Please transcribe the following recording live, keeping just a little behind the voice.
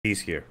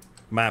These here.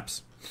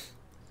 Maps.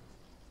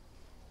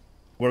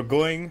 We're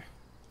going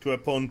to a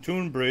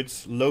pontoon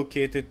bridge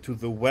located to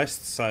the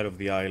west side of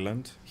the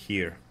island,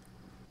 here.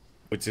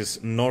 Which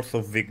is north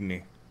of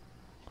Vigny.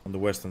 On the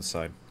western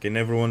side. Can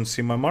everyone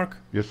see my mark?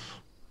 Yes.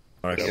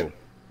 Alright, cool.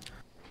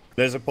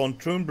 There's a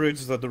pontoon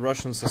bridge that the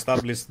Russians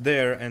established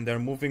there, and they're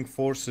moving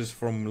forces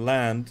from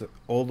land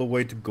all the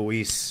way to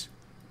Gois.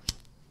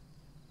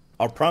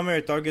 Our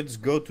primary targets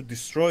go to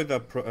destroy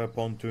that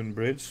pontoon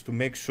bridge to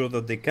make sure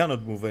that they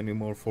cannot move any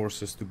more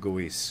forces to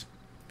Gois.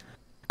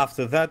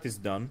 After that is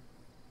done,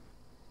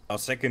 our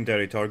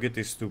secondary target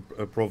is to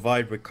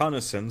provide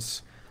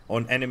reconnaissance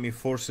on enemy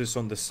forces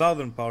on the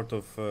southern part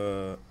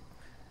of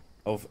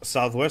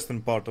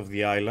southwestern part of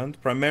the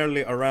island,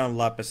 primarily around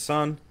La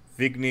Pasagne,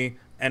 Vigny,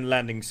 and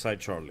landing site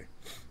Charlie.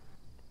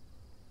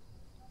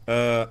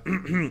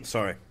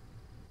 Sorry.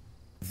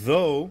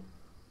 Though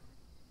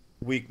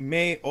we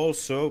may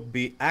also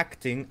be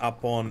acting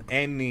upon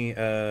any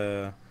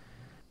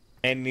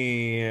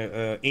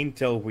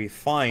intel we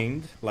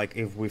find, like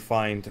if we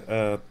find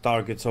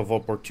targets of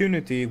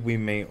opportunity, we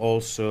may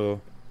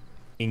also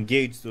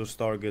engage those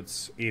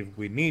targets if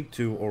we need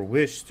to or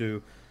wish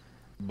to.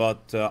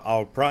 But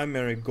our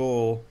primary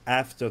goal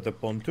after the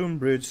pontoon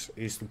bridge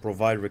is to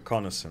provide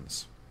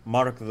reconnaissance.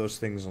 Mark those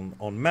things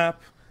on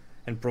map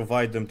and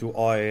provide them to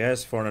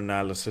IAS for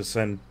analysis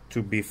and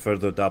to be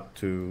furthered up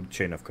to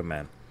chain of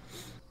command.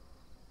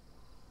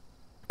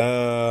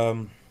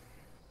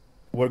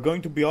 We're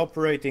going to be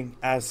operating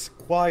as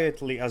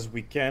quietly as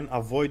we can,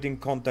 avoiding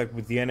contact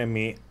with the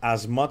enemy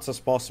as much as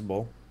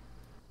possible.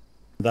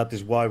 That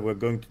is why we're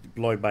going to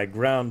deploy by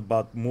ground,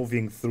 but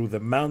moving through the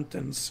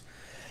mountains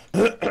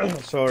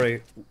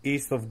sorry,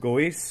 east of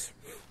Gois,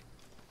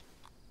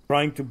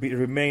 trying to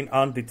remain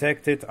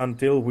undetected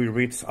until we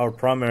reach our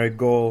primary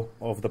goal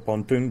of the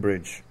pontoon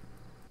bridge.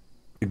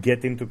 To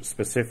get into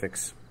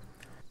specifics,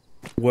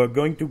 we're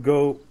going to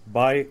go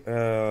by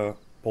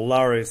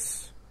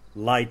Polaris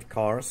light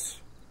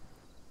cars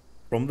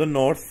from the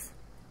north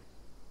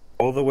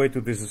all the way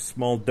to this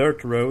small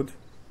dirt road,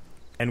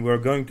 and we're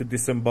going to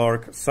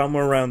disembark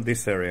somewhere around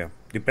this area,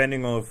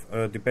 depending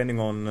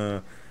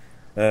on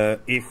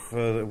if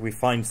we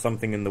find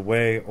something in the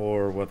way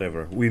or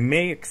whatever. We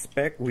may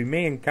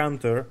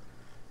encounter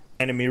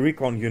enemy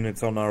recon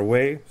units on our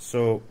way,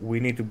 so we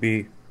need to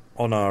be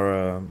on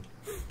our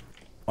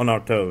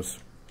toes.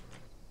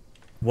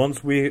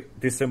 Once we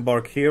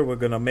disembark here, we're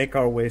gonna make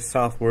our way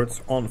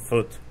southwards on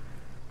foot,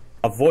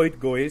 avoid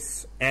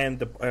Gois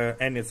and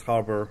its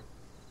harbor,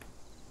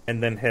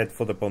 and then head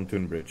for the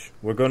pontoon bridge.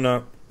 We're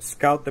gonna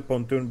scout the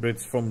pontoon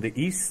bridge from the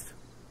east,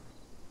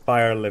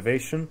 fire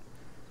elevation,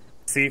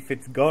 see if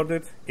it's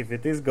guarded. If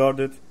it is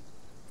guarded,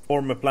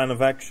 form a plan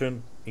of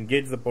action,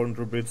 engage the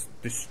pontoon bridge,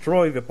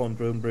 destroy the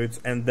pontoon bridge,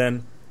 and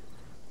then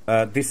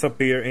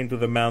disappear into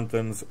the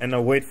mountains and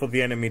wait for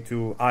the enemy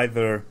to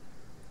either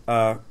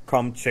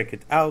come check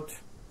it out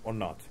or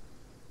not.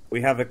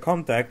 We have a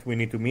contact we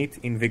need to meet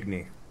in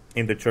Vigny,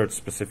 in the church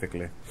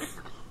specifically.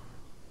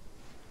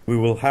 We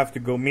will have to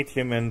go meet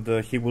him, and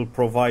he will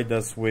provide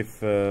us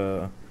with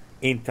intel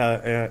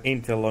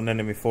on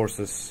enemy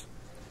forces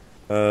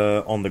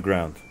on the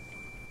ground.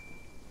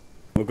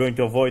 We're going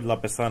to avoid La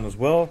Pasagne as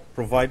well,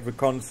 provide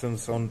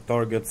reconnaissance on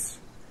targets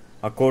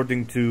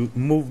according to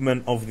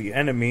movement of the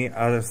enemy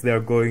as they are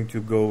going to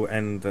go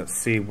and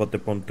see what the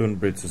pontoon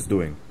bridge is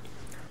doing.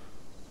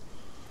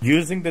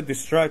 Using the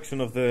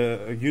distraction of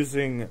the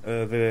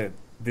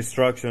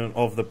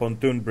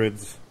pontoon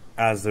bridge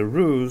as a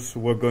ruse,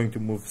 we're going to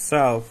move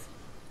south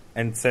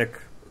and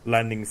check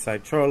landing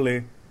site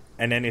Charlie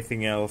and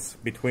anything else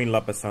between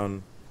La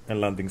Pasagne and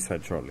landing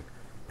site Charlie.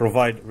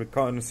 Provide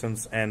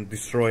reconnaissance and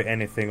destroy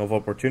anything of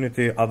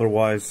opportunity,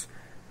 otherwise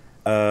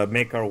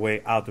make our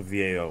way out of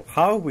the AO.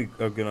 How we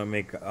are gonna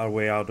make our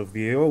way out of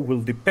the AO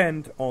will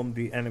depend on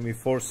the enemy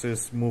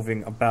forces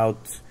moving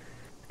about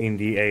in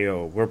the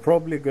AO. We're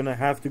probably gonna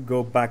have to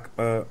go back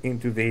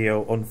into the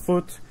AO on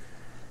foot.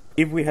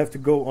 If we have to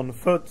go on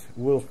foot,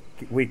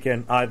 we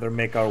can either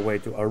make our way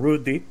to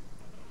Arudi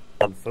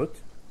on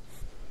foot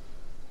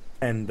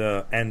and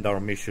end our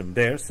mission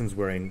there, since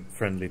we're in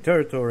friendly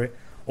territory,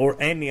 or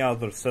any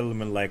other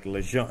settlement like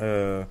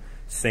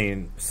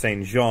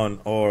Saint-Jean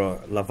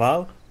or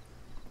Laval,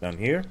 down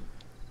here,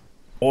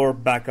 or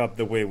back up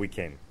the way we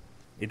came.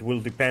 It will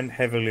depend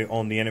heavily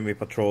on the enemy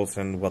patrols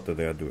and what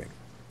they are doing.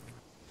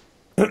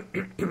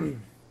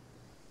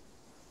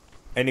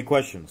 Any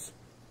questions?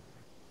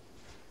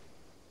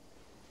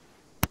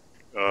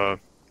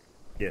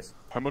 Yes.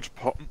 How much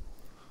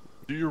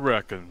do you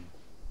reckon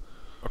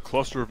a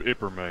cluster of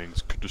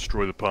Apermains could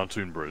destroy the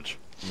pontoon bridge?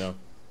 No.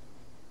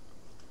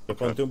 The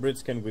pontoon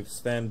bridge can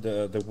withstand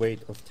the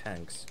weight of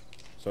tanks,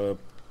 so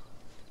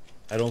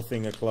I don't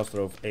think a cluster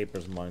of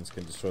Apers mines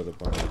can destroy the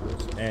pontoon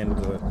bridge.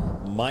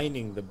 And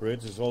mining the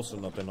bridge is also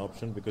not an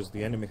option because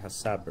the enemy has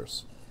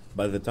sappers.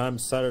 By the time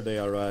Saturday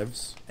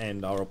arrives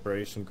and our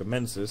operation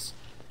commences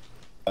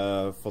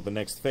for the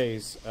next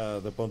phase,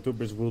 the pontoon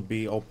bridge will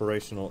be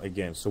operational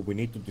again. So we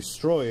need to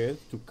destroy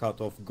it to cut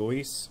off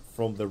Gois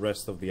from the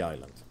rest of the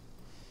island.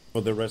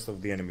 For the rest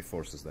of the enemy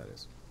forces, that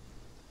is.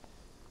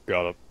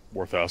 Got it.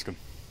 Worth asking.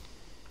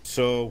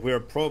 So we're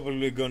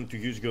probably going to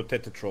use your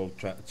Tetratrol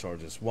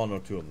charges, 1 or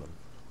 2 of them.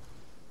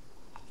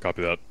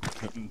 Copy that.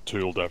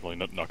 2 will definitely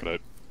knock it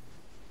out.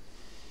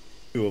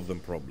 2 of them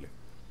probably.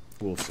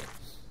 We'll see.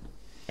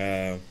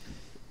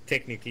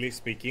 Technically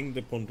speaking,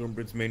 the pontoon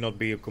bridge may not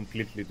be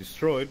completely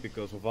destroyed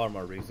because of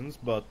Arma reasons,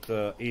 but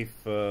if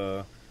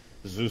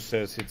Zeus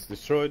says it's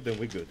destroyed, then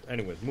we're good.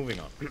 Anyways, moving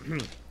on.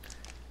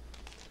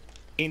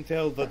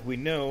 Intel that we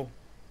know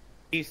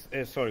is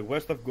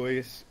west of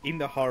Gois in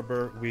the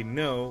harbor. We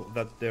know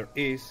that there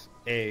is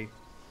a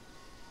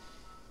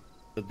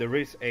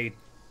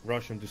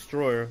Russian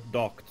destroyer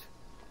docked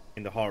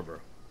in the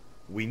harbor.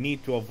 We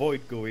need to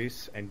avoid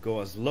Gois and go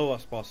as low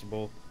as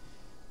possible.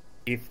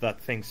 If that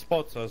thing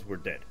spots us, we're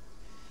dead.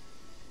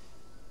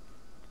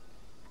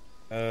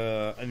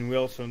 And we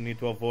also need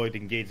to avoid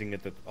engaging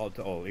it at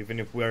all. Even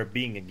if we are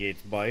being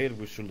engaged by it,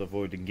 we should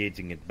avoid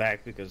engaging it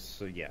back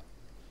because,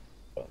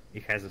 well,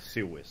 it has a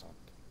COS on it.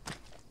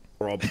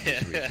 For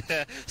obvious reasons.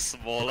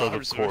 Small Because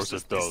arms of course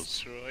versus it does.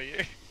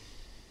 destroyer.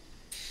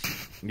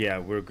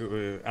 Yeah,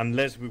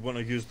 unless we want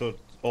to use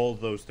all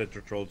those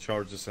Tetratrol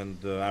charges and,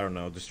 I don't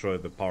know, destroy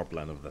the power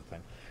plant of that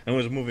thing. And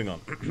we're moving on.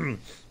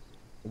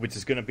 Which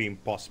is going to be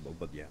impossible,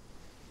 but yeah.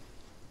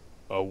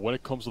 When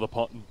it comes to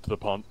planting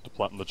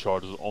the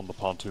charges on the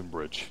pontoon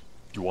bridge,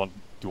 do you want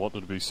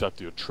them to be set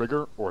to a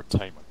trigger or a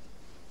timer?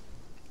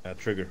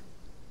 Trigger.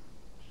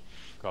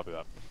 Copy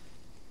that.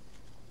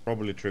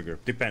 Probably trigger.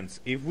 Depends.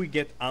 If we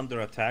get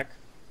under attack,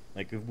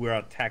 like if we're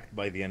attacked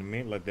by the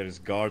enemy, like there is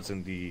guards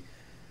and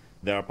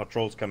there are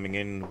patrols coming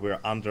in, we're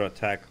under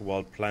attack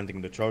while planting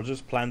the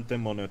charges, plant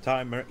them on a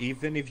timer.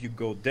 Even if you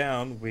go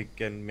down, we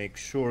can make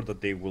sure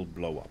that they will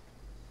blow up.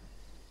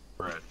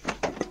 Right.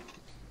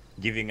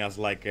 Giving us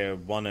like a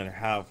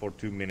 1.5 or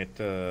 2 minute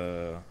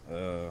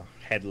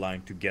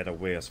headline to get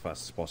away as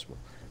fast as possible.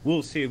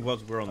 We'll see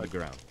once we're on the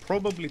ground.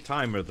 Probably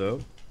timer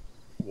though.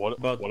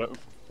 What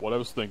I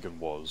was thinking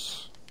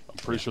was, I'm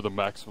pretty sure the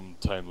maximum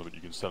time limit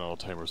you can set on a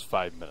timer is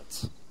 5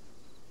 minutes.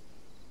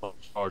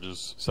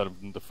 Charges set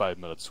them to 5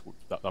 minutes.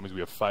 That means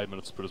we have 5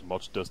 minutes to put as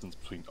much distance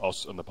between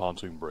us and the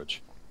pontoon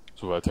bridge.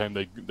 So by the time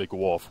they go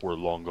off, we're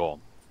long gone.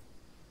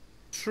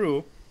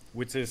 True,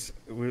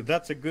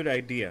 that's a good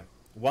idea.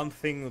 One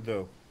thing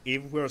though,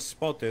 if we're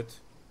spotted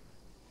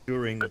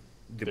during the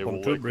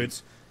pontoon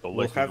bridge,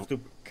 we'll have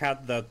to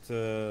cut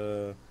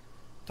that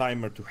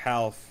timer to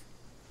half,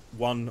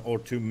 1 or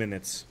 2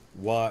 minutes.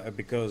 Why?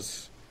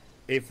 Because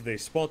if they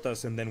spot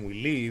us and then we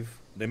leave,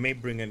 they may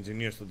bring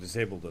engineers to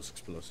disable those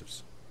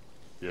explosives.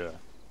 Yeah.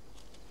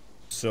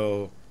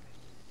 So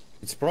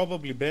it's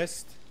probably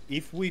best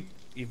if we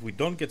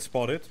don't get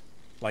spotted,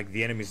 like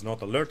the enemy is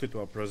not alerted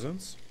to our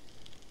presence.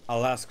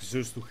 I'll ask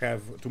Zeus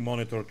to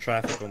monitor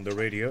traffic on the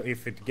radio.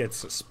 If it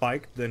gets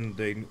spiked, then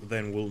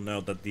we'll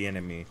know that the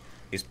enemy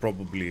is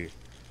probably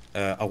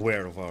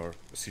aware of our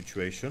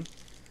situation.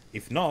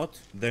 If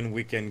not, then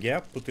we can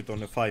put it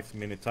on a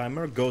 5-minute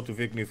timer, go to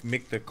Vignev,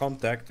 make the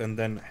contact, and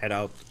then head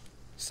out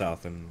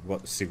south and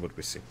see what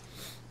we see.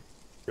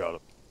 Got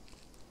it.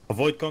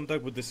 Avoid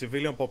contact with the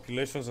civilian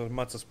populations as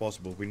much as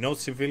possible. We know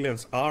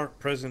civilians are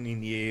present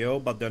in the AO,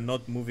 but they're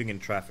not moving in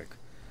traffic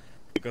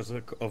because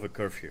of a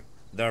curfew.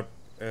 They're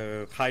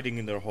hiding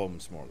in their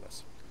homes, more or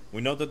less.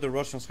 We know that the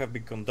Russians have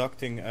been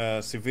conducting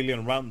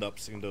civilian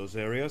roundups in those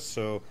areas,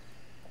 so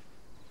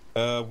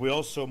we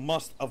also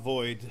must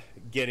avoid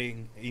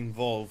getting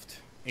involved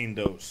in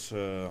those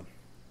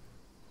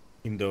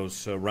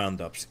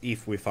roundups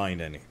if we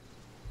find any.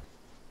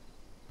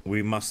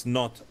 We must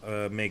not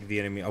make the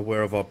enemy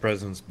aware of our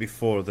presence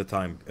before the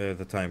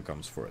time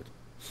comes for it.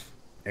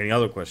 Any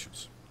other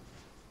questions?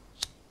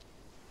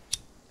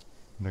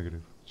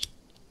 Negative.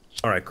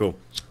 Alright, cool.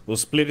 We'll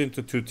split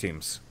into 2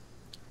 teams.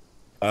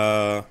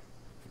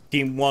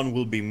 Team 1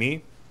 will be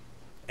me,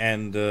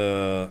 and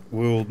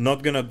we're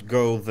not gonna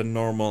go the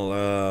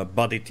normal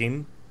buddy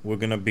team. We're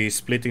gonna be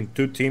split in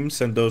 2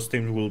 teams, and those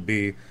teams will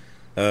be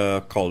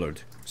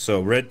colored.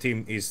 So red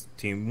team is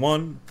team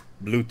 1,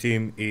 blue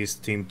team is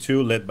team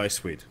 2, led by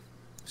Sweet.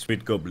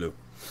 Sweet, go blue.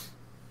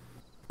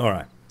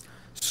 Alright.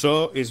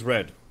 So is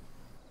red.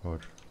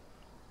 What?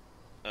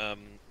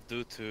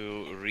 Due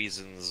to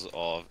reasons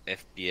of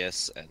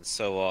FPS and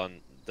so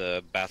on,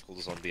 the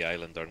battles on the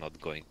island are not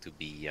going to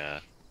be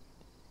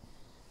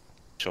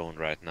shown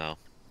right now.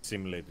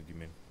 Simulated, you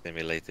mean?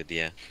 Simulated,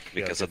 yeah.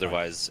 Because okay,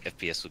 otherwise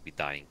FPS would be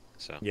dying.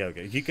 So. Yeah,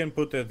 okay. You can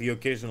put the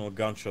occasional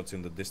gunshots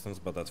in the distance,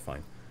 but that's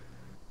fine.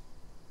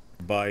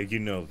 By,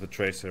 the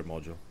tracer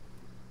module.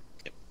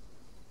 Yep.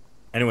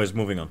 Anyways,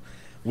 moving on.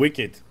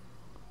 Wicked.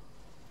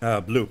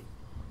 Blue.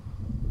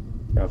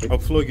 Copy.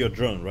 Upflow your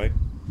drone, right?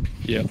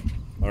 Yeah.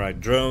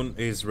 Alright, drone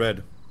is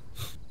red.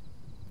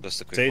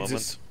 Just a quick Sage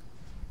moment.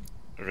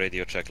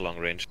 Radio check long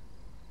range.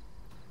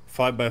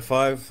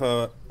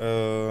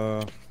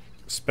 5x5.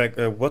 Spec.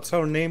 What's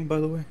our name, by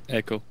the way?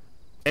 Echo.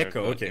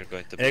 Echo. Okay.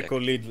 Echo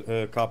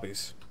lead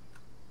copies.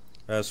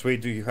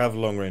 Sweet, do you have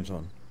long range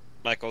on?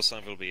 My call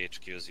sign will be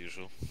HQ as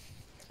usual.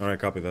 Alright,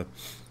 copy that.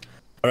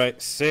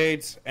 Alright,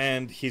 Sage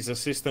and his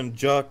assistant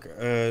Jack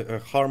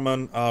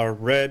Harman are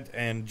red,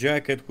 and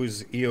Jacket, who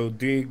is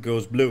EOD,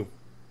 goes blue.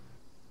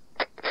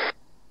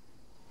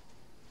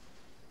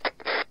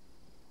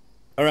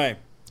 Alright.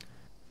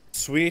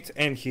 Sweet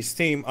and his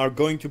team are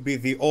going to be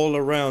the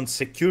all-around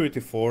security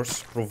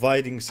force,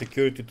 providing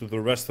security to the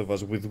rest of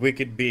us, with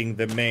Wicked being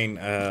the main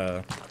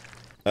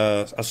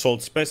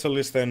assault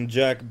specialist and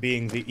Jack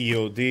being the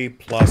EOD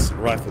plus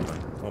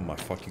rifleman. Oh my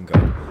fucking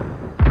god.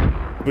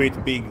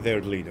 Sweet being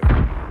their leader.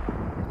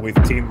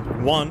 With Team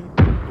 1,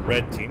 the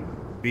red team,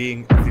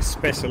 being the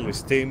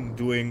specialist team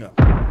doing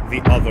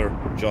the other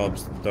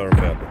jobs that are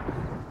available.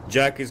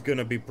 Jack is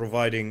gonna be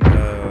providing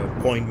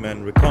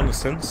pointman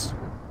reconnaissance,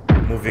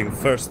 moving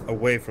first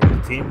away from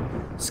the team,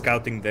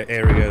 scouting the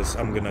areas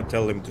I'm gonna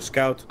tell him to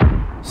scout,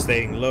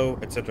 staying low,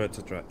 etc,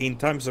 etc. In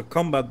times of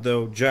combat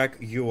though, Jack,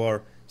 you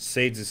are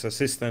Sage's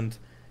assistant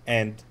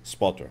and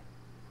spotter.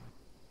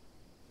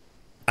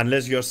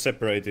 Unless you're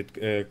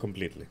separated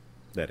completely,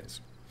 that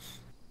is.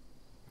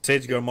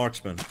 Sage, you're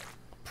marksman.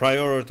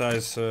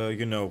 Prioritize,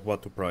 you know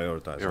what to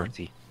prioritize.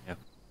 Priority, yeah.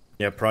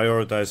 Yeah,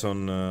 prioritize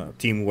on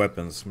team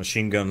weapons,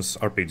 machine guns,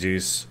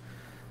 RPGs,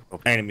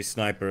 enemy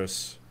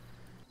snipers,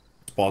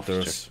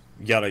 spotters,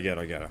 yada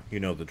yada yada. You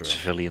know the drill.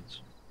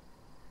 Civilians.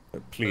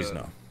 Please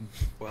no.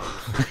 Well,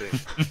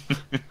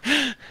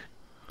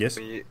 Yes?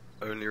 we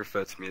only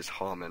refer to me as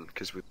Harman,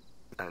 because with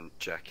and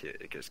Jacket,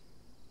 it gets...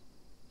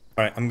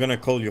 Alright, I'm gonna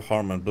call you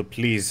Harman, but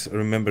please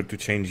remember to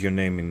change your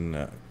name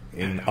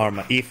in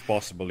Arma, if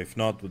possible. If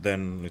not,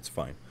 then it's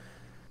fine.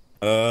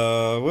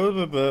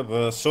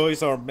 So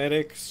is our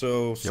medic,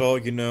 so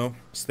you know,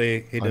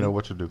 stay hidden. I know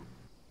what to do.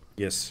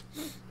 Yes.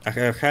 I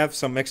have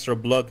some extra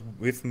blood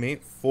with me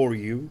for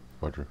you.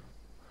 Roger.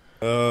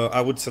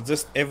 I would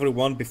suggest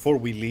everyone before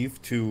we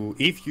leave to,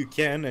 if you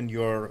can and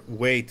you're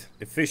weight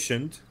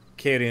efficient,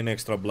 carry an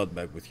extra blood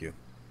bag with you.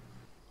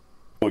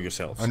 For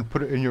yourselves. And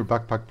put it in your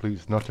backpack,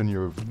 please, not in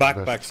your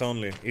Backpacks vest.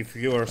 only. If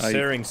you are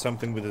sharing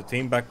something with the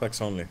team, backpacks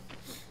only.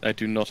 I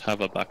do not have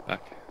a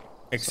backpack.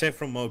 Except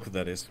from Oak,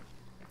 that is.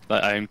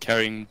 I am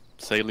carrying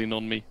saline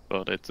on me,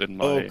 but it's in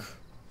my... Oak,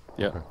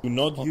 Yeah. Okay. do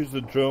not use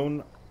the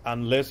drone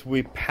unless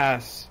we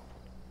pass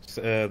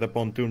the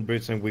pontoon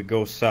bridge and we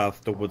go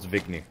south towards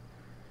Vigny.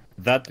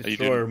 That you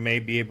destroyer may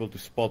be able to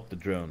spot the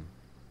drone.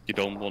 You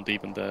don't want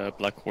even the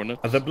Black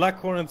Hornet? The Black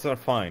Hornets are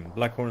fine.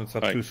 Black Hornets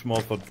are Right. too small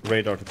for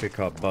radar to pick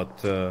up, but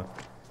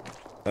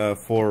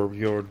for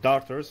your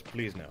darters,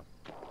 please no.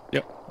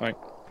 Yep, alright.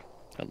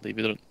 I'll leave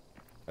it in.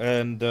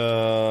 And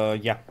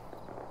yeah,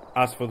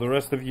 as for the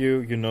rest of you,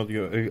 you know,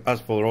 as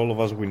for all of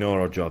us, we know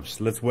our jobs.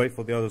 Let's wait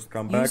for the others to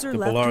come back. User The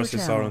left your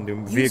Polarises are on the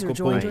channel. vehicle User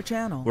joined pool. your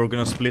channel. We're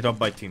gonna split up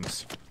by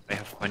teams. I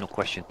have a final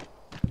question.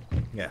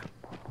 Yeah.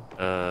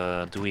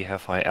 Do we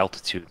have high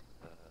altitude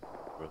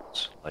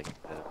roads like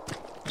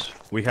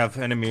We have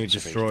enemy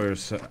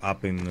destroyers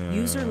up in.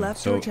 User left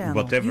so your channel.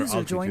 whatever User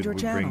altitude joined your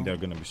we channel. bring, they're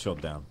gonna be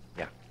shot down.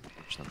 Yeah,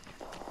 understand.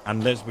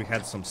 Unless we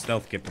had some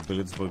stealth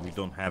capabilities, but we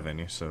don't have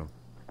any, so.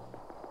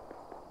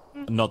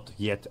 Not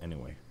yet,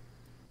 anyway.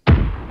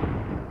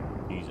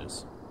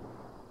 Jesus.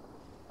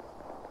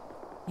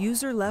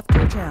 User left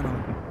your channel.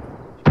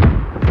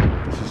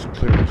 This is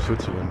clearly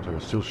Switzerland. They're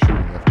still shooting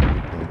after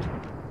midnight.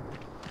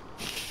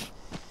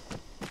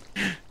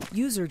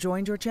 User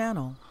joined your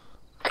channel.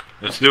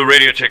 Let's do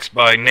radio checks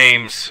by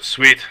names.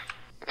 Sweet.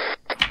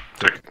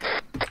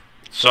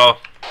 So.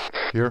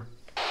 Here.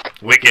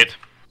 Wicked.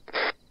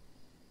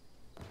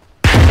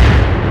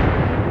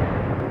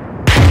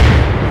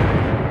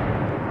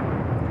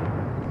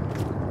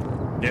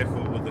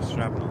 Careful with the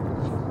shrapnel.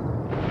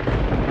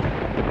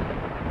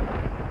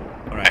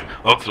 Alright,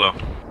 Oakflow.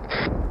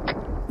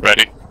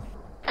 Ready.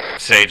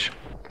 Sage.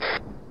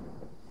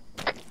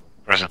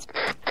 Present.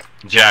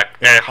 Jack.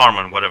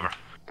 Harman, whatever.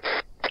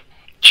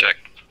 Check.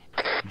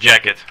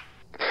 Jacket.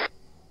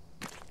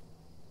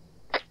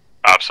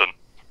 Absent.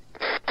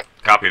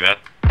 Copy that.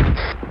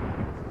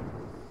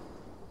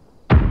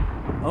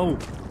 Oh,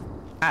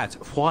 at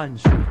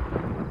once.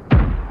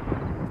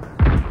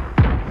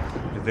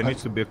 There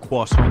needs to be a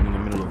croissant in the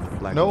middle of the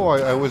flag. No,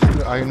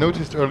 I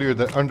noticed earlier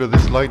that under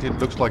this light it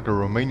looks like a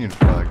Romanian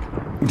flag.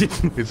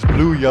 It's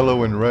blue,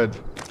 yellow, and red.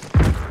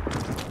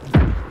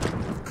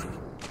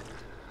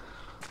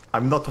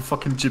 I'm not a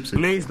fucking gypsy.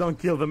 Please don't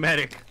kill the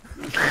medic.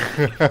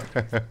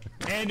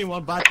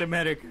 Anyone but the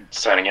medic.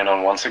 Signing in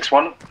on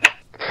 161.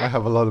 I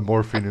have a lot of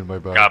morphine in my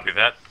bag. Copy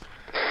that.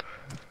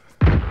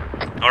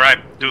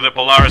 Alright, do the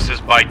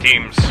Polarises by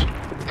teams.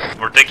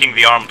 We're taking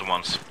the armed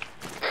ones.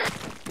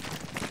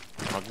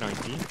 Hog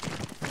 19.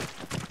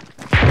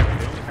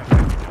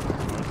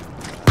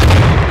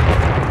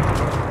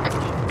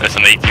 There's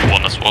an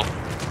 81 as well.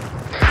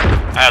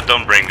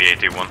 Don't bring the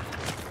 81.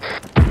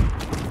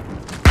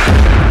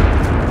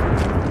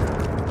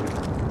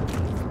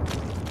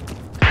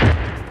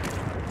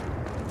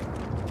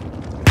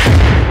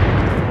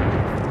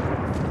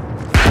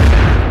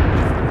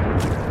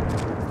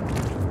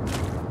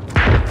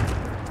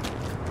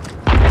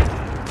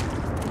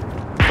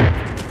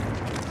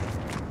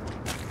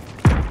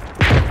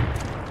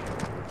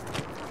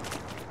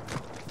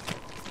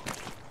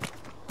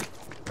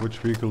 Which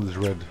vehicle is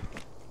red?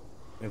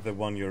 The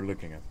one you're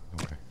looking at.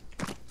 Okay.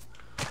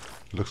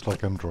 Looks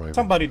like I'm driving.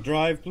 Somebody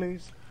drive,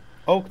 please.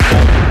 Oh,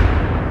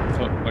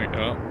 So, wait,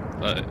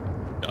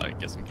 I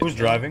guess I'm who's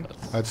driving?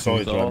 That's So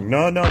me. is driving.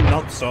 No,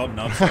 not so,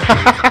 not so.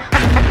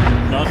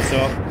 Not so.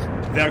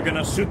 They're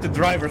gonna shoot the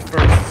driver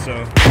first,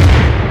 so.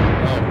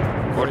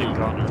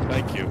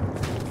 Thank you.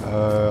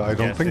 I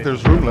don't Yes, think they-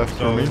 there's room left for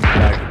So, me.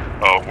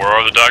 Oh, where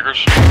are the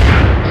daggers?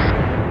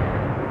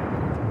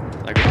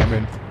 I'm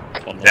in.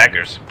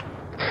 Daggers?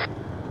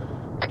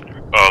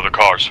 The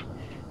cars.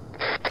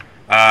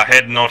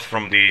 Head north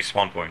from the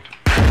spawn point.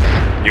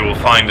 You will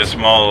find a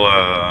small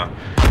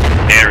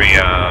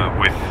area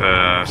with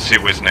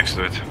Zeus next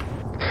to it.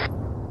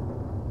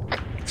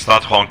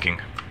 Start honking.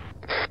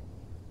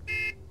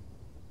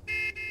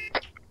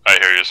 I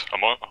hear you.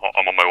 I'm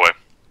on my way.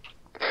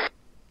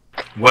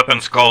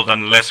 Weapons called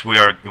unless we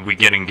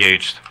get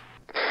engaged.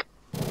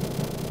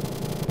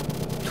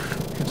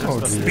 Oh,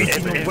 dear.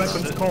 Speaking of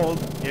weapons called.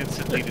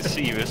 Instantly the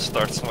Zeus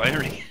starts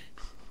firing.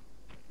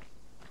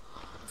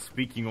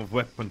 Speaking of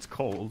weapons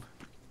cold.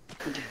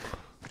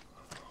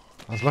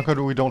 As long as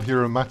we don't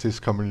hear a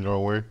Mattis coming our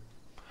way.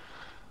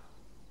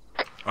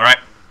 Alright,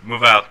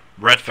 move out.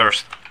 Red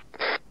first.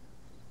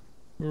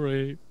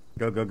 Hooray.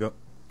 Go, go, go.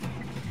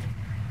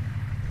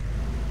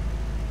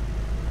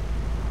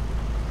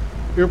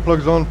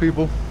 Earplugs on,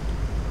 people.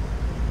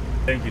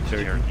 Thank you,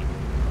 Turkey.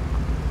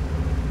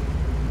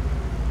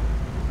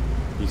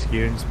 He's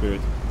here in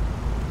spirit.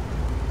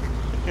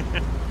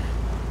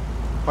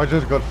 I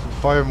just got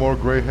 5 more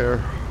grey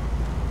hair.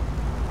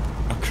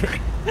 Okay.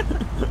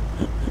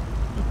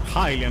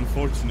 Highly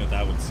unfortunate,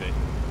 I would say.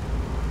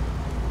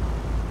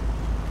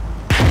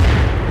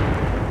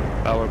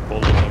 Power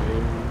bullet.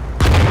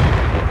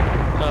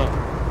 No.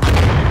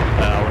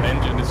 Our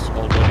engine is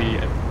already.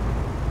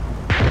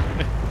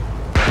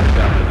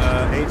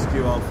 HQ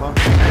Alpha.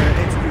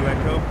 HQ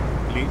Echo.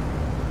 Lead.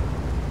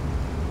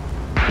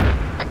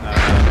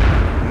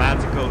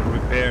 Magical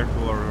repair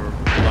for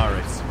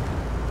Polaris.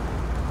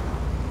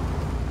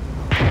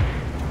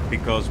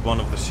 Because one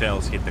of the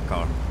shells hit the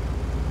car.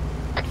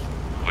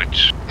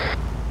 Which?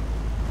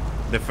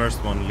 The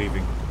first one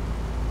leaving.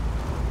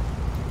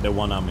 The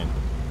one I'm in.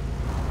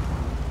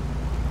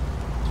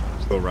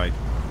 Go right.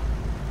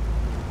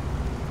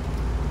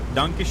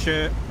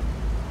 Dankeschön.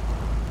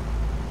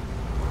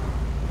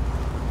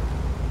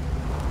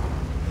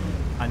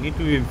 I need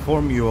to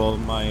inform you all,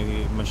 my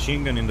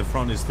machine gun in the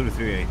front is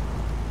 338.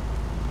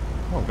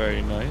 Oh,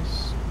 very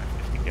nice.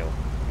 50 cal.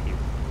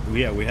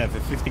 Yeah, we have a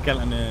 50 cal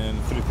and a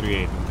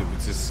 338,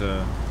 which is...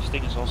 This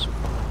thing is also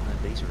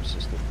laser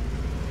assisted.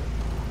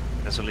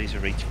 Has a laser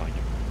rangefinder.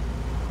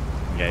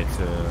 yeah, it's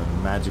a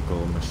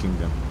magical machine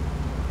gun.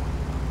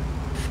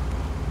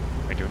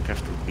 I don't have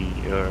to be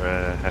or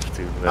have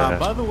to.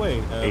 By the way,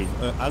 hey.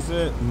 as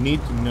a need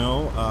to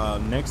know,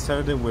 next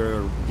Saturday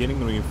we're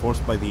getting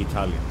reinforced by the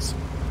Italians.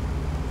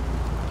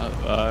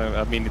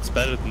 I mean, it's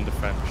better than the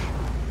French.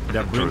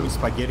 They're bringing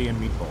spaghetti and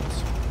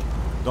meatballs.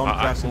 Don't I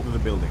crash will- into the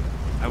building.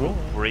 I will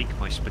break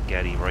my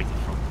spaghetti right in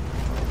front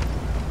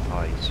of my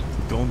eyes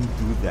Don't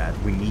do that.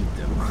 We need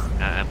them.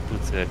 and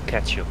put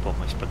ketchup on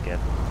my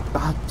spaghetti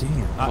God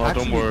damn. Well,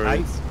 don't worry.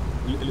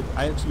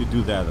 I actually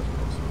do that as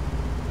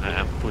well.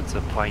 and put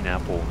a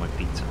pineapple on my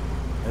pizza.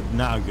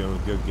 Now go.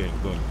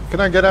 Can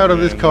I get out of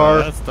this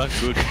car? That's not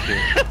good shit.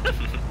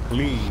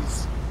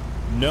 Please.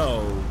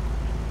 No.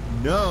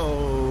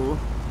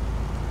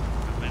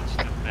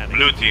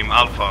 Blue team,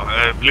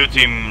 Alpha. Blue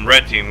team,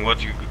 red team.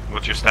 What's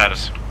your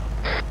status?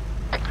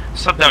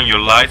 Shut down your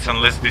lights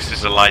unless this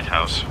is a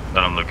lighthouse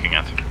that I'm looking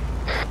at.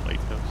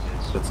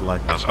 That's a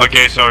lighthouse.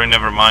 Okay, sorry,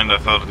 never mind. I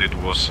thought it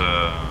was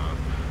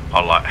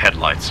our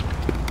headlights.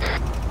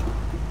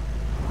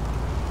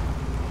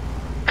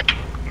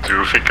 Do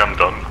you think I'm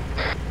done?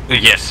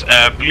 Yes.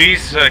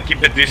 Please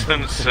keep a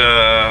distance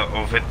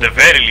of at the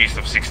very least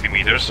of 60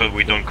 meters so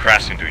we don't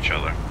crash into each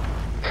other.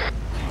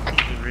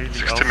 Really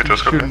 60 awesome. meters,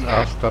 Shouldn't okay.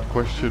 ask that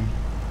question.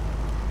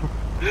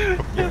 I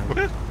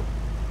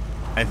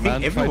think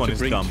Man everyone tried to is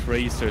bring dumb.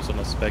 tracers on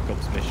a Spec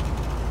Ops mission.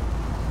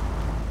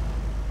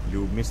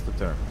 You missed the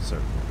turn,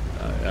 sir.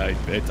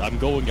 I'm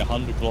going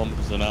 100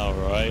 kilometers an hour,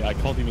 right? I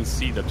can't even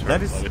see the turn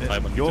That is by the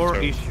time I need your to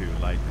turn. issue.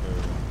 Like,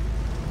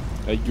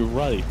 You're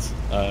right,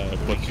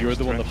 but you're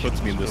the one that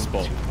puts me in this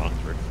spot.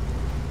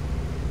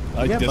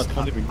 I yeah, just but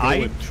can't even go I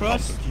in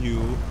trust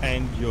you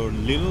and your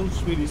little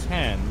Swedish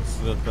hands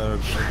that are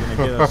gonna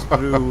get us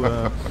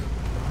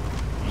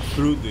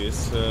through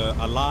this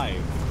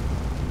alive.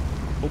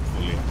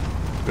 Hopefully.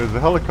 There's a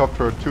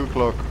helicopter at 2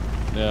 o'clock.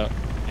 Yeah.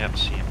 Yeah,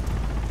 see him.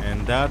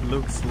 And that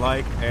looks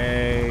like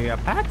a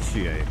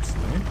Apache,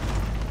 actually.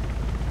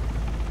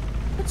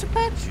 It's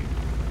Apache.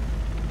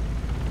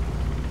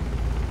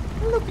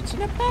 Look, it's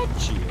an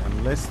Apache.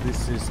 Unless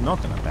this is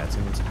not an Apache,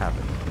 it's a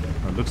habit.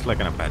 No, it looks like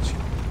an Apache.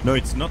 No,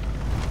 it's not.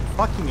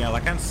 Fucking hell, I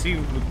can't see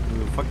with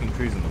the fucking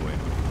trees in the way.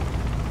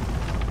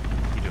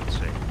 You don't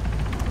say.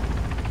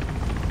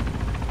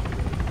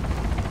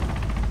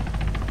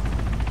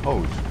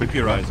 Oh, it's Keep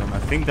your eyes on. I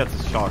think that's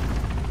a shark.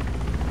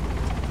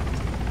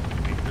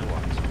 Okay, no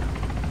eyes.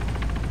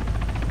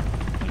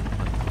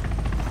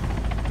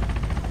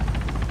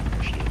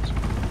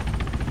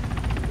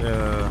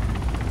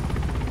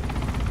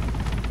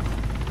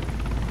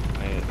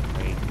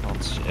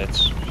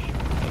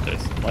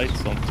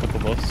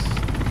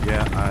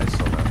 Yeah, I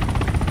saw that.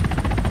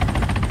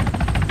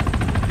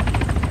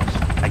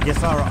 I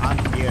guess our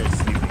aunt here is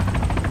sleeping.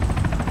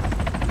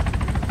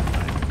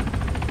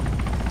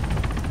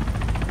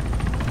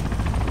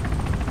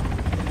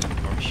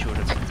 Are we sure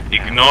that's not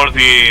Ignore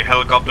the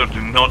helicopter,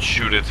 do not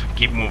shoot it.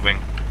 Keep moving.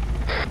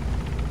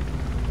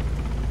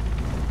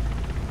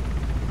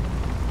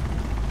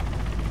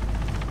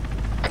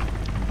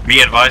 Be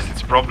advised,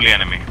 it's probably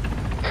enemy.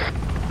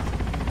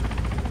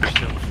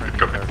 still friendly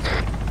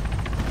territory?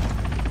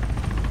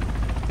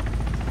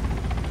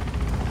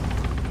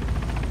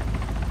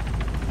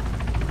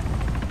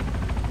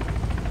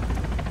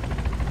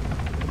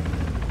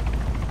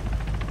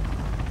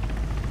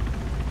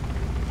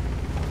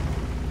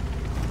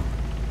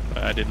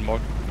 I did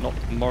not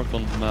mark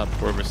on the map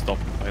where we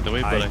stopped, by the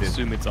way, but I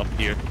assume it's up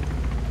here.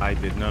 I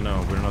did. No,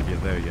 we're not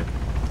yet there yet.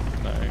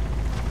 No.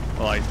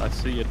 Well, I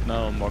see it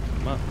now marked on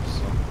the map,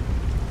 so...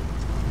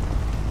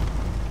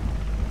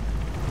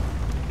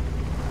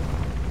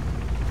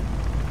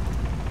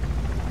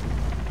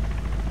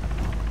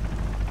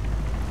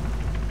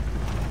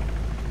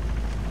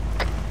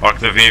 Mark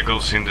the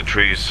vehicles in the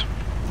trees.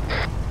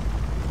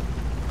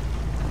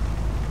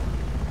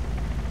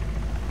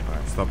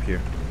 Alright, stop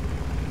here.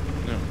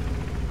 No.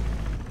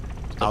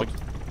 Out.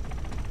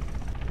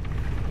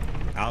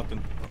 Out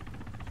and... Oh,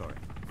 sorry.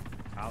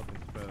 Out and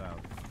spread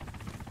out.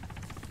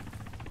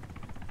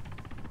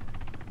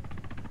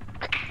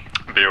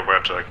 Be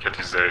aware to get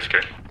his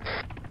AFK.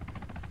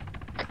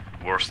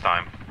 Worst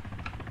time.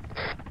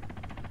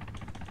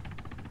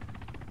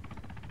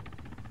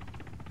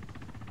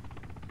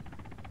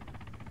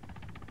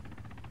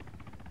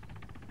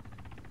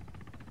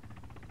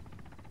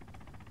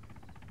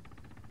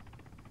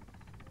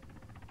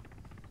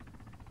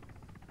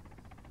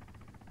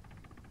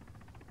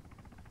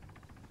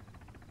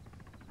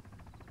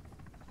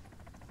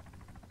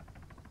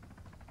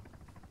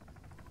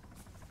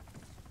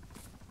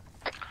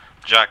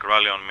 Jack,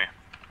 rally on me.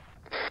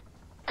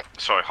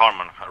 Sorry,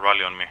 Harmon,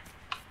 rally on me.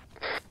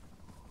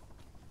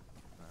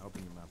 Alright,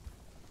 open the map.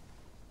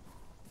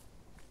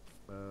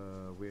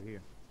 We're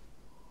here.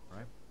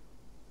 Alright?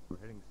 We're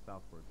heading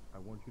southward. I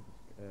want you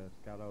to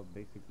scout out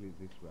basically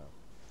this route.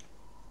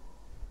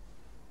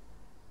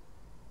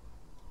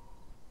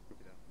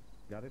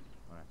 Got it?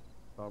 Alright.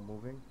 Start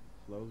moving,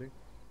 slowly.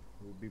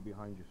 We'll be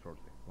behind you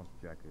shortly, once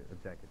Jack is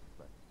back.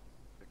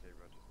 Okay,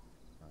 roger.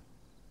 Alright.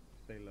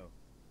 Stay low.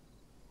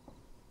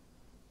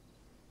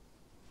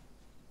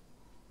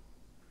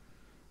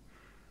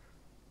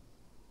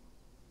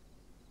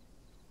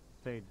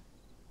 Sage.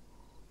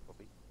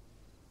 Copy.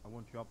 I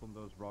want you up on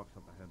those rocks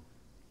up ahead.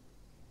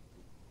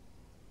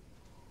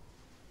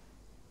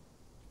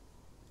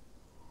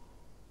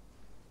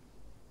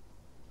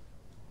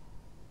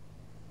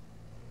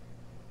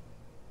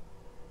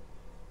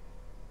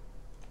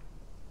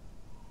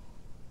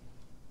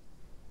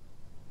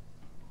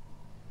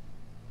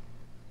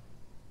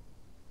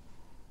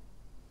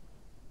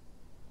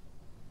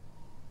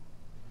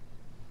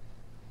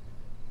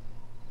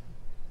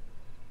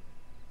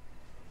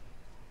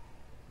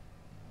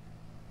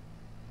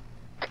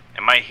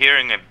 Am I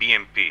hearing a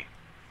BMP?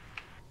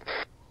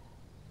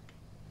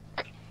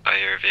 I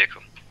hear a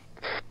vehicle.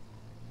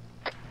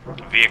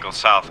 Vehicle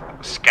south.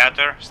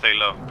 Scatter, stay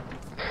low.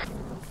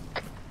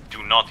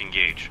 Do not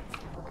engage.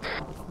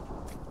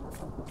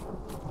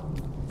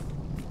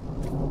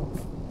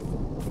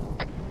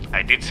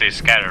 I did say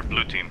scatter,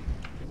 blue team.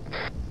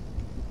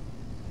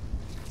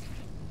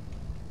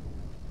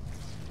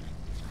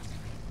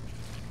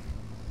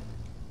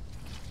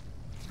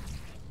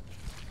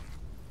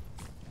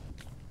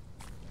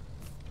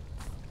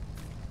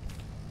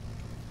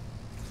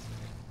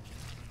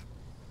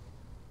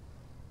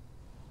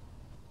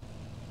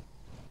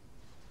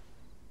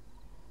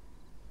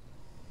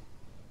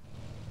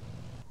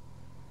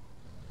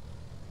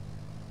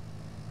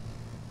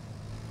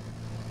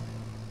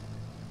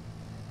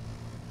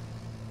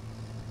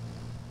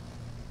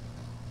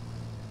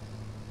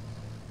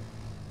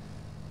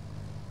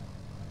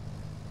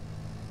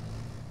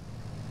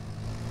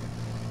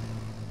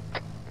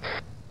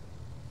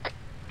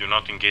 Do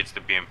not engage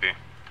the BMP.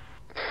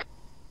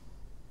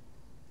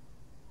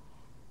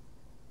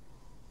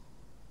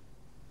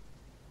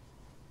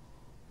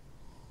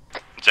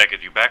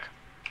 Jacket, you back?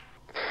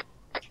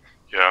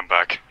 Yeah, I'm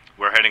back.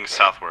 We're heading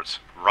southwards.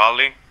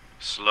 Rally,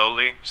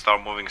 slowly,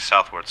 start moving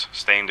southwards.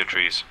 Stay in the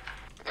trees.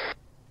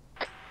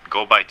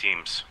 Go by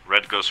teams.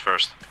 Red goes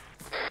first.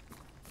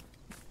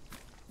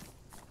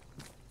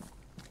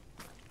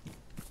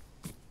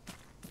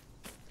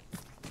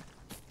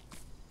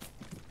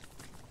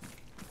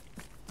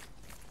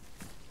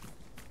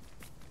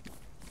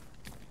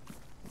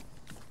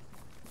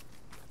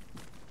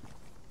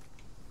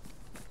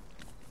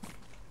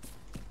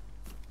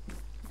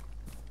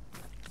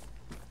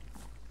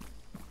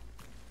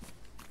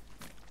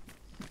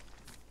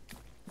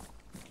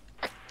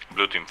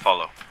 Blue team,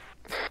 follow.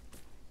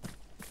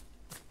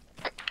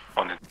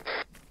 On it.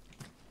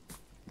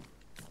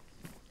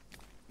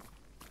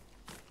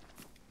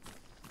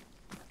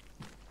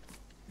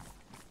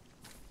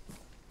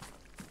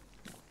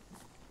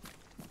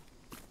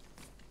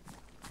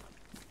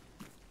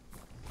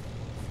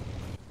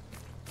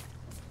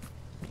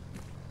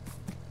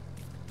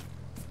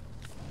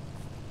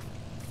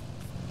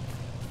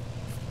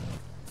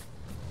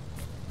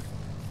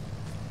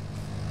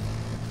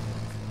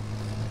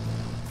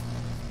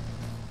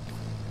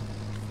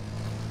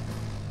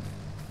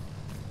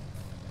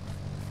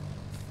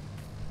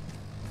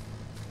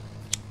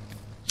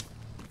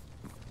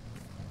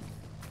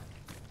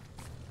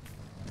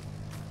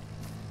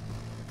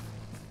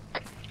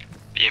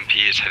 EMP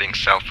is heading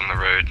south on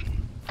the road.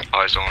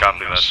 Eyes on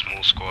Copy that.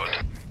 small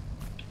squad.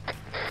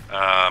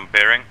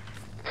 Bearing.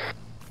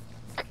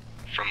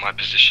 From my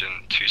position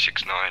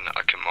 269,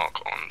 I can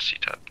mark on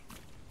CTAB.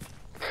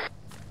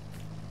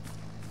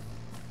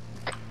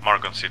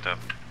 Mark on CTAB.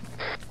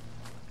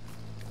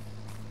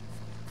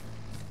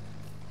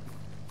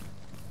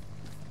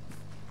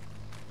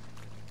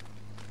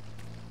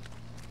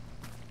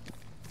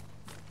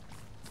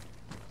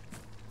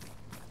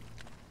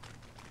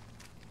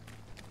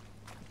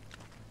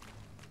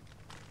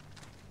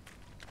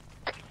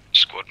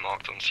 Squad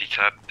marked on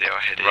CTAB. They are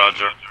heading.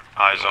 Roger.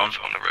 Eyes on. north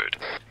on the road.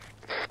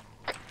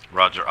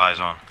 Roger, eyes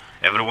on.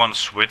 Everyone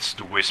switch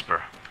to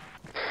whisper.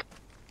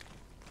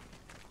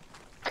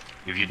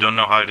 If you don't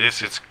know how it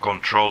is, it's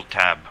Control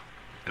Tab.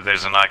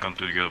 There's an icon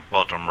to your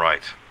bottom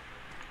right.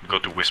 Go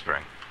to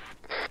whispering.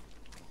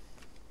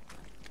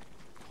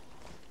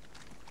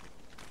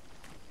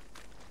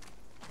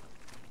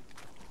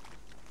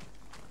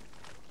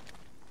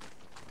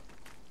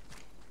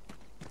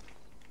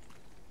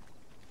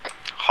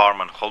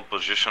 Harman, hold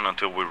position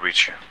until we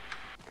reach you.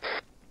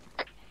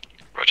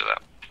 Roger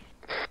that.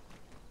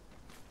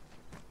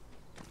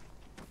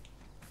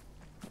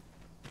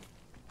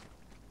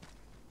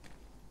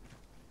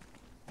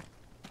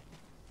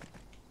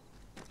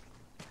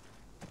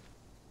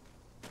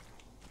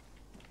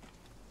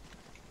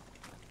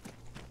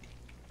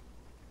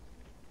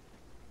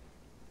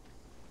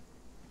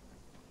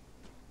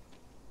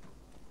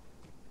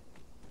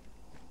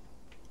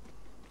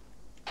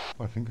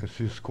 I think I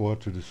see a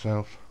squad to the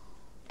south.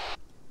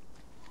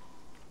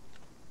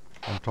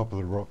 On top of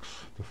the rocks,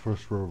 the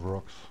first row of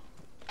rocks.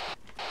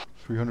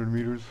 300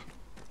 meters,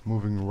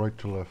 moving right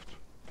to left.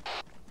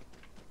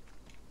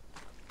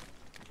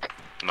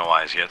 No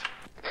eyes yet.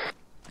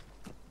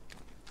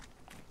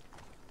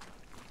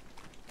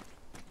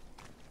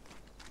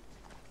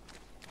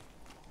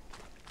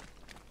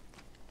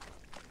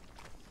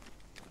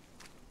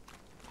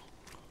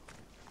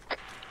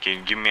 Can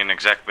you give me an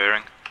exact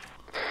bearing?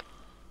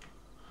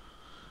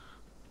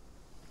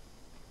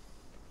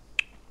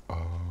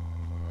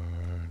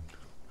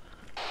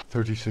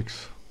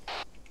 36.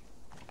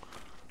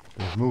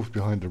 They've moved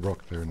behind the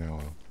rock there now.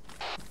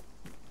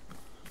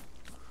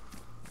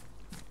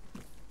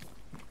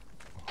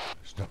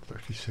 It's not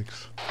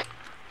 36.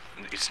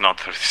 It's not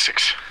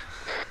 36.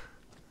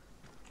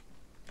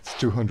 It's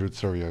 200,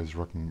 sorry, I was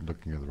looking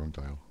at the wrong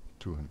dial.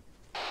 200.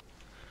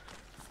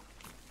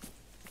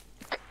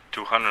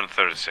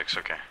 236,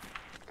 okay.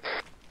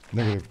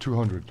 Negative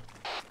 200.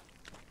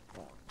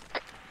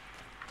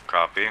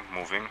 Copy,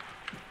 moving.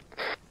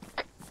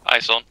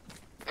 Eyes on.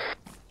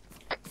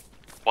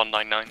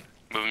 199,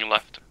 moving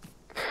left.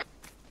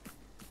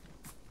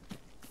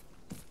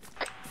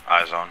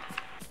 Eyes on.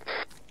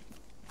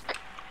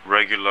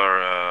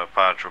 Regular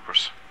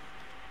paratroopers.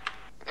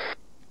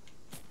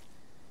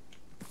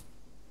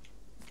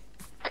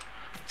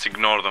 Let's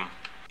ignore them.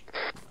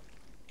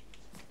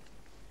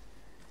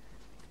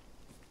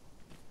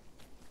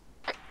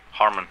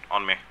 Harman,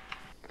 on me.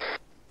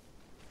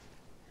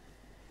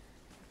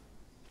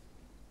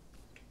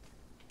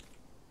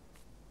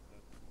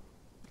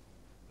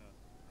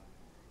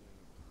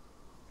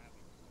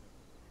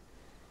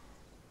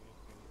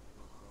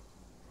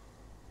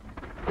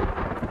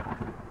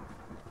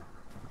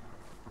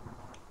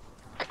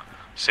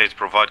 Sage,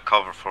 provide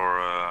cover for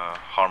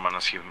Harman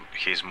as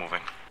he's moving.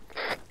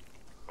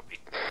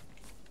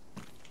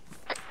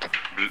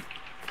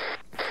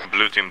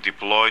 Blue team,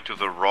 deploy to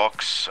the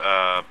rocks,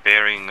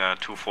 bearing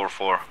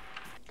 244.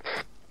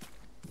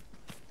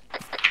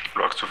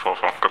 Rocks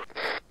 244, good.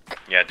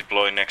 Yeah,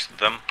 deploy next to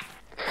them.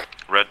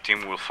 Red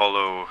team will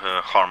follow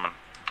Harman.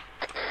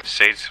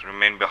 Sage,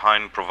 remain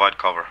behind, provide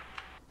cover.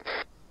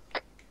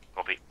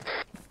 Copy.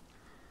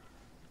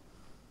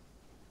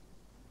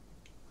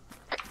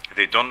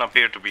 They don't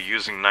appear to be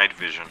using night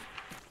vision,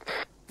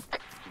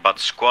 but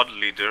squad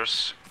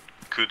leaders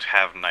could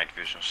have night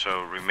vision,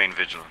 so remain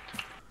vigilant.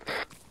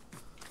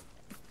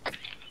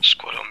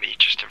 Squad on me,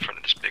 just in front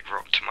of this big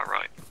rock to my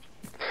right.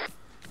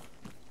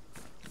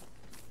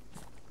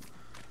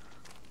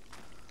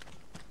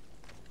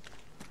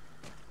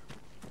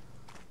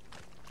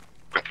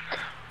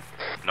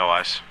 No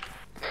eyes.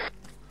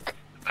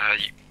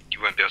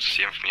 You won't be able to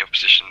see them from your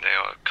position, they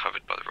are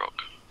covered by the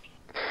rock.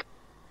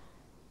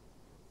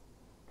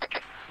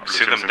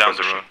 See them down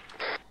the road.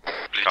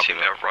 Blue Copy team,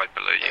 they are right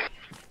below you.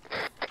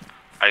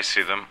 I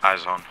see them,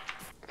 eyes on.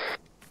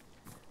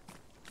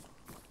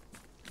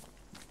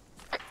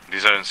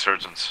 These are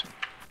insurgents.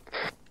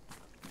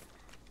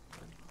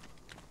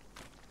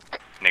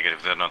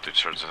 Negative, they're not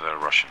insurgents, they're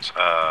Russians.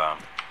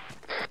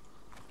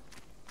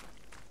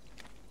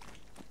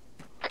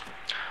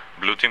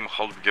 Blue team,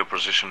 hold your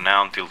position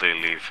now until they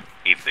leave,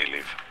 if they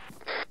leave.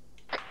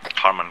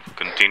 Harman,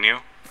 continue.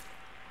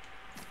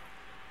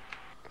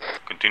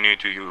 Continue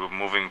to you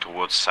moving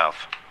towards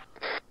south.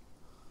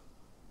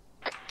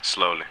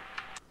 Slowly.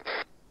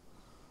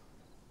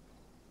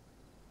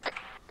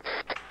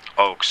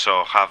 Oak,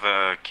 so have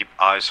keep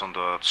eyes on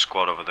the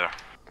squad over there.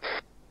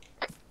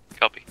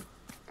 Copy.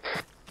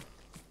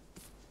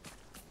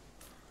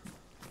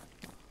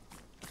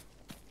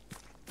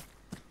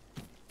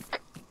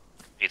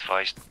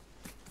 advised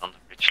on the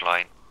ridge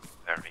line,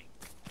 very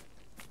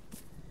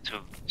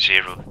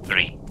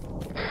 203.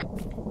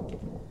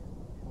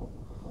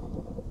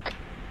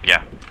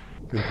 Yeah.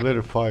 We've lit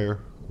a fire.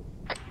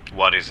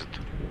 What is it?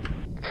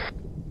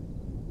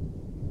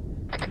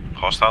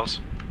 Hostiles?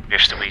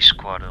 Appears to be a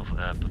squad of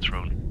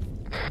patrolling.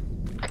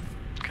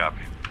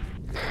 Copy.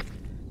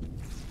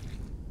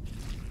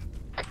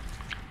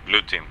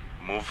 Blue team,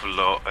 move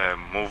low,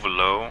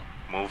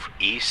 move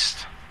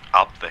east,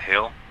 up the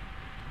hill,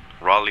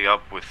 rally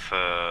up with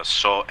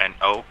saw and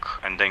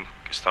oak, and then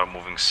start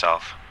moving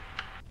south.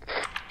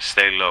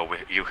 Stay low.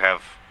 You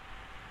have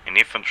an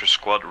infantry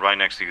squad right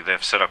next to you. They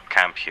have set up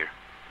camp here.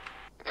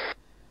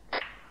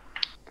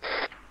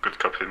 Good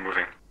copy,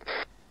 moving.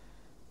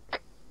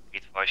 Be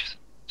advised,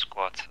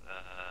 squad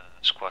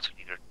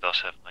leader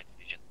does have night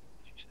vision.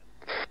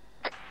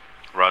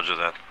 Roger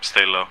that.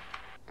 Stay low.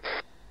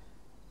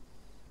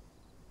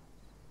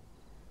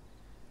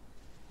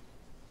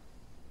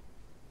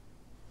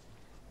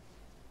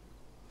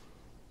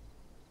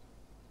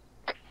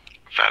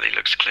 Valley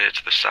looks clear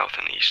to the south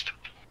and east.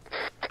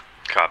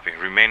 Copy.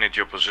 Remain at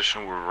your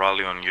position. We'll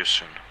rally on you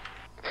soon.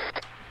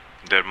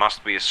 There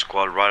must be a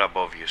squad right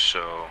above you,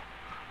 so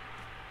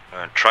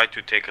try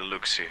to take a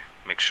look-see.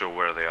 Make sure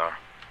where they are.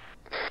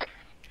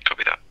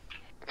 Copy that.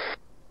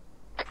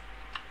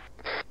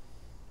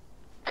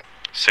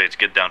 Sage,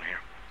 get down here.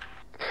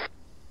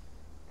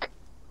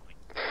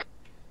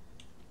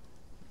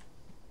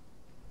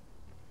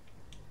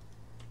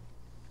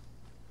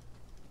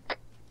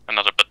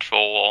 Another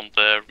patrol on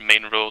the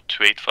main road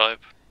 285.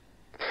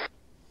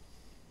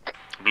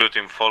 Blue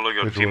team, follow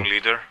your team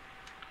leader.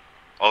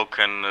 Oak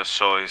and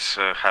Saw is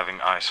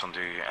having eyes on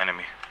the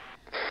enemy.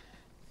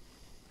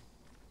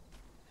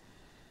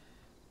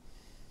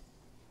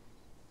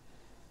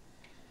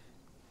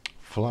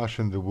 Flash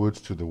in the woods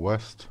to the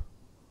west.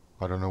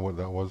 I don't know what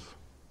that was.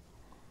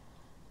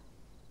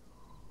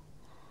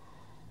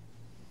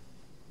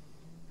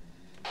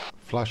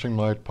 Flashing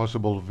light,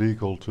 possible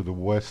vehicle to the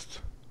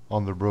west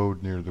on the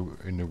road near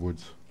in the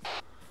woods.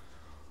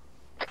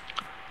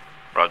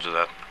 Roger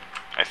that.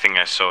 I think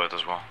I saw it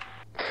as well.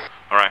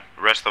 Alright,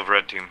 rest of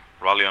red team,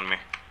 rally on me.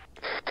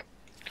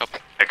 Copy.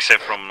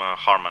 Except from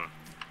Harman.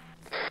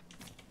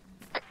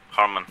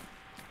 Harman,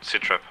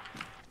 sit rep.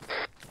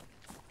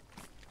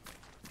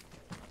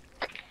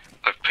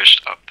 I've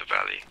pushed up the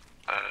valley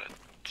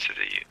to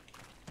the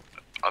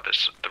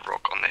the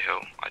rock on the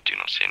hill. I do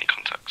not see any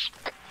contacts.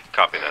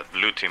 Copy that.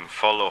 Blue team,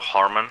 follow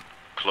Harman,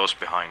 close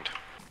behind.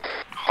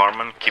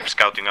 Harman, keep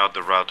scouting out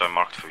the route I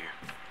marked for you.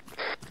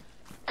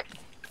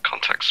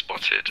 Contact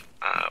spotted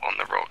on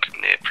the rock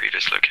near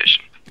previous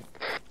location.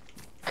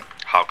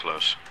 How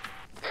close?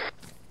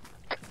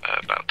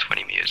 About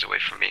 20 meters away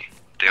from me.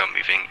 They are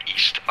moving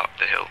east up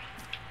the hill.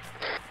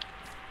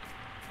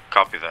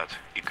 Copy that.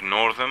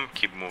 Ignore them,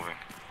 keep moving.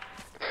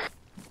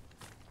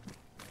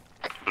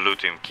 Blue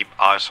team, keep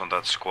eyes on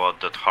that squad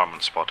that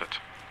Harman spotted.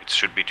 It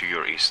should be to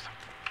your east.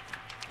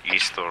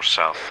 East or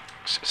south.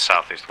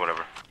 Southeast,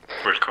 whatever.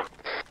 Welcome.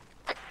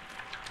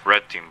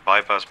 Red team,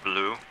 bypass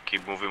blue,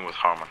 keep moving with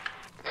Harman.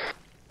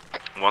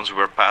 Once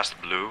we're past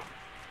blue,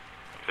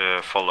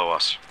 follow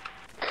us.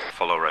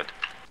 Follow red.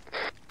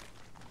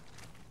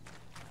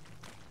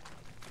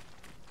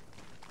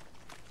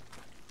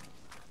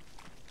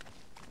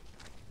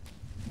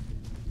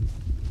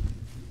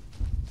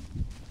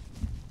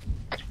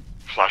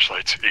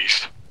 Flashlights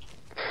east.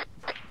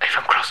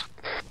 AFM cross.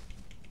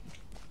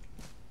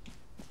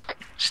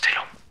 Stay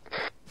low.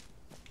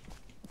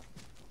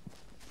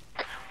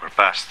 We're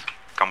past.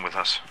 Come with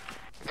us.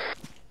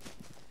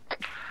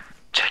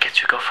 Check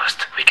it, you go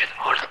first. We can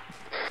hold.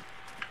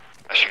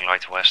 Flashing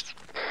light west.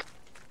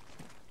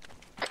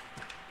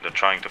 They're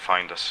trying to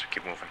find us.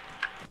 Keep moving.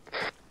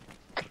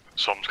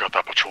 Someone's got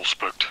that patrol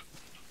spooked.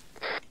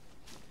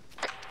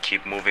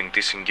 Keep moving.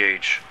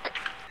 Disengage.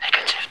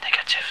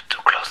 Negative.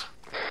 Too close.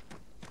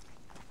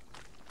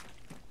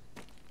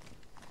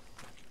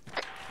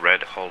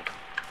 Red, hold.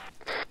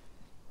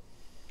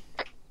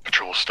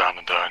 Patrol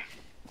standing down.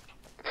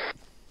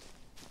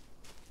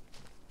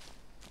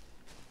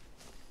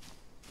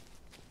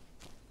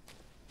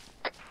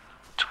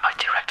 To my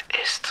direct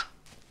east.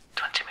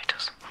 20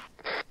 meters.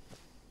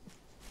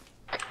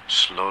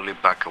 Slowly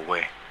back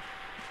away.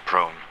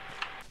 Prone.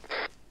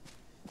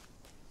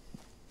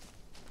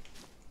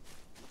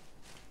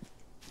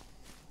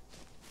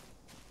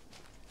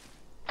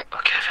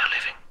 Okay, we're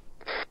leaving.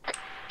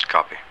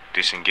 Copy.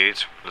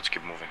 Disengage. Let's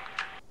keep moving.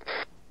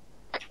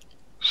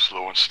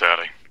 Slow and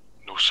steady.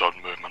 No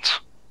sudden movements.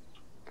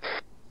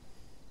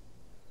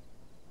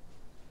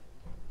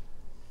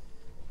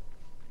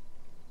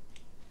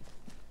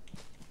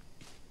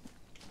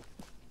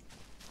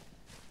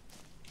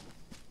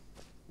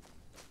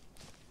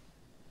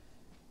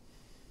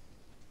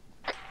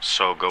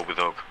 So go with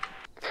Oak.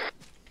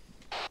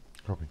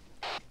 Copy.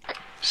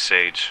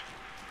 Sage,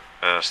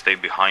 stay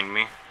behind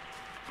me.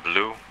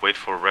 Blue, wait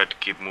for red,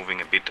 keep moving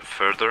a bit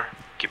further.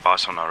 Keep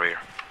eyes on our rear.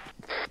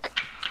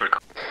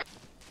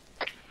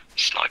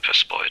 Sniper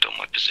spotted on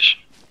my position.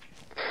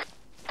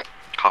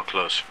 How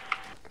close?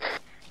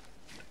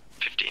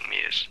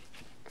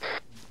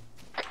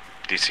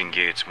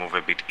 Disengage, move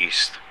a bit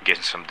east, gain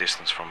some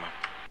distance from him.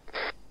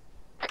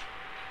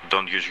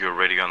 Don't use your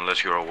radio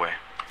unless you're away.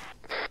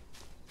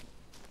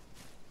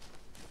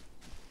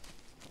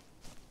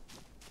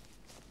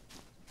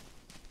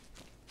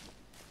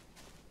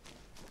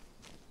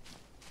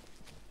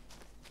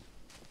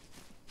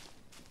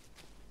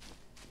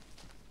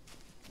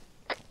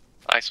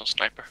 Eyes on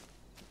sniper.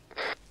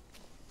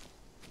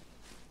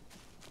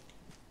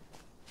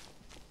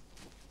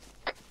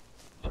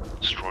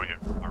 Destroyer.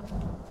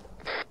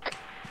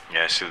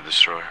 Yeah, I see the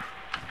destroyer.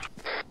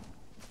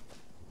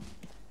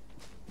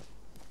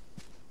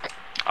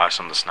 Eyes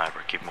on the sniper,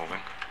 keep moving.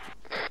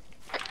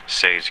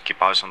 Sage, keep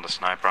eyes on the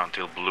sniper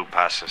until blue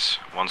passes.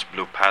 Once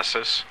blue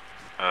passes,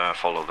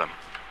 follow them.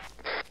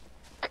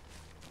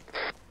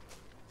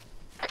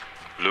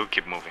 Blue,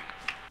 keep moving.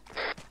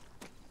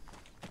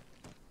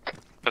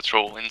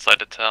 Patrol inside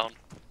the town.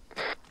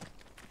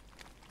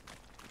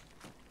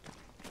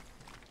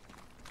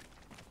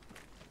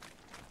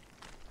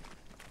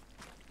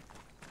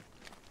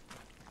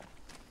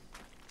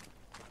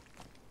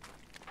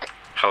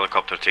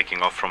 Helicopter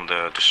taking off from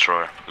the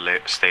destroyer.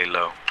 Stay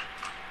low.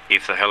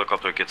 If the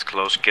helicopter gets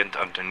close, get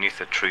underneath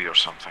a tree or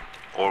something.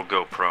 Or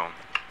go prone.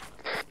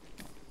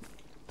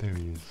 There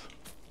he is.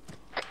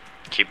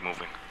 Keep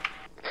moving.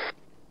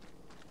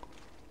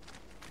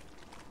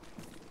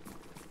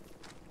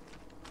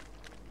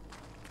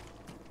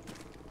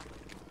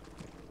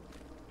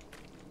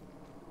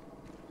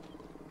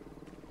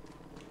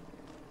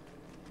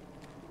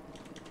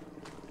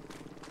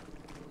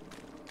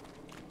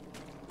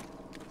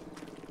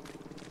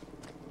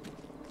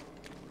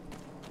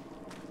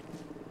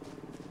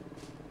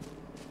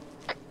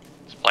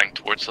 Flying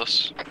towards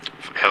us.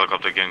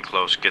 Helicopter getting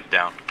close, get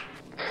down.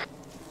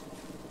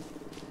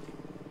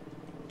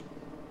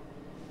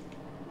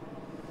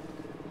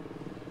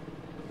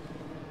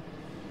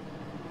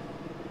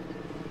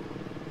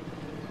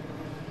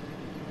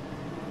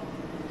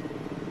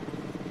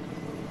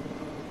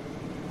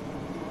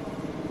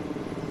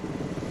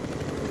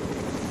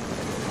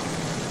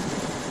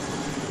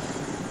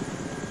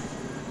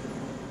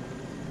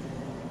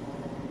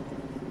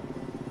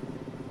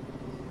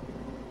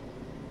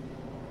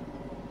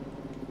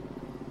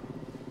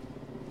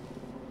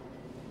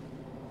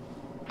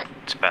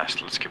 It's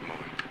past, let's keep moving.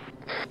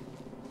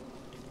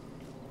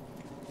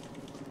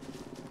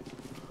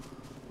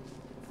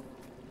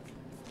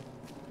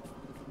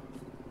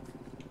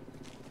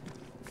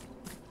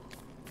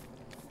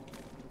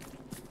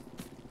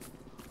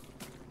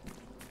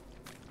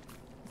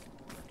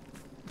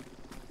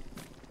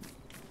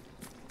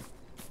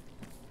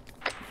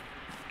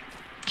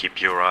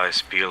 Keep your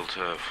eyes peeled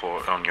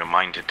on your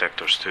mine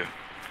detectors too.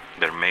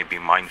 There may be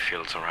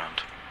minefields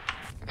around.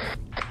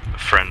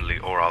 Friendly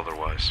or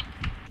otherwise.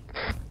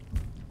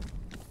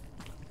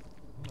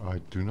 I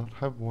do not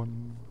have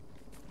one.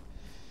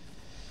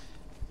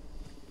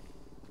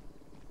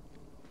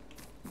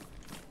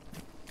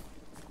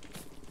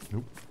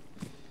 Nope.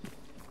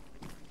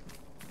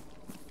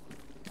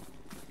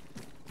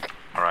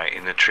 Alright,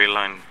 in the tree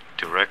line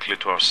directly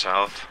to our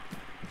south,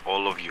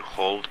 all of you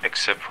hold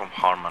except from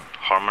Harman.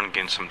 Harman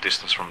gains some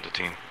distance from the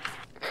team.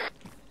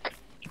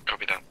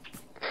 Copy that.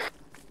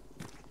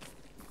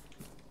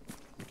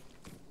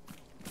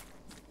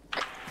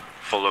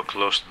 Follow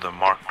close to the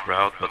marked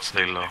route, but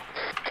stay low.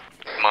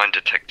 Mine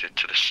detected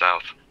to the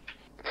south.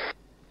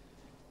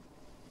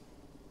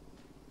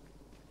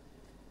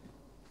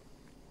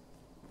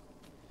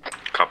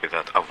 Copy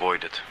that,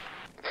 avoid it.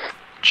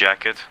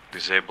 Jacket,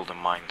 disable the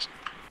mines.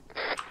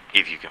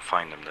 If you can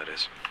find them, that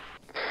is.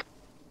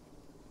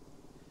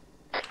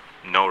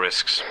 No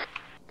risks.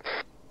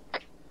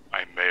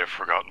 I may have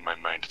forgotten my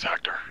mine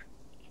detector.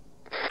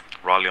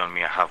 Rally on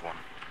me, I have one.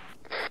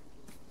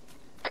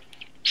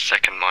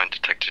 Second mine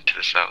detected to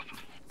the south.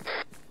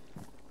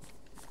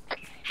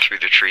 Through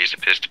the trees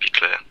appears to be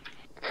clear.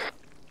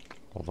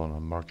 Hold on,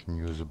 I'm marking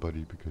you as a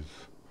buddy because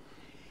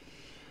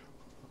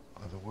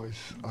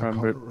otherwise I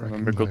Remember, can't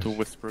remember go to recognize.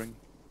 whispering.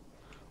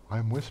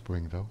 I'm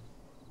whispering though.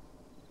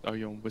 Are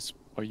you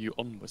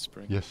on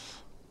whispering?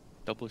 Yes.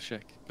 Double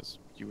check, because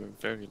you were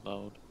very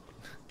loud.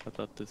 I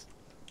thought this.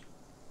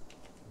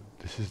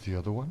 This is the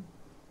other one?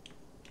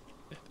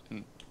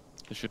 And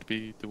it should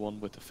be the one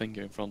with the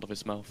finger in front of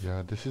his mouth.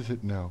 Yeah, this is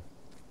it now.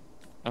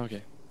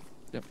 Okay.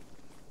 Yep.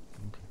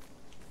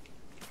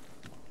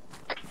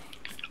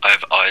 I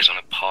have eyes on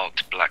a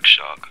parked black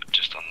shark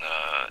just on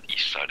the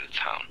east side of the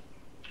town.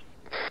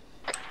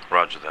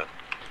 Roger that.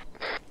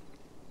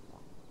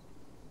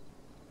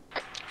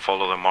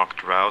 Follow the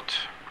marked route.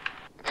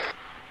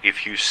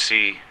 If you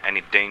see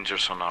any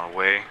dangers on our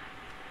way,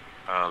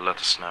 let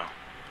us know.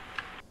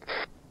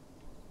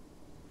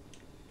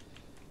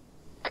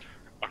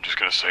 I'm just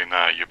gonna say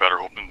now, you better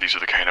hope these are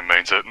the kind of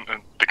mines that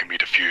they can be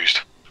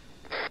diffused.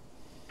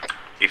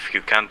 If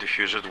you can't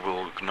defuse it,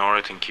 we'll ignore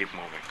it and keep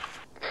moving.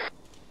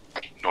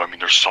 No, I mean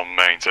there's some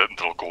mines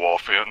that'll go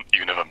off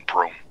even if I'm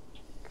prone.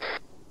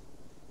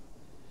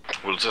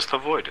 We'll just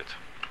avoid it.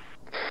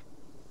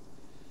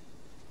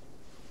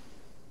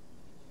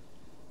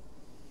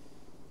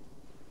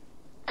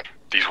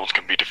 These ones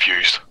can be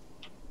defused.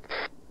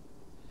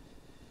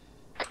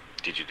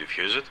 Did you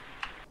defuse it?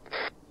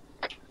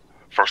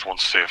 First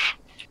one's safe.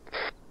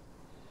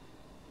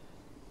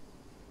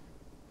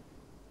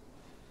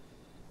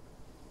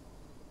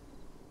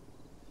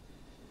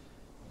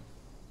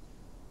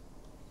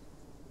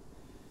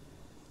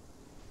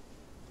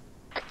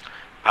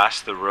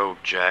 Pass the road,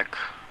 Jack.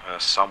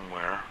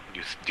 Somewhere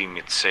you deem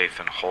it safe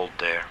and hold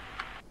there.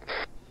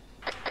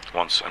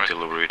 Once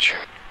until we reach you.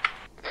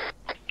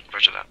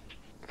 Roger that.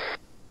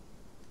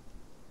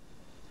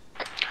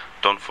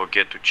 Don't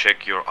forget to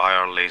check your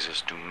IR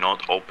lasers. Do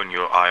not open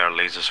your IR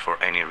lasers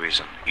for any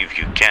reason. If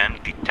you can,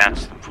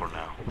 detach them for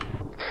now.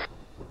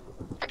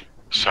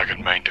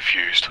 Second main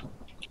defused.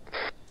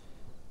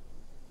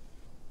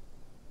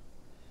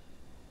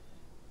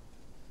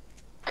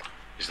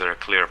 Is there a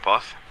clear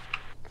path?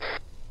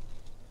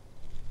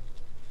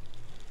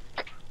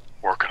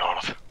 Working on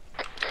it.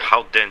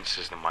 How dense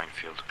is the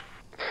minefield?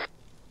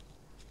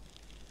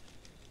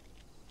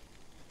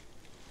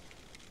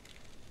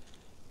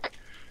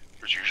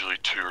 There's usually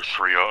 2 or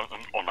 3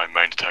 on my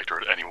mine detector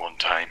at any one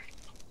time.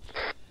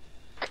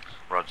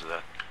 Roger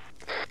that.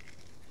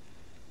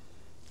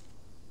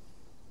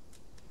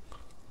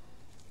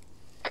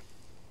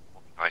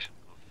 Right.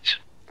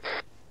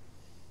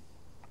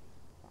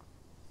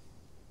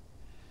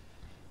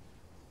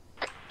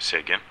 Say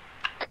again.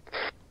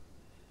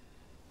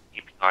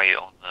 Keep an eye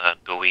on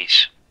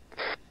GUIs.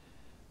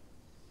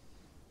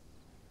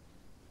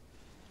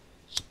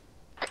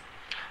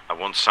 I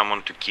want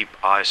someone to keep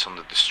eyes on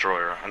the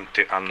destroyer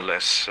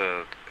unless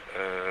the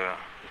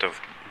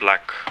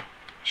black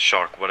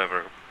shark,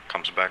 whatever,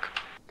 comes back.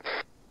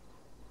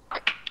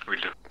 Will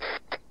do.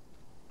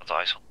 Got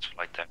eyes on its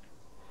flight deck.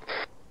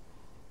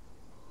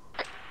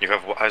 You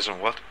have eyes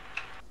on what?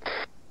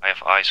 I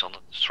have eyes on the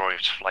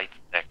destroyer's flight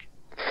deck.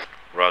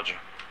 Roger.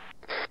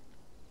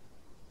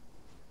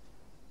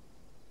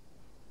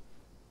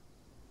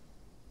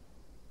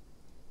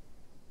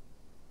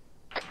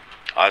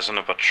 Eyes on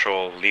a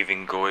patrol,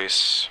 leaving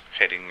GUIs,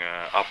 heading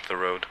up the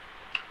road.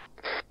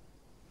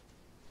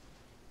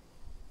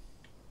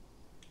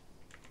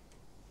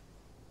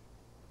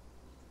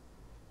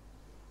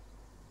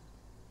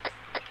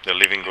 The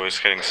leaving GUIs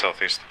heading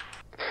southeast.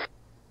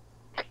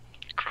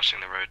 Crossing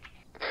the road.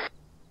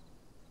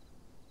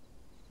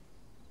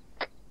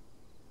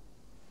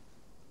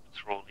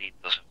 Patrol lead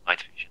does have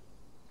night vision.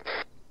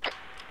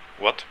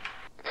 What?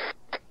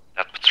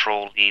 That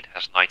patrol lead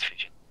has night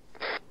vision.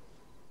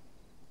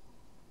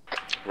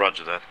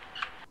 Roger that.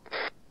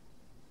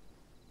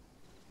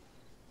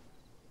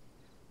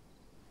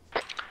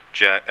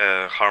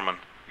 Harman,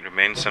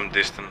 remain some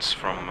distance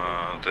from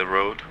the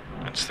road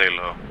and stay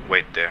low.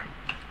 Wait there.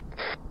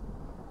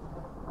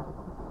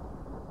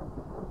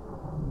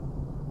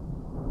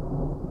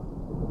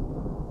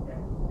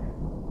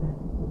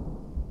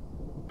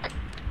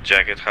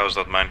 Jacket, how's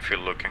that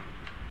minefield looking?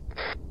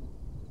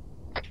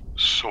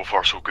 So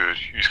far so good.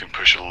 You can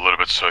push it a little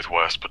bit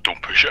southwest, but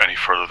don't push it any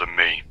further than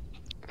me.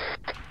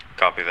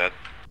 Copy that.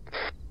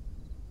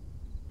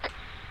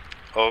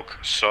 Oak,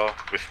 Saw,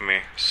 with me.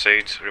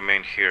 Sage,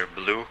 remain here.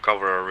 Blue,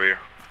 cover our rear.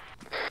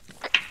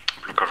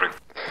 Blue covering.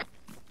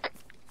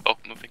 Oak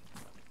moving.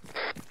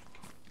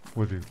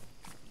 With you.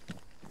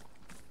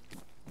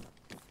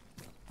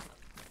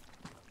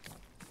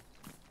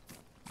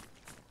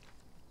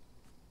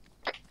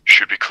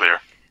 Should be clear.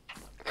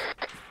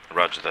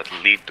 Roger that.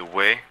 Lead the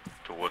way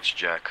towards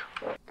Jack.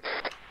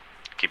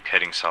 Keep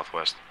heading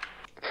southwest.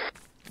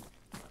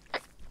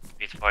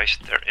 Be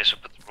advised, there is a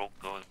patrol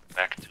going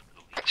back to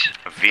GUIs.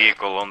 A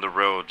vehicle on the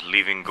road,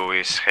 leaving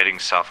GUIs, heading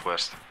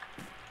southwest.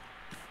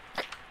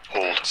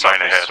 Hold, Southwest,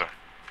 mine ahead. sir.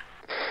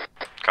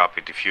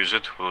 Copy, defuse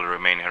it. We'll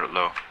remain here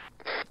low.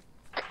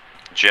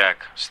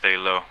 Jack, stay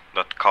low.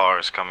 That car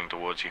is coming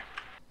towards you.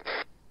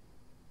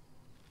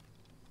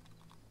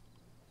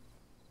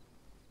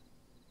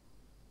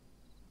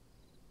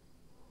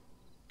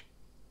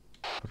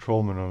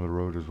 Patrolman on the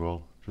road as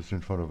well, just in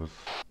front of us.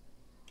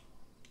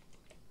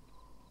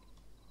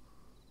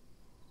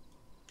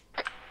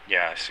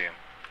 Yeah, I see him.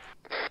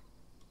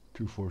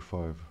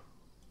 245.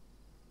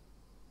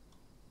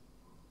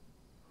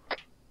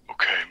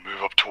 Okay,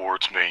 move up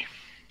towards me.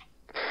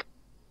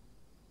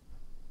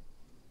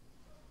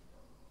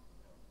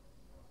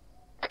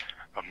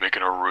 I'm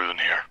making a rule in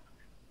here.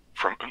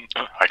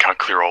 I can't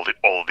clear all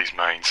of these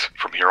mines.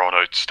 From here on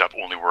out, step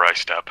only where I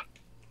step.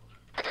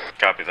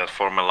 Copy that.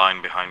 Form a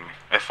line behind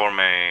me. Form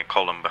a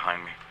column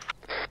behind me.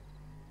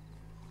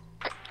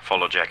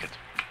 Follow Jacket.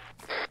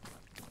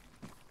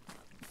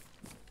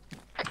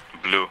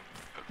 Blue,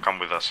 come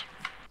with us.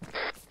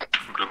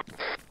 Blue.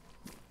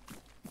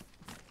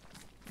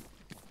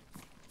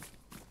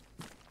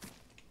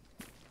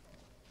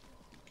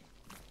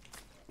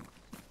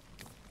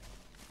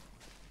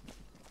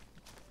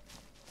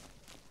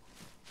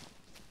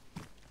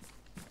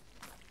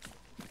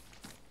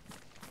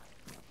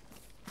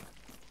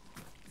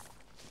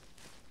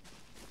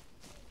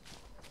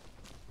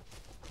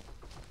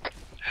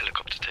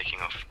 Helicopter taking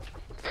off.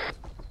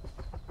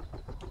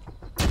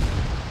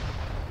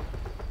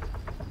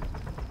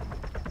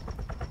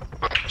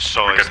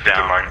 So We is get hit the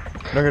down. mine.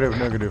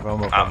 Negative,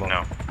 I'm up, I'm up.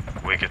 No.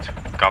 Wicked.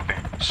 Copy.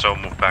 So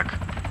move back.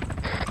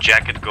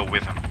 Jacket, go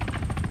with him.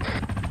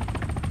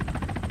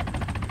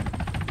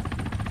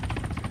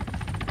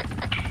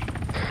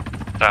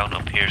 Down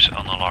appears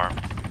on alarm.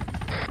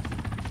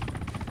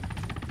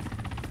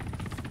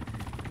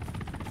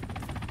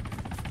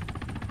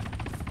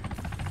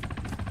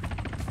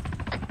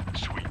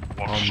 Sweet.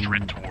 Walk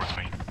straight towards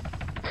me.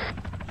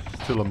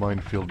 Still a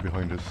minefield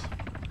behind us.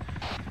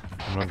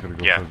 I'm not gonna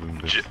go Yeah. further than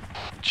this.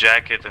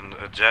 Jacket and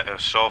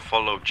so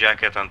follow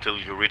Jacket until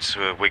you reach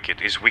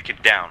Wicked. Is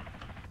Wicked down?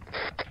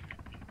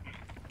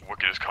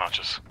 Wicked is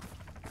conscious.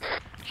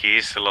 He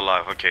is still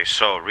alive. Okay,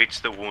 so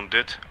reach the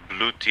wounded.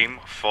 Blue team,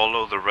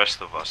 follow the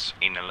rest of us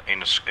in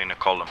a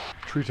column.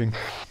 Treating.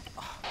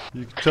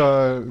 You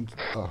can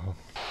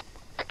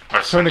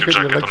I send you tourniquet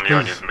your Jacket legs, on me,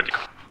 I please. need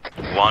medical.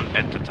 One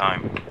at a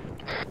time.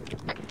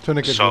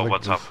 Tourniquet So your leg,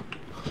 what's please.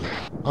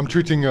 up? I'm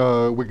treating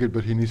Wicked,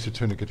 but he needs to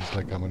tourniquet his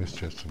leg. I'm on his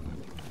chest.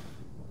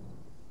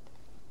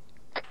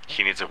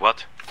 He needs a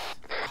what?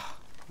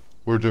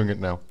 We're doing it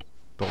now.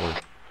 Don't worry.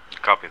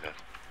 Copy that.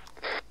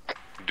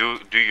 Do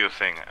your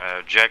thing.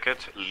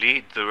 Jacket,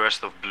 lead the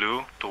rest of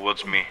Blue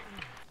towards me.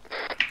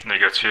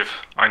 Negative.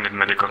 I need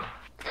medical.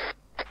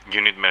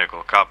 You need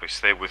medical. Copy.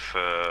 Stay with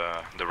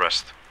the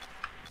rest.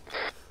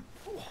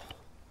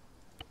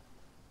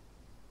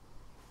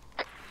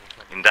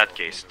 In that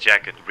case,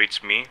 Jacket,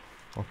 reach me.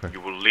 Okay.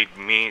 You will lead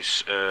me,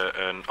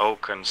 an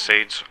Oak and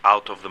Sage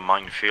out of the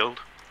minefield,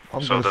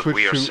 I'm so gonna that switch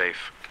we are to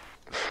safe.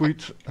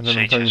 Sweet, and then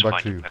I'm Sage coming is back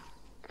fine. to you.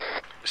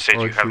 Sage,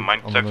 Alright, you have sweet. mine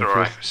I'm on detector, my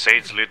alright. first.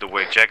 Sage, lead the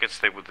way. Jacket,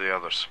 stay with the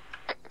others.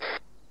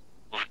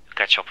 We'll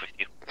catch up with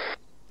you.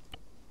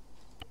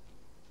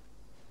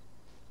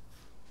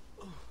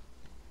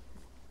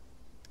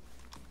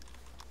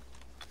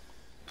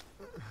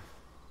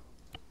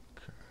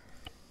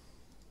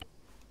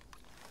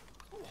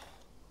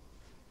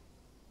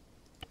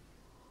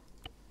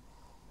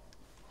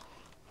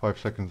 Five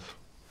seconds.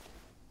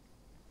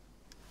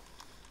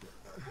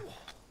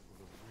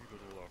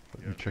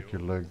 Let me check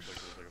your legs.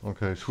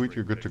 Okay, Sweet,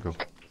 you're good to go.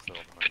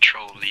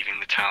 Patrol leaving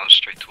the town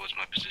straight towards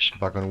my position.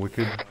 Back on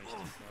Wicked.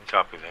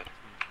 Copy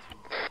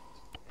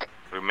that.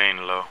 Remain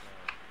low.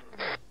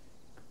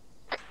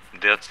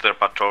 That's their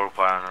patrol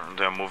plan.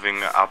 They're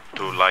moving up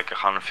to like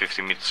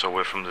 150 meters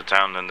away from the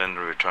town and then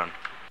return.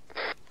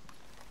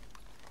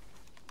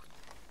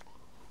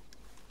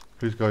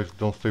 Please, guys,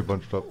 don't stay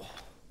bunched up. We're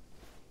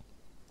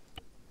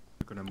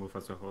gonna move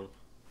as a whole.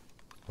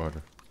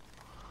 Roger.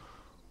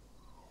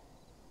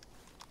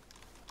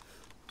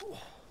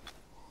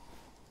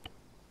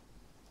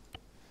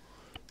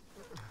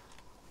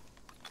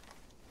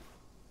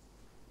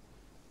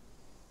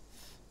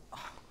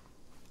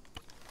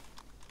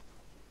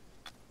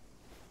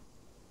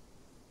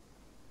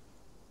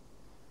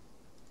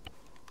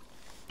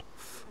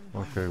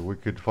 Okay,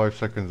 Wicked, 5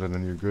 seconds and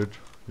then you're good.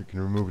 You can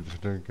remove the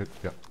certificate.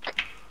 Yeah.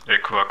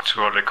 Echo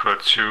actual, Echo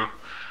 2.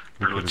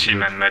 Blue Wicked is team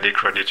good. and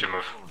medic ready to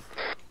move.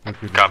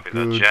 Wicked is Copy that.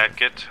 good.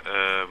 Jacket,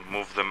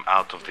 move them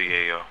out of the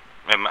AO.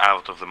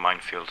 Out of the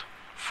minefield.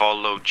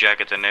 Follow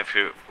Jacket and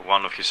every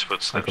one of his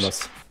footsteps.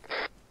 Nikolas.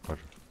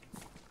 Roger.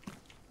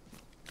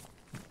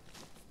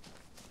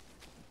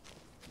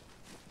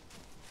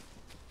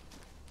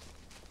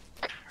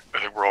 I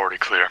think we're already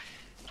clear.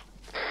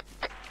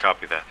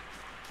 Copy that.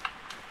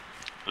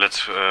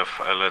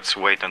 Let's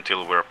wait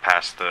until we're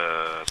past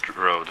the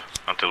road,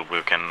 until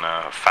we can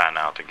fan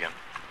out again.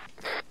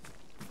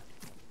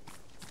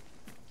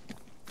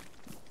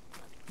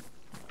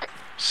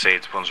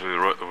 Sage, once we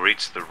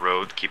reach the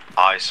road, keep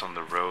eyes on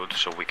the road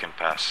so we can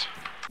pass.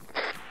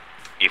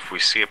 If we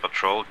see a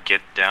patrol,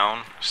 get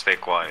down, stay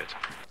quiet.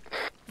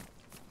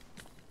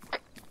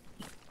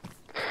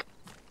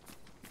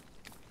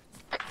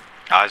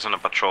 Eyes on the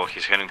patrol,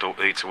 it's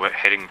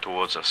heading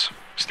towards us.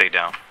 Stay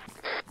down.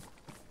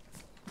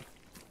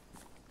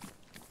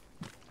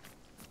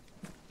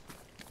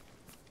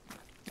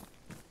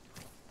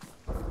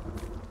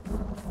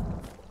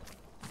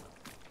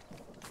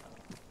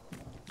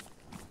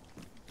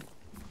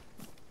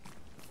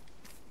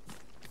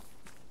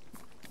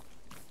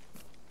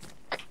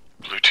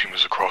 Blue team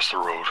is across the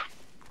road.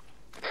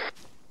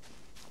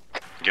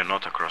 You're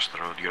not across the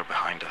road, you're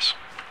behind us.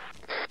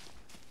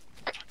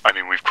 I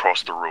mean, we've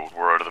crossed the road.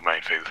 We're out of the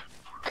minefield.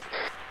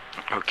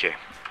 Okay.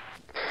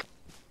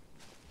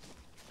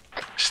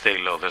 Stay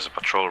low, there's a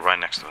patrol right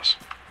next to us.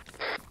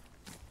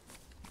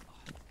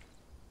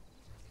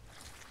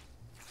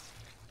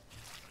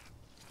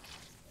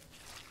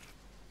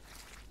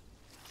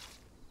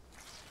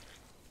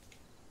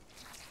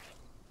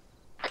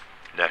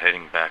 They're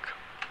heading back.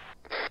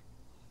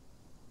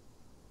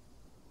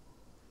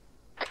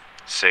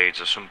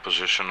 Sage, assume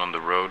position on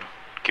the road.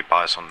 Keep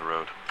eyes on the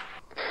road.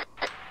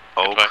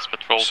 Oak, Advice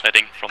patrol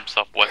heading from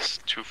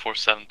southwest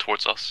 247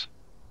 towards us.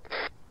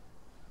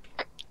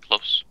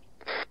 Close.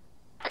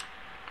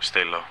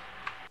 stay low.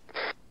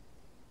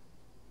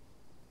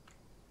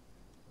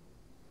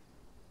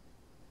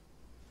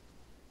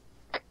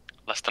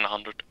 Less than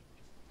 100.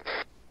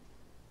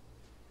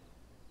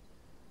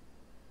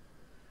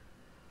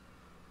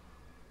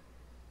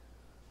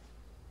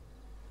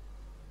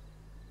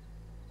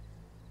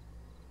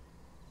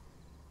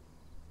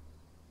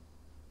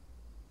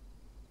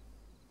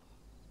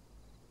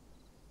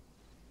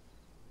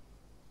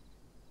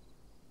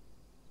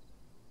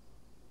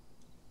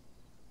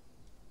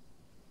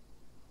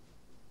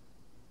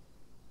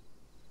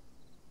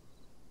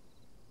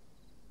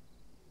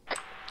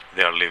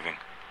 They are leaving.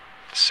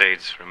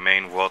 Sage,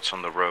 remain watch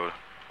on the road.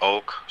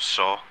 Oak,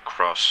 saw,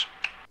 cross.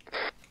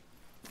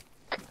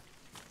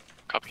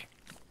 Copy.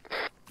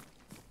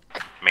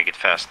 Make it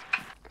fast.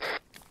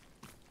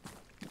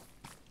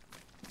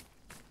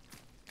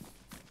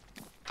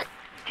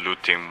 Blue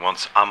team,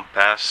 once I'm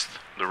past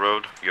the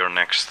road, you're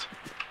next.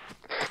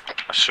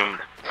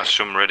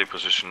 Assume ready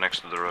position next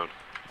to the road.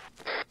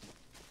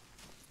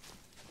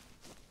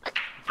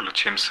 Blue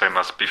team, same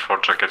as before,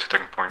 jacket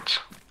hitting points.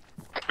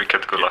 We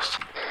can go last.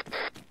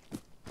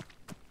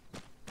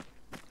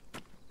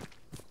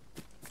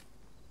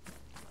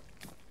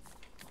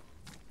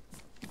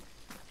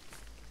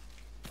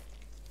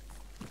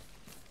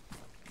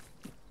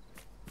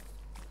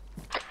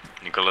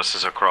 Nikolas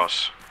is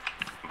across.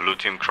 Blue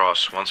team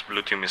cross. Once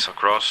blue team is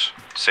across,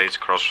 Sage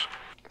cross.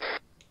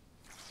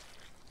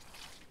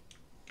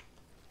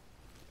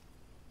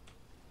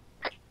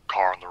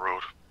 Car on the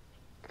road.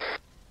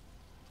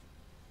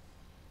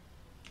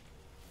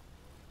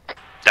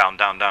 Down,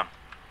 down, down.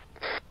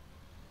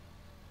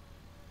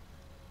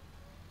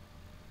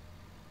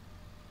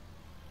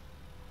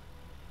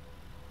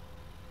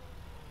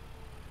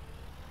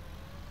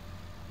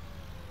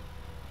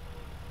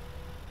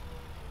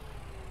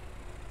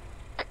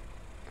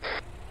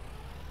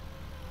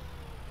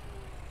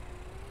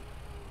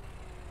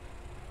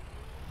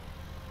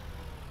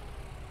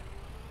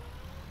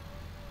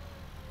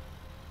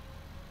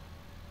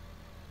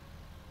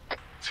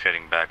 It's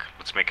heading back.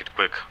 Let's make it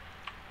quick.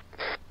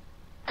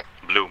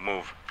 Blue,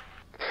 move.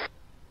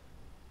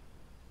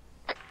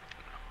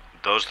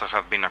 Those that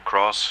have been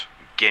across,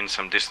 gain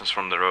some distance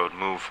from the road.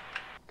 Move.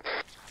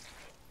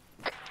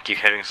 Keep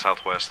heading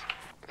southwest.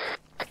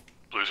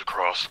 Blue's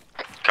across.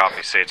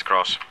 Copy, Sage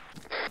cross.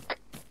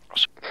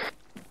 Cross.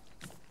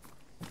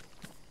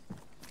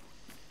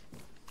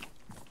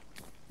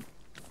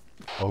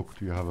 Oak,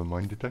 do you have a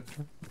mine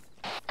detector?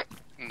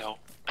 No.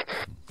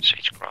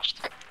 Sage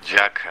crossed.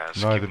 Jack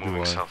has. Neither Keep do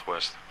moving I.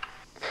 southwest.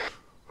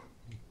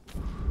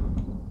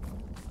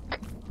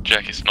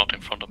 Jack is not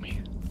in front of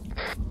me.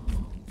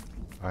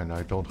 And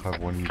I don't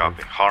have one either.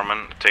 Copy.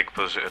 Harmon, take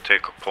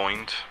a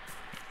point.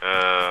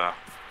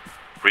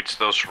 Reach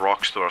those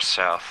rocks to our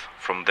south.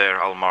 From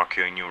there, I'll mark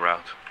you a new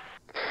route.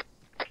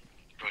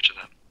 Roger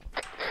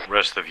that.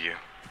 Rest of you,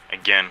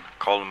 again,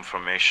 column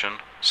formation,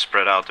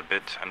 spread out a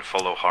bit, and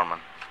follow Harmon.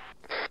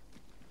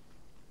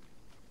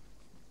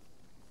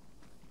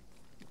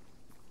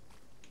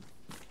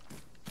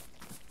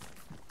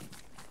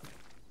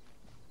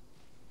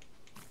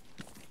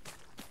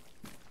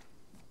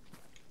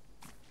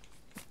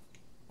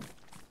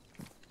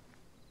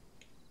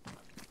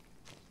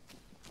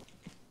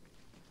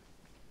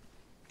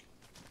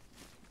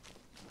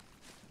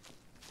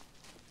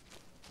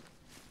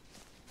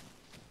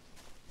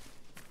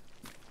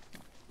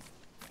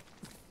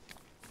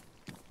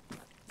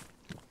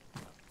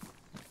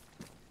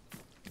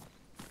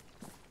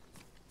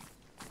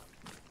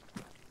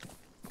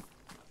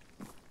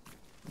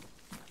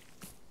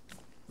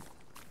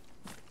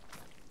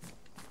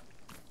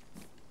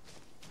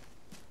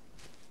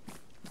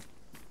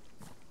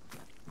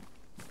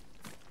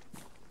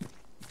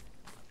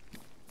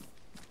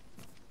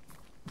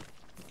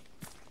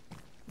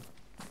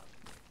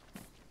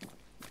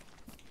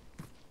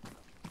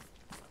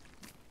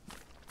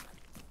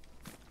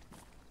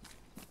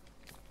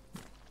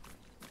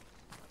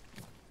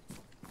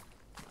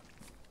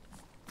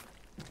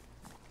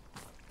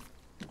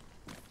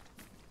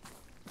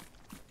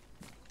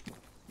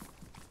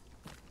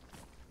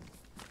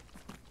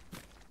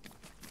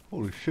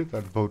 Holy shit,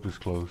 that boat is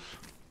close.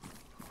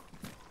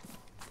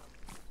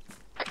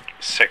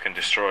 Second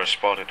destroyer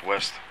spotted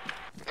west.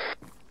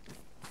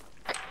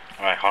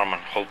 Alright, Harmon,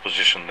 hold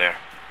position there.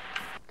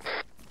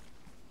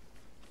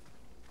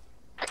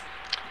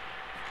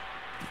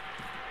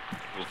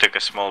 We'll take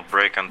a small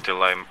break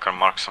until I can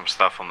mark some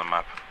stuff on the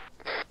map.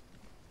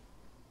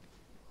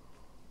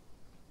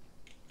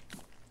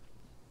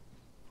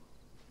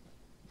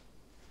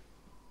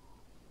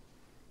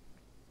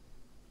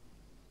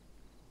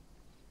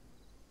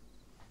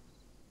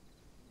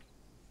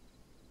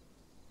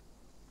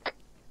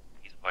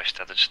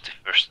 That is the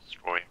first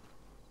destroyer.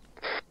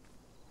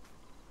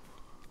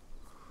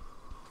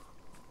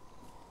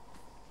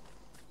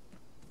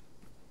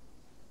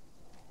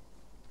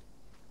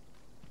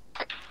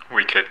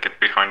 We can get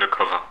behind the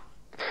cover.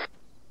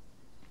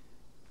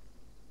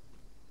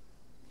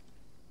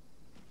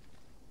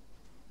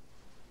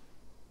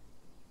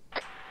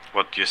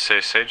 What do you say,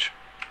 Sage?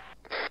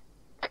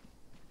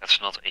 That's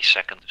not a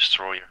second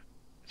destroyer.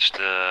 It's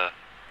the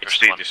It's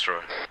first the one.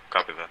 destroyer.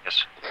 Copy that.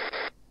 Yes.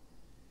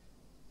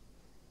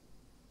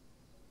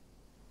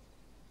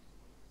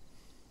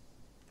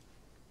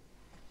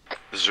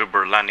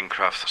 Zuber landing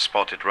craft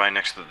spotted right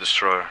next to the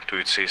destroyer to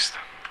its east.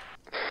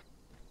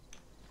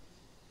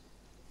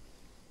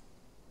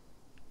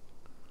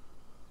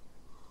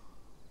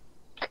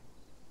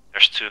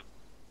 There's two.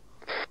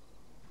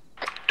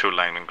 Two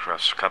landing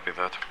crafts, copy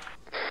that.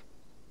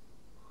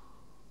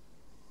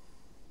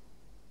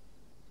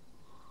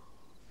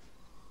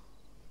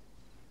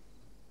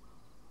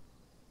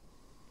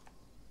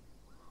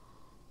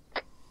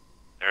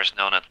 There's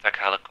now an attack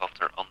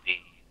helicopter on the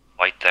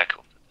white deck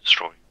of the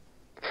destroyer.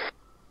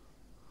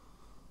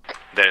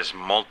 There's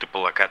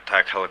multiple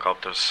attack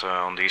helicopters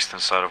on the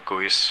eastern side of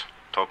Guis.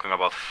 Talking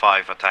about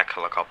 5 attack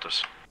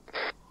helicopters.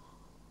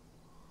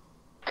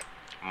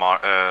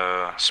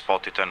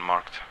 Spotted and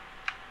marked.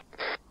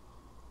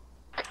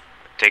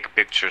 Take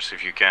pictures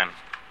if you can.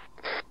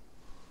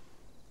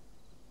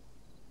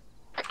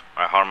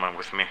 Alright, Harman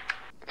with me.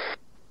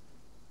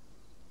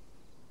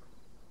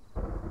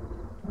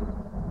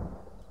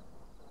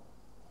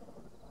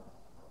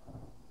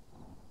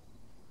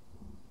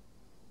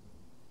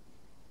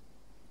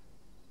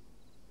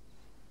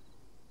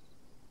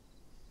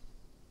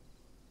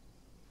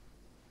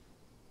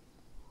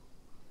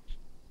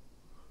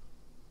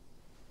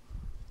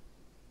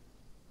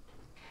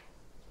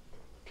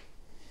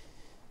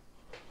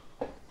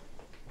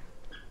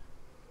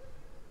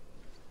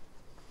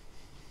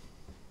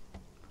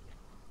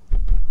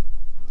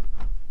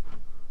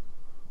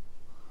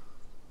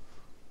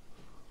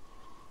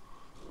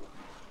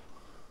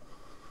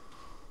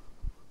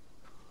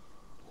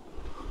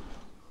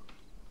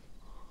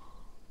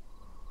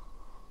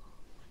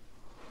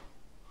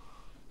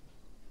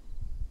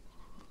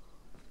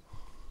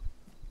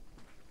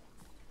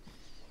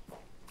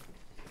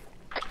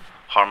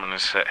 Harman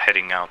is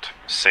heading out.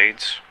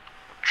 Sage,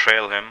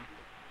 trail him,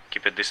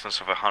 keep a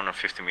distance of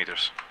 150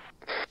 meters.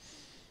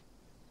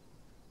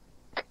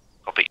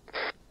 Copy.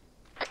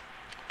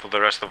 For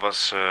the rest of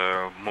us,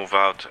 move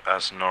out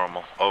as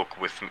normal. Oak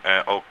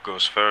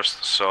goes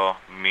first, Saw,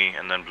 me,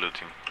 and then blue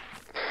team.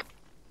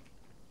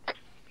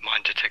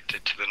 Mine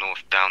detected to the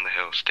north, down the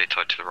hill, stay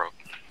tight to the rock.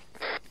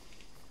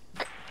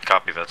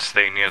 Copy that,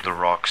 stay near the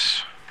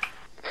rocks.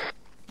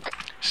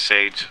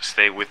 Sage,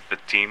 stay with the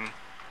team.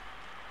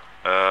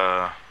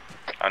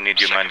 I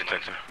need your mine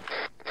detector.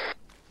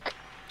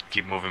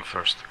 Keep moving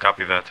first.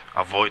 Copy that.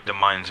 Avoid the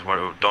mines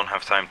where we don't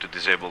have time to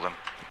disable them.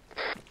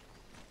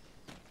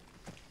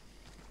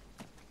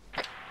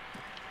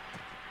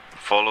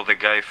 Follow the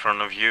guy in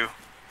front of you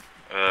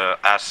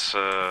as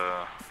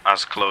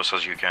close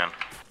as you can.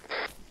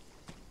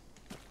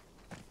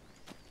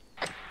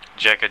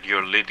 Jacket,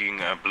 you're leading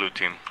blue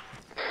team.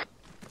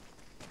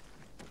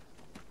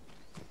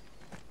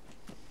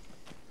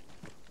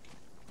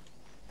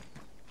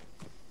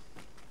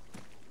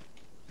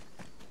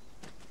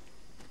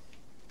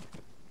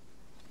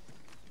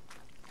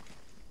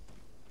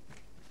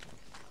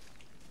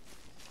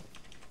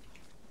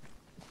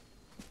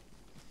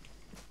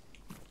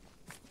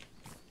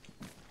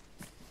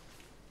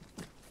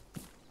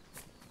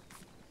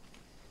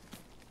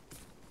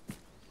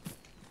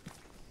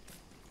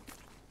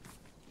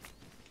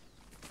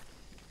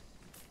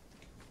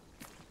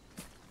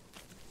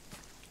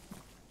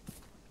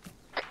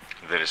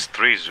 There is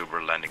 3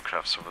 Zuber landing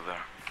crafts over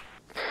there.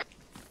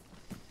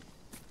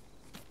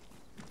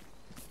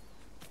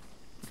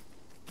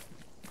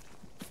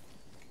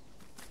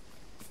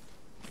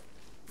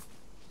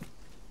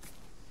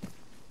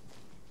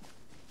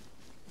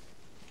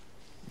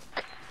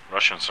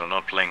 Russians are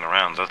not playing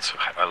around, that's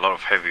a lot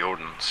of heavy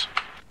ordnance.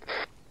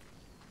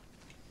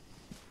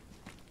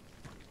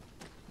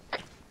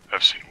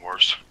 I've seen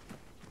worse.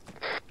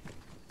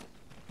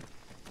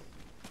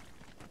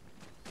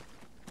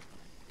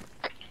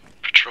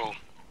 Patrol.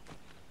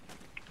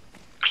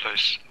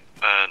 Close.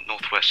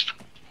 Northwest.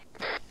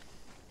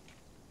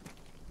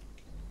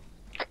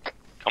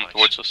 Come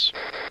towards us.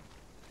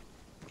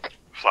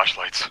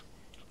 Flashlights.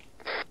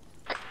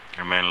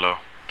 Remain low,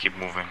 keep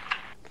moving.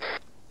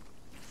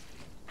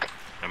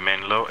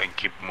 Remain low and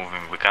keep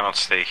moving, we cannot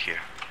stay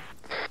here.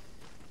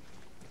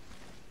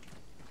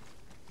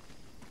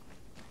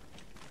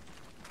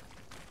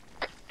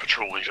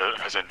 Patrol leader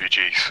has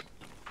NVGs.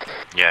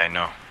 Yeah, I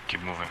know,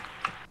 keep moving.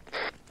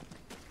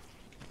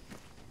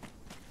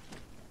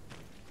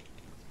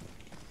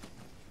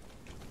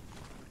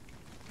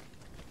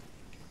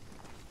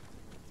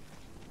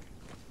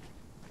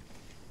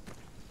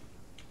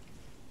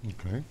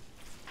 Okay.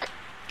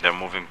 They're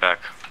moving back.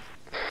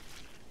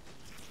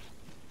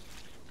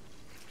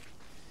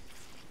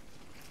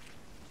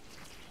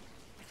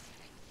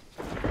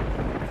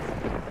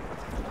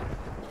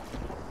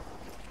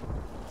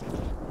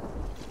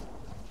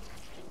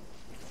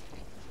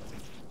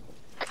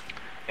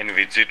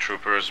 NVG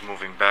troopers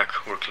moving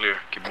back, we're clear,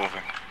 keep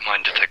moving.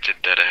 Mine detected,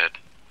 dead ahead.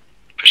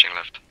 Pushing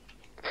left.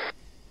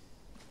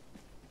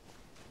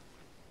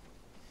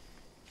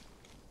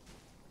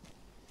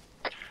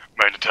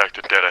 Mine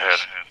detected, dead ahead.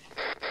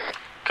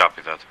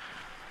 Copy that.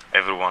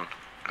 Everyone,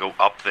 go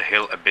up the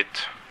hill a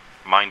bit.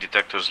 Mine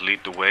detectors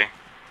lead the way.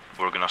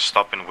 We're gonna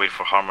stop and wait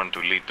for Harman to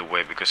lead the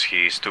way because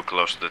he is too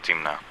close to the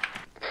team now.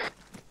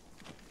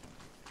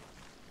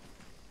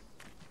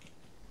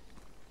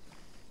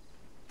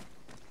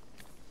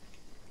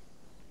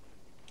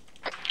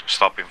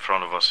 Stop in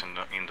front of us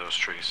in those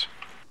trees.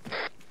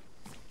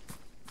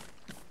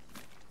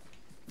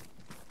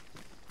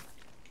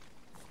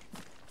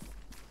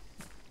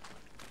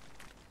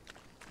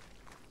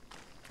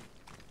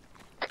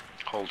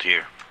 Hold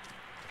here.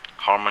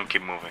 Harman,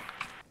 keep moving.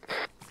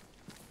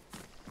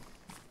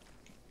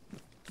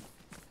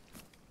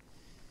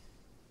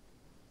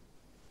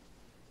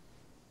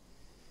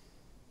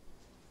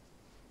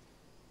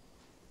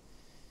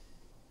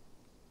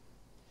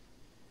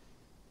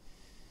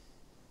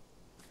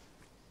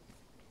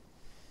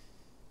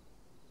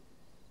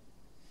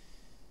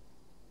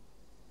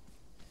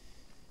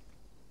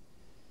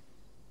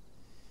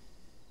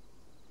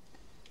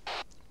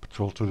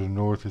 Patrol to the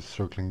north is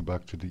circling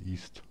back to the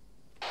east.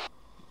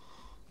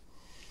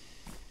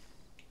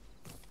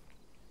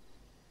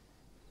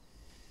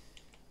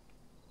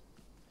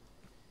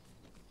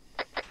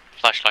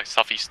 Flashlight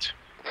southeast.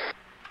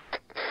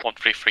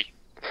 133.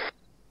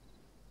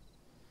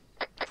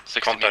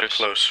 60 Contact meters.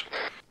 close.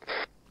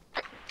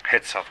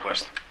 Head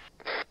southwest.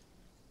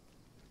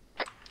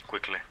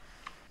 Quickly.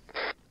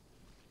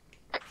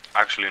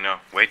 Actually, no.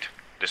 Wait.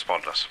 They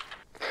spotted us.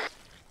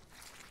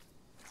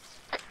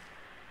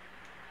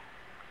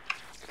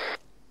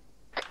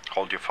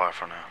 Hold your fire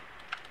for now.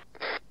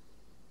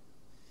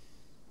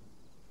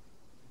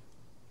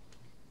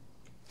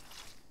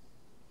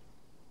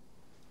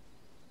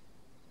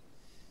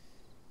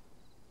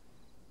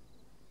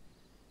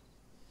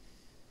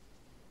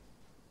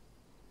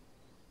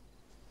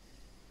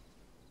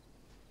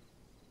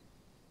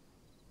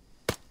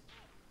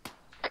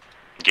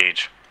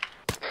 Engage.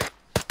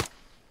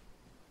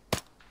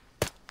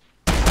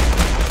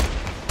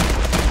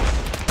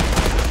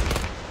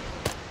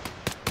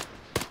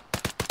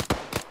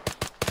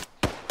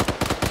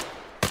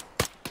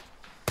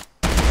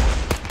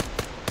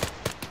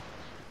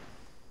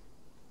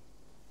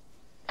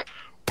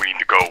 We need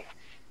to go.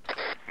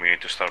 We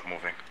need to start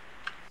moving.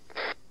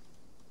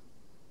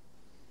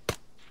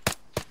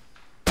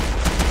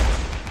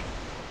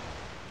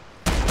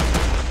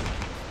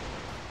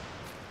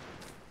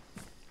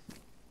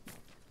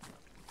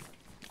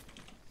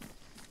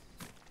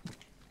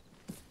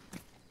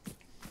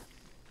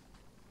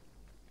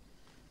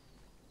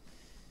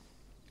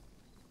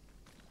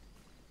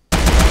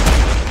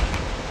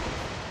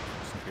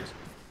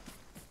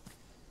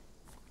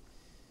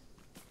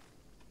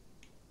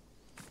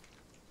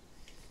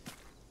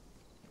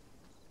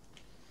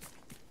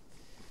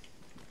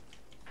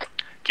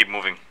 Keep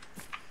moving.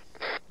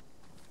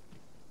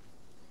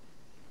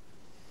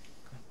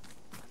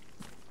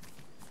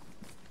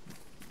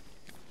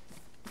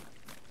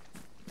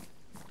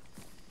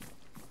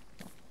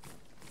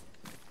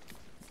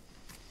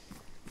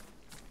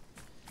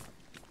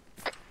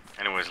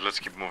 Anyways, let's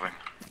keep moving.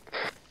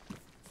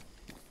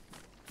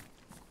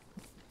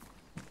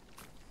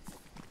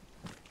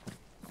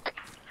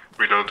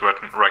 Reload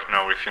right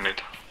now if you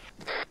need.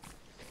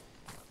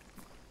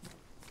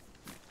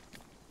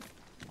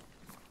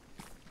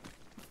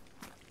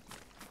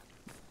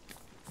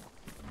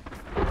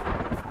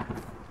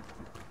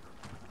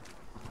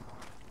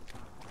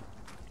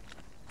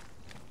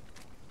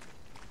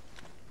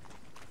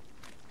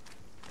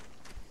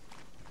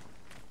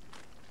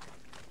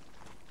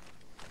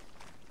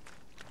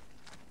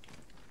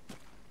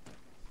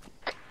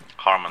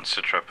 Harman,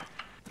 sit rep.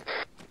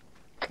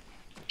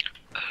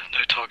 No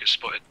target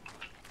spotted.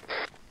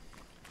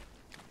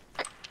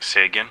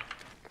 Say again.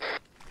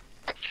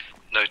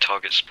 No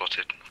target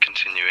spotted.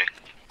 Continuing.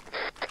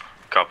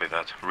 Copy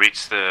that.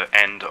 Reach the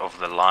end of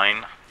the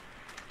line.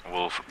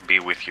 We'll be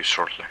with you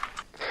shortly.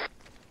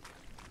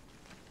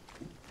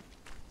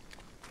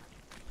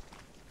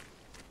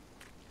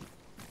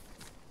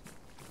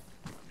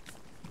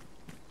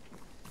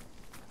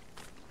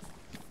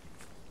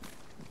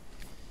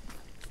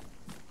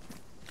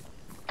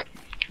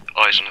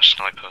 Eyes on a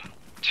sniper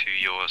to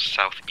your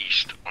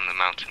southeast on the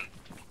mountain.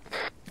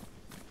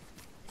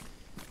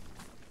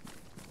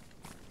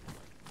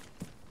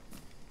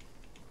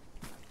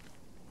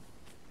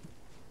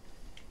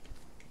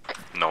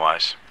 No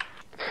eyes.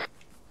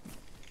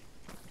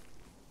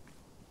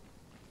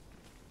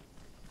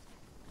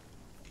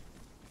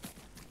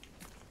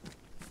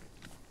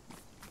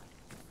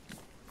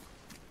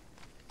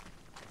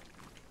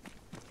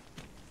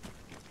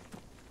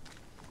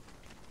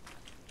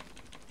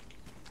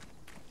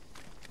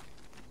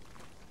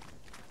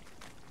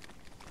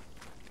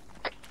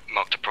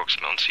 Marked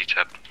approximate on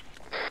CTAB.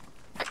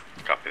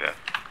 Copy that.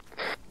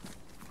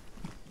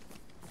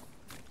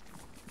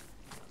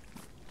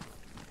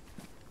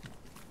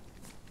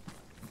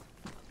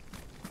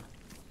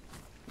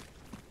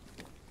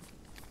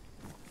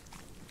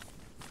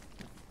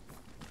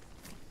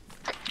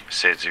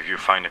 Says if you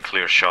find a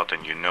clear shot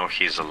and you know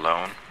he's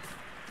alone,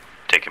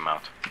 take him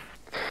out.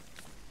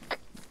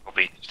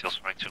 Copy. Still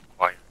trying to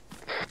acquire.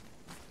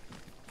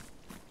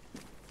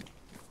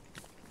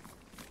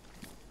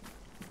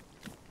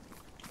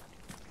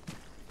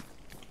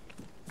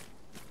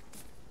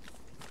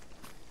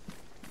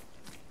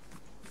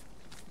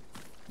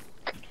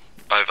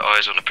 I have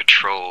eyes on a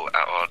patrol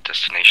at our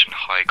destination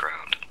high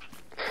ground.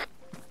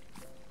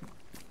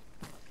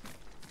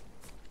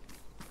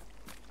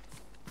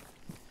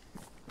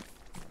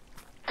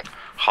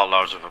 How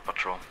large of a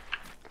patrol?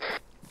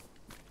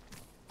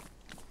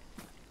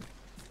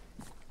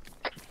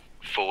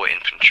 4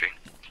 infantry.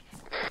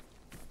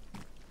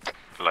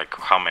 Like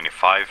how many?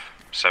 5,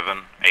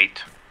 7,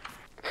 8?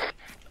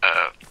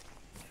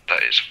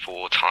 That is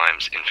 4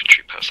 times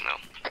infantry personnel.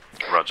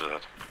 Roger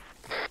that.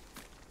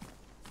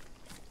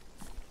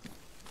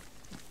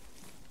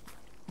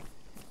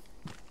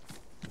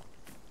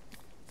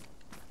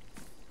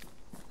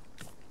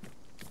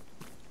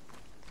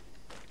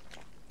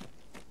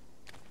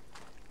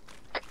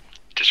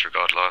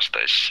 Disregard last. southwest,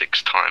 there's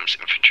 6 times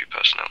infantry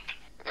personnel.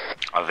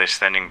 Are they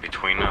standing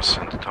between us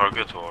and the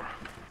target, or?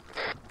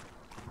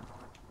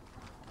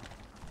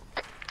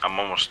 I'm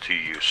almost to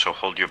you, so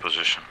hold your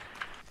position.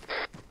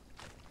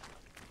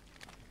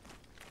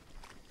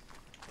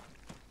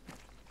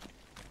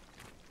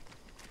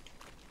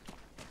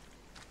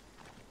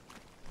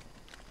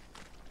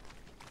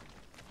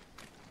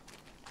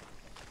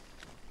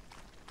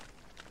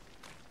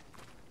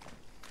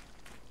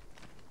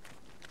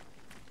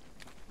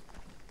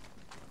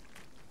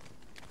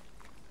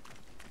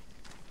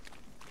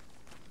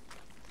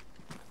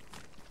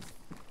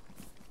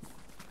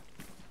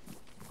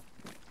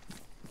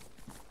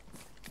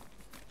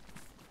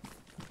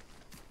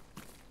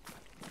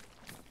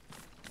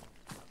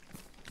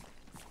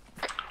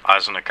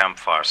 Eyes on a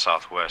campfire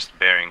southwest,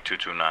 bearing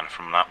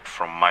 229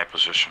 from my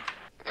position.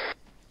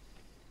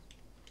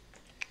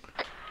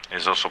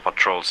 There's also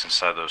patrols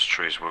inside those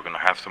trees. We're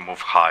gonna have to move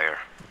higher.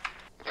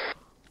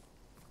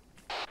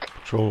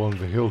 Patrol on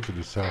the hill to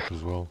the south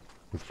as well,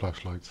 with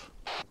flashlights.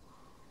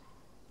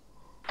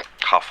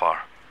 How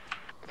far?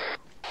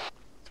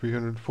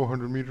 300,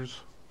 400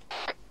 meters.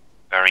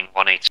 Bearing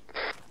 18.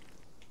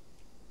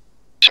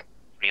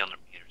 300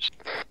 meters.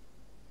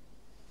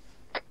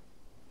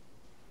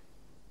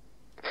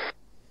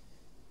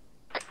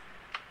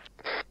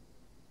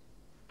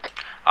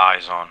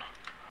 Eyes on.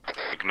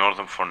 Ignore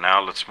them for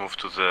now. Let's move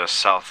to the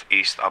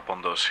southeast up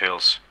on those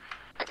hills.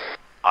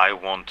 I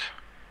want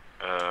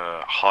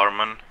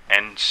Harman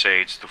and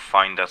Sage to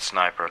find that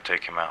sniper and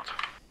take him out.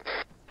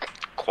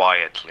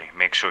 Quietly.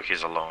 Make sure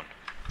he's alone.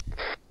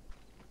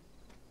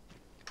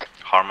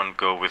 Harman,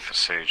 go with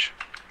Sage.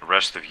 The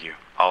rest of you,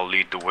 I'll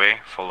lead the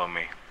way. Follow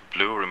me.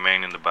 Blue,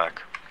 remain in the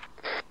back.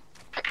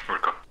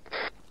 Recon.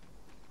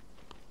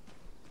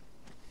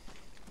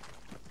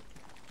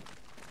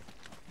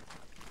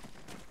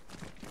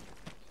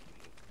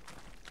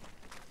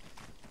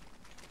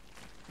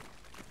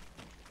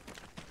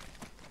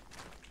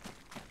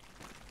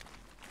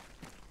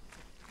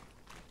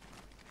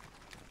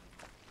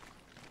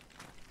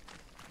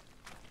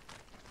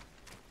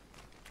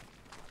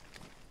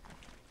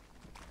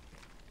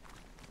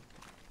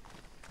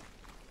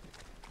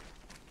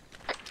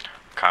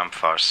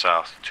 Campfire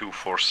south,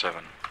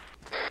 247.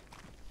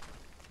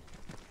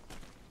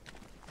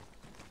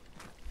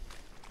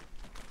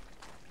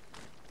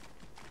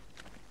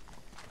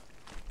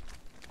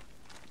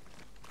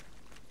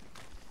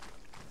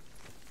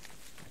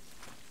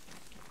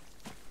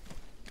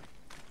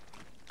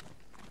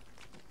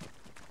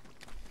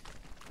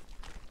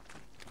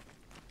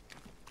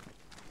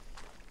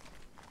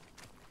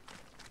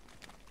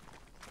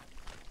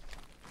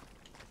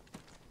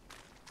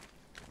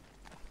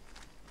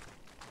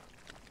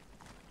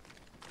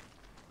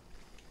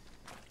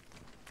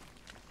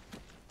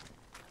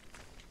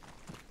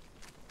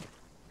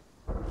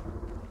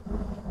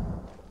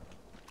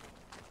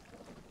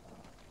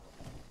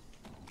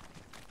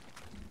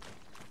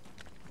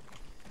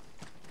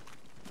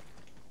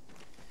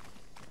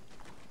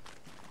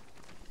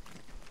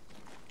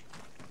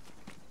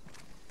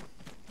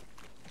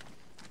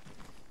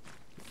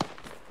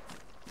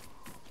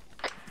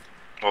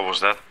 What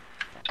was that?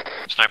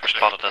 Sniper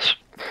spotted us.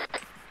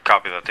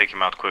 Copy that, take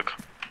him out quick.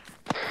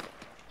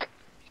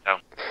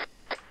 Down.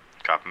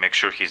 Copy, make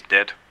sure he's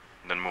dead,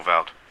 then move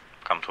out.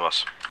 Come to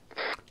us.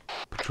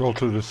 Patrol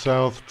to the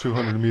south,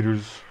 200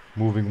 meters,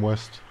 moving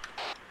west.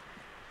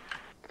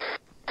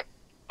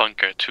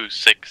 Bunker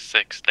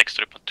 266 next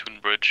to the Platoon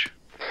bridge.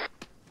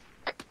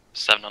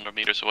 700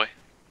 meters away.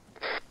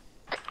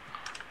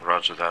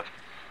 Roger that.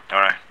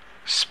 Alright,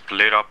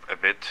 split up a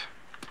bit.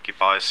 Keep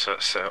eyes,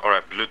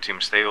 alright, blue team,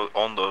 stay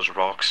on those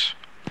rocks.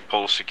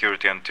 Pull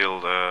security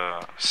until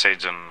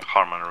Sage and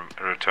Harman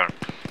return.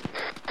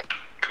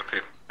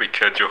 Copy. We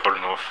killed you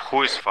holding off.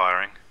 Who is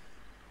firing?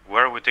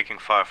 Where are we taking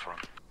fire from?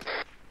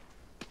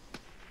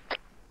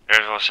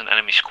 There was an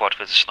enemy squad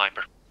with a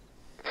sniper.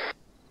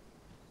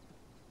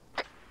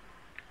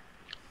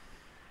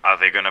 Are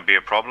they gonna be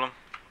a problem?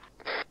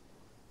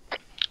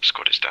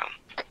 Squad is down.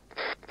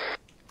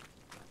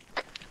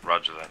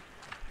 Roger that.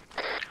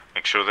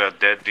 Make sure they're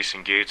dead,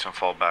 disengage and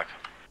fall back.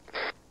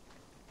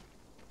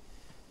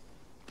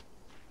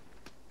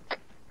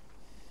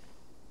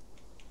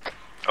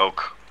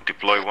 Oak,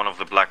 deploy one of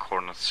the Black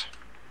Hornets.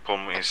 Pull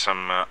me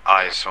some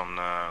eyes on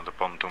the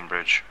pontoon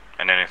bridge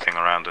and anything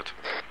around it.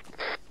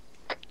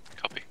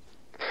 Copy.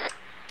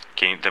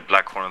 Can the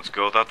Black Hornets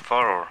go that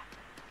far, or?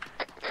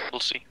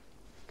 We'll see.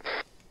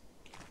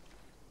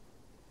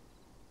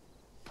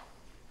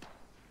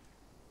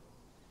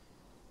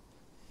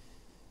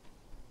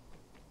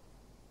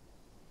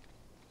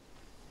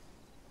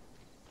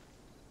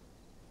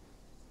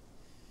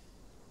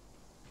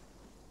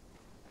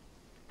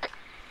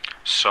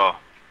 So,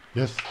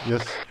 Yes,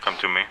 yes, come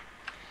to me.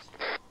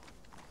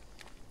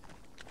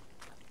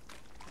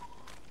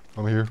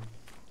 I'm here.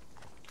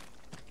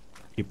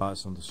 Keep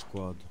eyes on the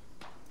squad.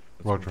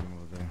 That's Roger. moving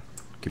over there.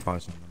 Keep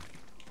eyes on them.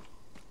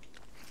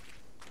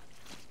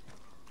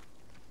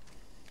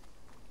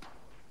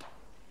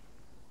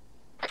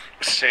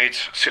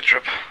 Sage, sit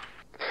rep.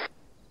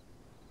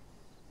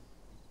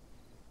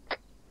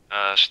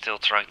 still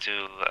trying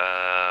to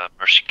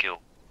mercy kill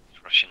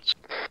Russians.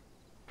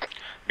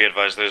 Be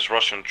advised, there's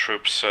Russian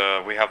troops.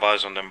 We have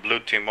eyes on them. Blue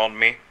team on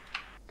me.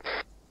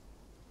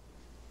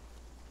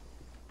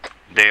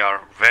 They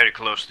are very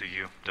close to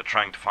you. They're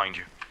trying to find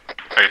you.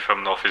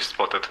 AFM north is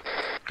spotted.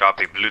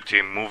 Copy. Blue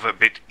team, move a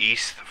bit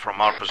east from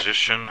our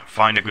position.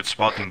 Find a good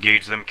spot,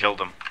 engage them, kill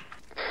them.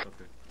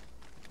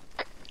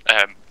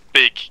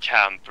 Big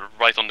camp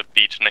right on the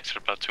beach next to the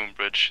Platoon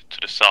bridge to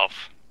the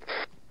south.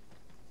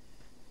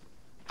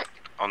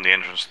 On the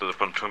entrance to the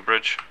Platoon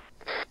bridge?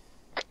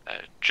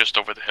 Just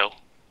over the hill.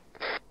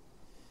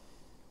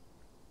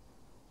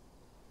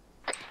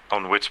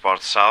 On which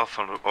part? South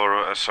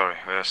or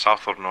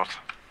south or north?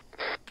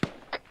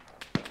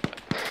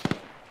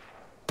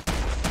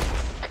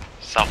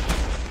 South.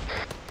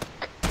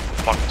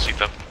 Mark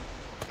CFF.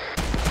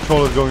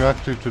 Patrol is going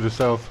active to the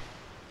south.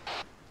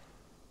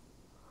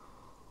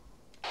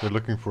 They're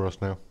looking for us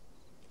now.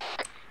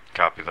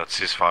 Copy, that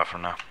ceasefire for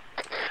now.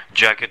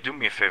 Jacket, do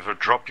me a favor,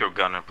 drop your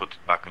gun and put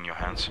it back in your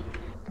hands.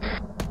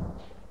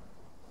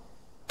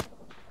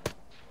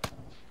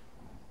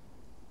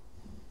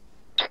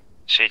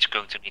 Sage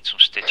going to need some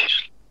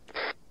stitches.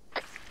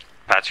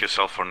 Patch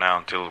yourself for now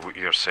until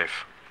you're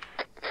safe.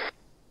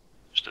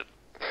 Understood.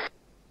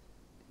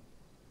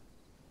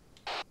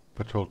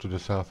 Patrol to the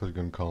south is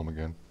going calm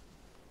again.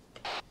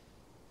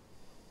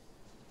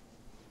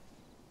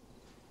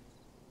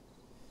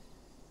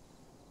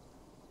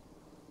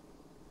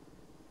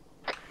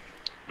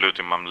 Blue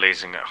team, I'm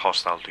lasing a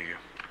hostile to you.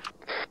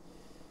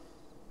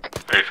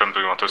 AFM, do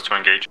you want us to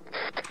engage?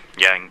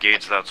 Yeah,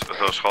 engage those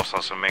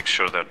hostiles and make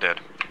sure they're dead.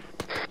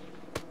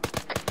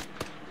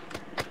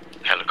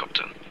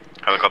 Helicopter.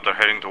 Helicopter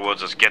heading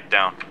towards us, get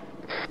down.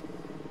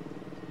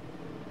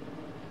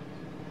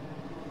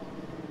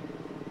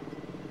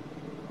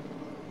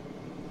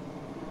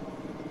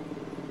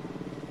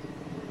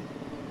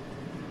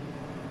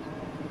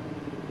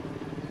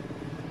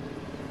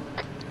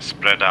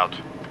 Spread out.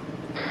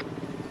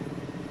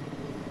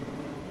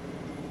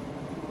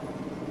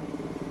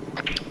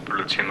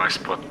 Blue team, I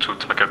spot 2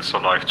 targets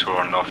alive to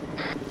our north.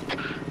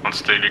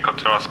 Once the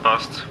helicopter has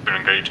passed, we'll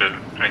engage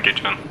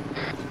them.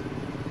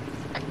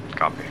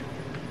 Copy.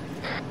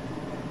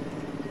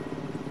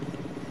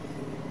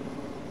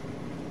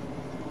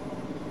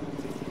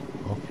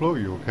 Flo,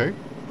 you okay?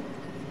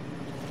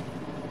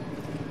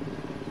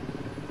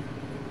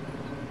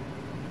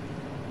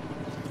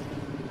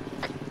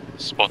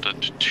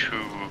 Spotted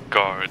 2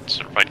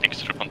 guards right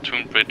next to the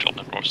pontoon bridge on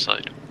the north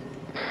side.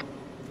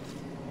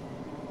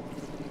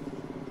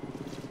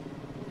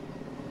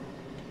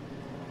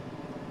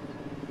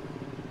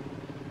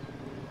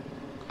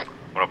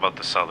 What about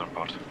the southern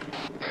part?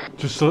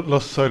 Just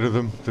lost sight of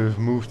them. They've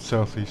moved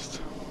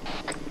southeast.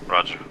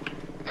 Roger.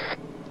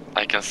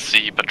 I can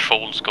see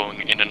patrols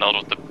going in and out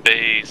of the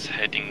base,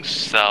 heading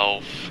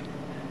south.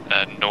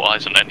 No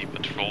eyes on any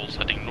patrols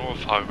heading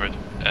north, however,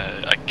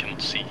 I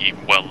cannot see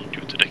well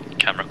due to the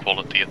camera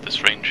quality at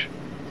this range.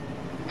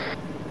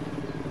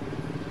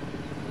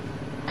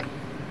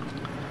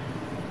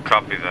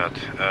 Copy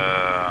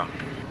that.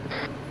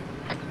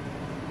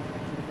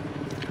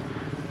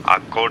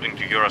 According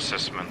to your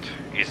assessment,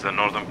 is the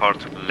northern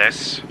part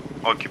less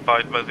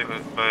occupied by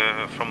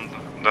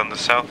than the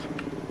south?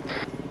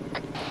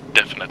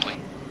 Definitely.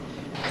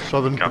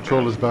 Southern Copy.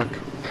 patrol is back.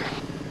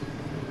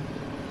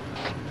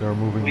 They're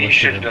moving We west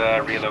should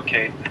again.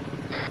 relocate.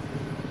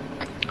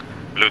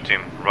 Blue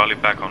team, rally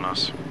back on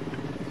us.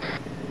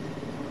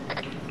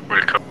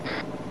 We'll come.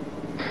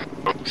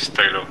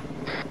 Stay low.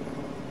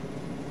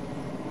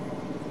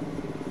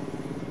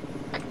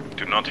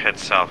 Do not head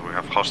south, we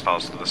have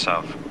hostiles to the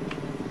south.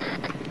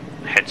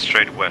 Head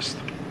straight west.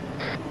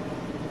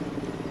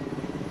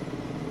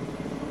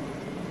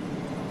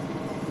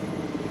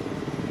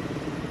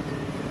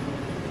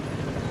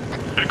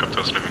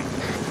 Helicopter's leaving.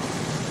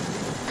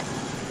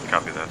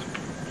 Copy that.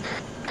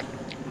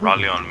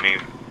 Rally on me,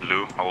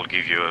 Blue, I will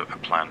give you a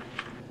plan.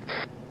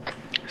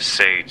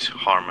 Sage,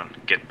 Harmon,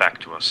 get back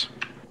to us.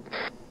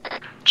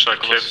 Check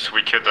it,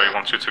 Wicked, I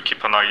want you to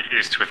keep an eye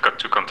east, we've got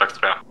 2 contacts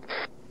there.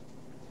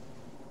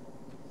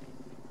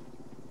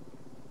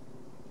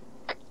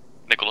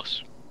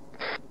 Nikolas.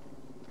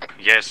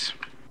 Yes.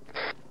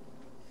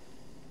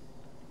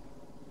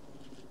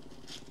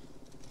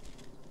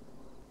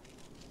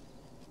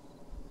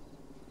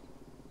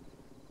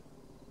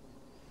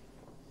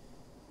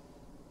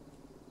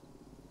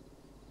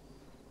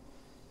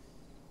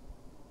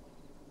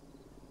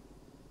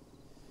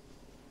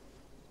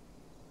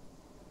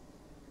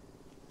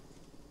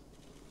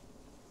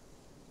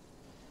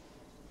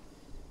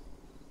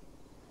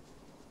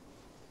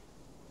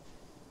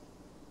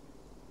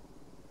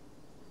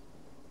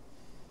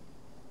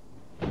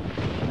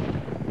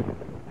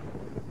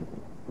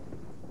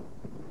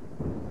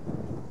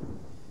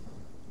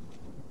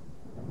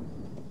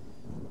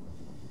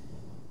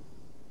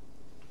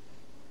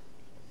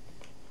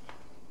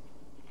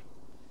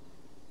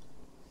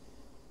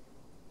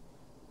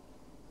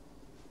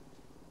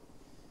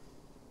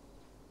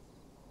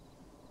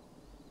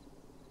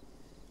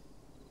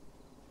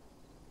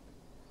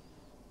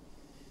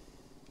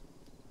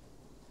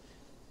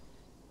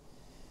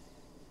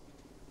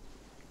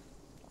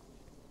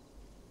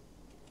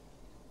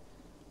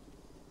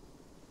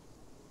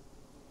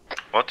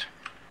 What?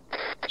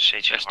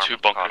 There's two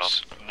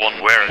bunkers.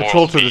 One Where? more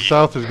Patrol of to the the-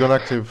 south has gone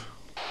active.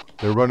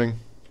 They're running.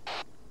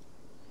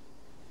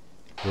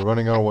 They're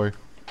running our way.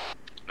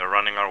 They're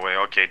running our way.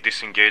 Okay,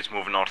 disengage,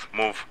 move north.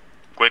 Move.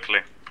 Quickly.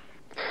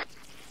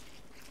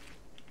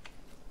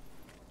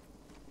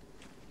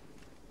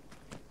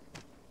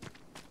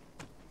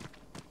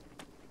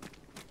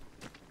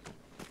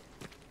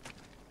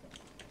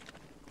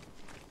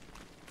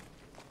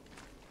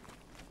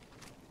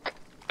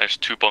 There's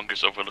two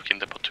bunkers overlooking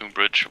the Platoon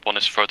bridge. One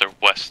is further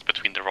west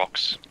between the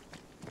rocks.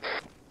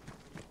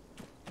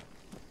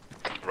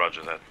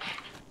 Roger that.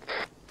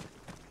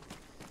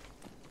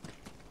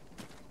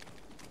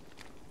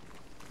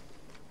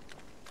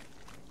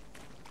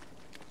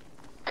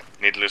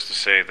 Needless to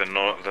say, the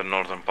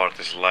northern part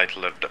is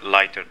lighter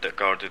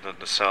guarded than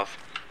the south.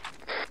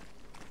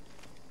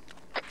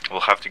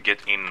 We'll have to get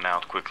in and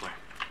out quickly.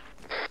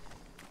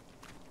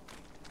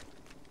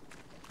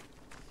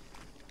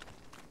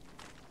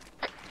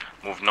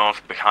 Move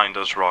north behind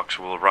those rocks.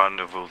 We'll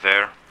rendezvous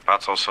there.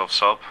 Patch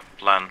ourselves up.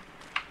 Plan.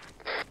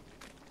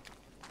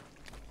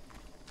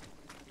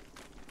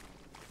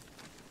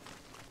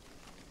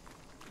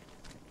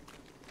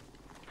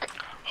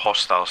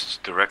 Hostiles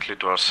directly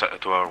to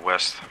our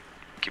west.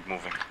 Keep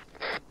moving.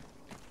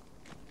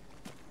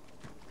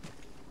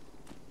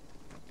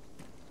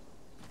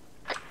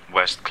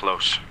 West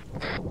close.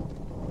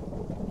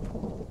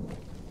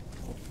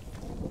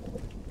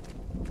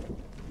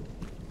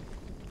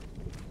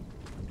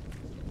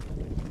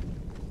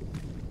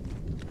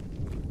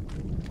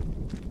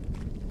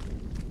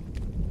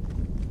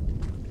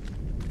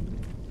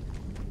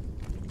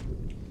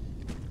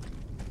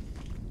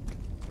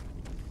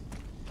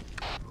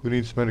 Who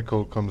needs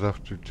medical comes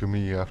to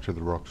me after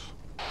the rocks.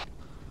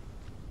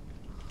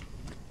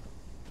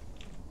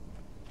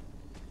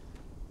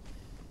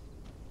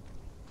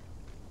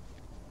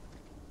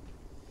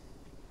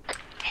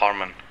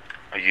 Harmon,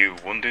 are you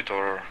wounded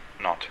or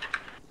not?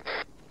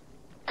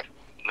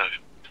 No.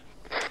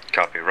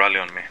 Copy, rally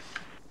on me.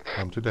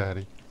 Come to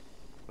daddy.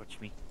 Watch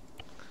me.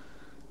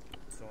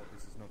 So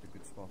this is not a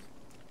good spot.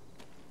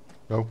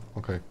 No?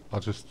 Okay. I'll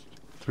just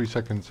 3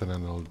 seconds and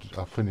then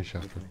I'll finish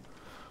after.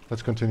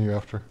 Let's continue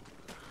after.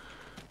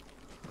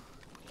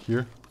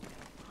 Here?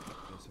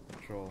 There's a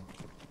patrol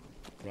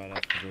right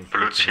after those.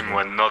 Blue team,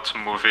 when not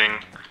moving,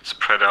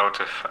 spread out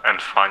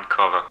and find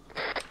cover.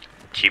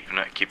 Keep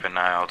an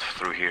eye out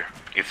through here.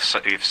 If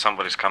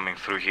somebody's coming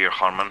through here,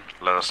 Harmon,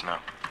 let us know.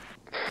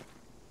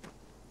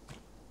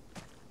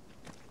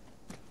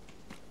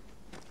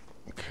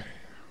 Okay.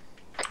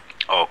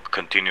 Oh,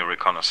 continue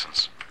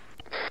reconnaissance.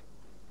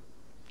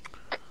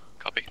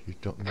 Copy. You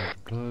don't need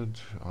blood.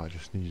 I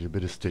just need a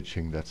bit of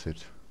stitching, that's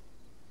it.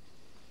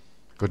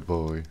 Good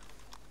boy.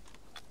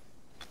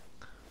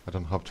 I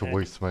don't have to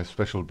waste my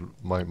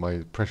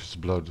my precious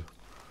blood.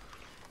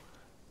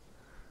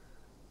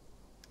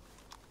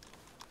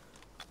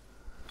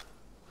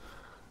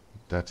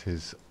 That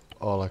is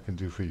all I can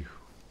do for you.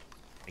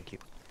 Thank you.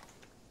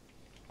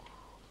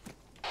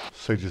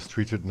 Sage is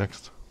treated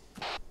next.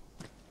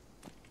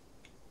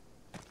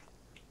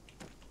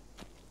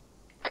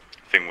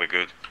 Think we're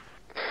good.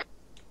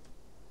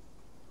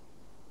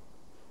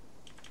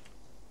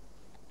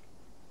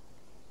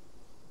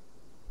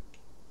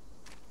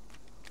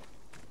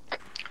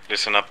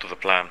 Listen up to the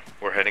plan.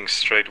 We're heading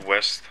straight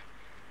west,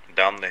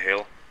 down the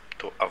hill,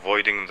 to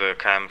avoiding the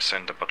camps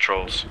and the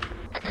patrols.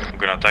 We're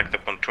gonna attack the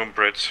pontoon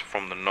bridge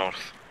from the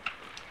north.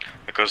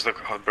 Because the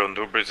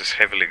pontoon bridge is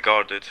heavily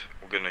guarded,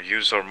 we're gonna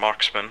use our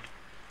marksman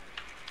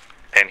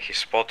and his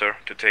spotter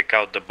to take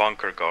out the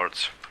bunker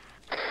guards.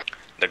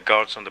 The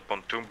guards on the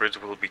pontoon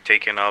bridge will be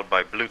taken out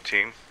by blue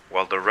team,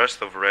 while the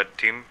rest of red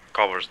team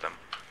covers them.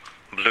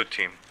 Blue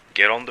team,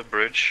 get on the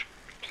bridge,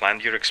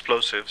 plant your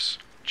explosives,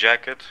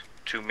 jacket,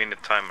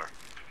 2-minute timer.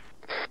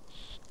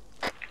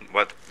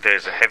 But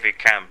there's a heavy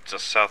camp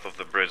just south of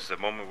the bridge. The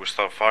moment we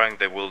start firing,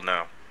 they will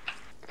know.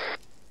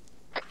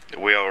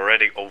 We are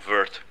already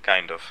overt,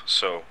 kind of,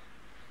 so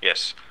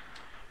yes.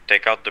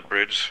 Take out the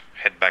bridge,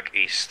 head back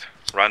east.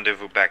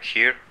 Rendezvous back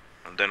here,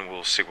 and then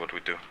we'll see what we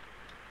do.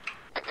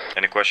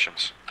 Any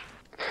questions?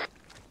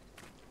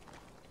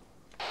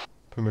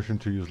 Permission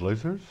to use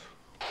lasers?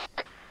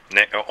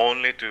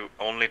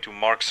 Only to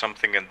mark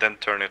something and then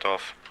turn it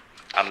off.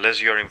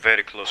 Unless you're in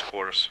very close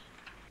quarters.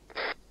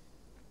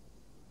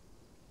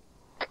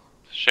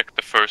 Check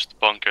the first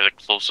bunker, the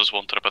closest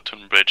one to the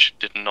Platoon bridge.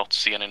 Did not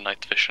see any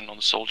night vision on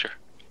the soldier.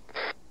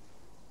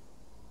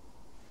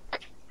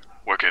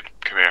 We're good.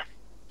 Come here.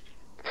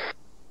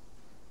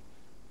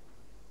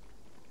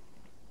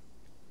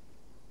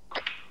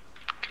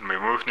 Can we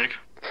move, Nick?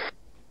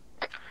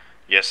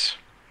 Yes.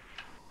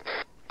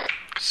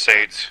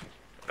 Sage,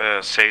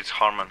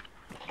 Harmon.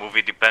 Move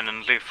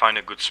independently, find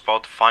a good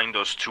spot, find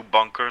those 2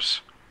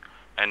 bunkers,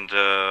 and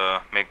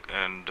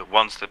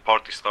once the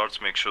party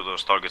starts, make sure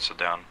those targets are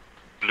down.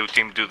 Blue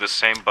team do the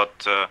same,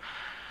 but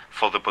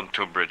for the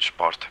pontoon bridge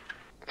part.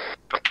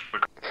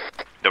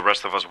 The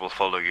rest of us will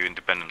follow you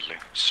independently,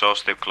 so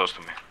stay close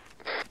to me.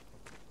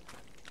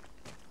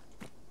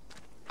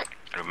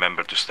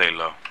 Remember to stay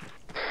low.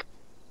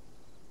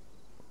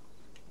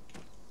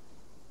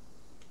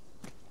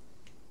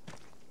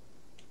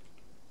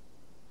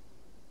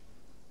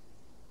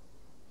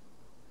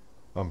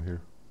 I'm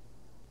here.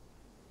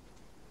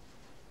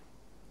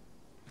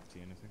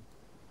 See anything?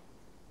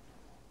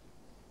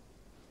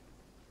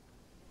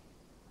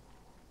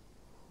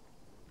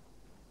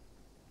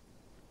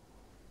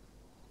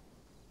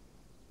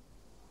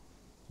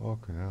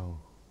 Okay, now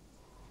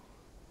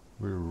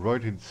we're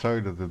right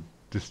inside of the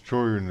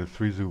destroyer and the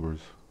 3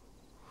 Zubers.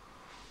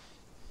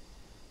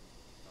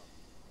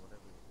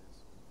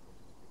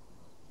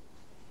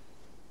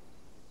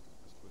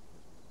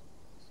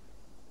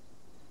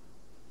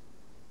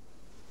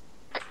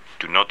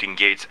 Do not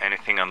engage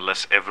anything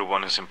unless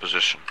everyone is in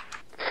position.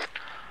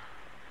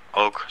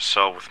 Oak,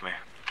 saw with me.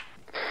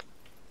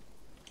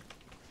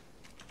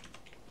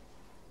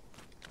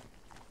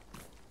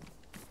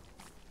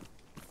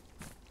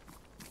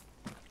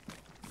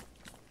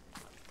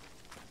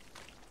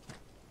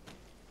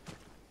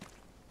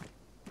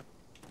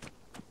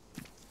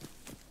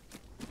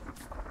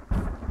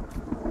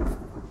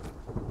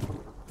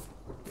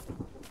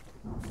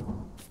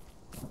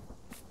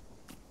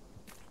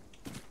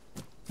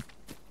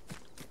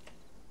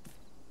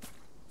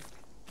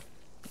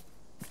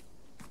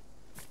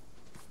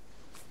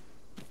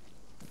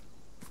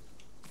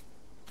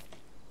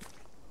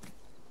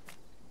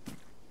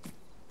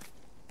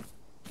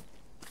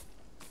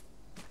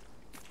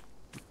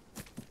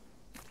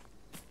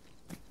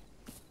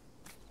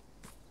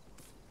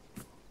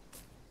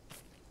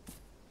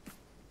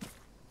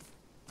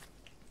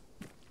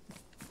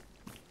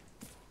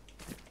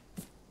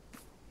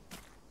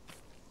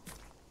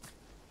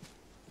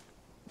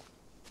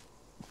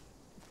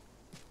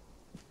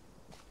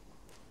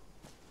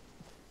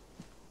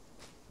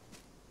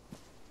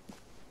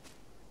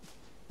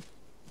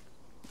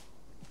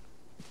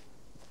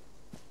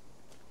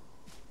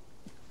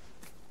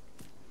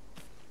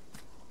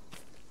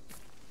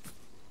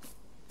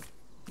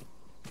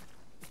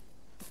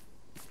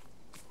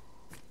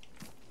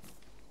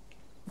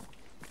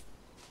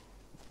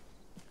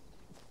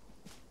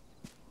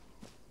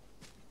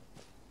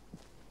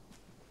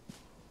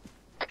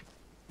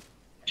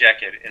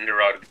 Jacket,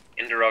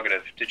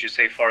 interrogative. Did you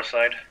say far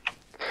side?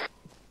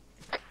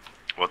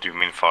 What do you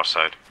mean far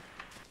side?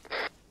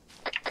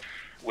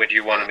 Where do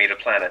you want me to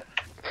plan it?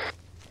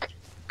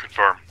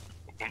 Confirm.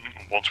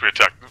 Once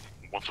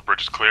the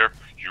bridge is clear,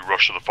 you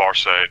rush to the far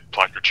side,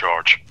 plant your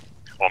charge.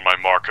 On my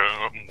mark,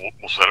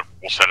 we'll set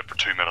it for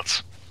 2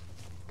 minutes.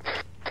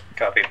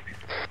 Copy.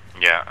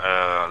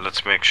 Yeah,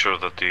 let's make sure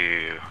that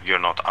you're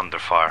not under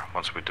fire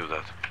once we do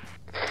that.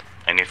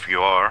 And if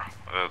you are,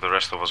 the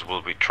rest of us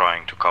will be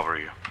trying to cover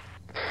you.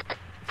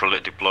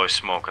 Deploy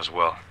smoke as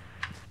well.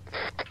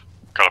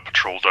 Got a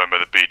patrol down by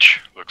the beach.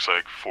 Looks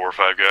like 4 or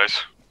 5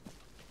 guys.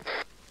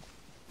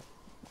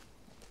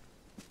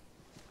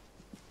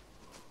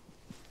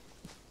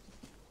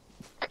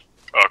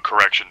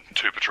 Correction,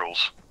 2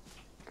 patrols.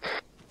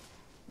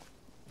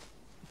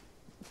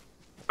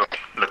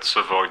 Let's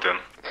avoid them.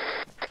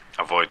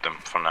 Avoid them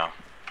for now.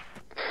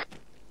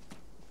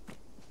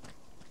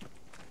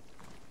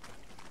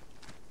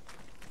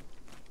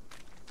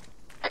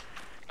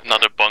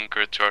 Another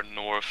bunker to our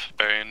north,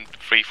 bearing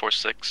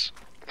 346.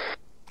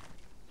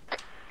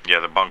 Yeah,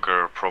 the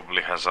bunker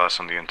probably has us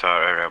on the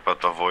entire area,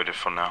 but avoid it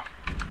for now.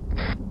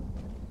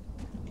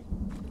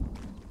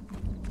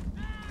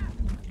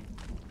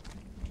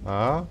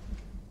 Ah?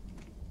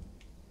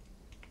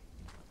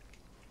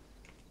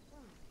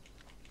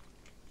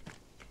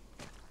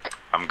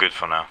 I'm good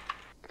for now.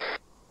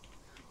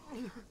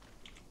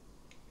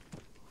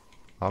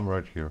 I'm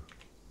right here.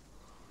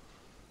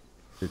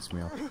 Fits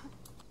me up.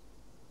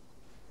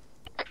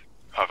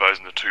 Have eyes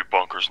on the 2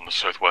 bunkers on the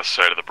southwest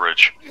side of the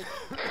bridge.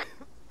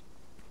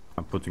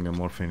 I'm putting a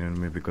morphine in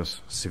me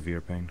because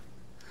severe pain.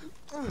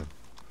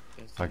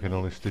 I can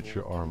only stitch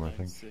your arm, I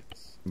think.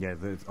 Yeah,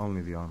 it's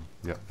only the arm.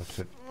 Yeah, that's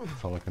it.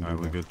 That's all I can do. Are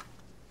we now. good?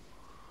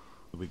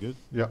 Are we good?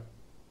 Yeah.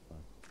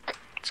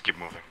 Let's keep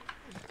moving.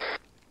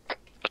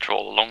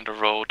 Patrol along the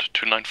road,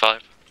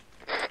 295.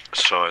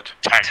 Saw it.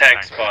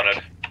 Tank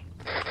spotted.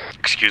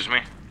 Excuse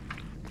me?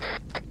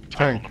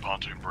 Tank. On the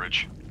pontoon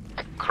bridge.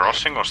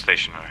 Crossing or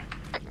stationary?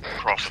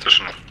 Crossing.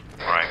 Stationary.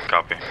 Alright,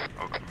 copy.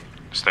 Okay.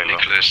 Stay low.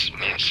 Nikolas,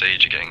 me and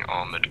Sage are getting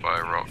armored by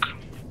a rock.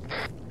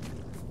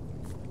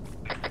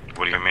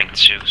 What do you mean?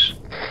 Zeus.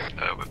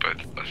 We're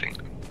both, I think,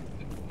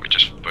 we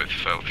just both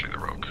fell through the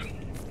rock.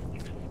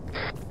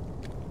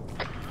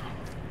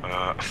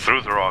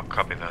 Through the rock,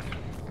 copy that.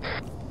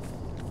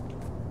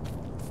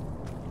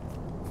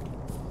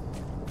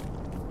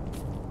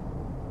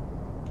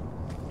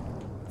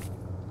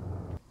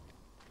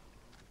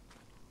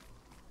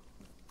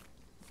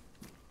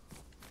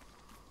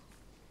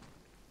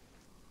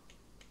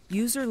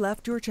 User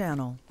left your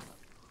channel.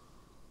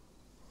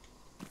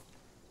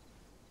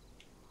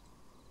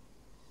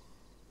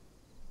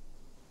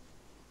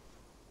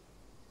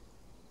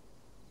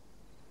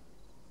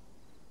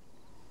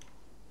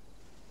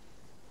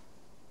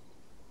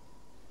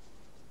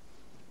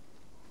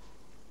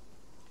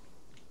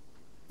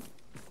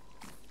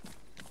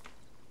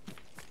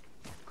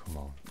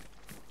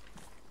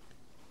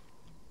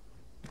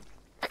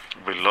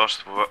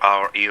 lost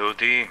our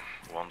EOD.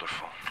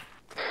 Wonderful.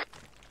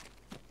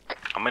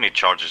 How many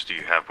charges do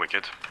you have,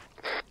 Wicked?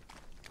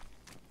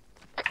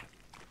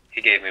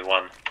 He gave me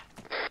one.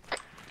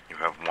 You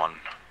have one.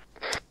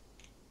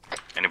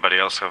 Anybody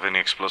else have any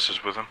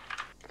explosives with them?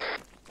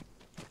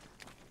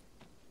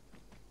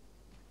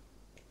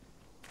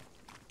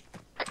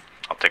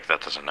 I'll take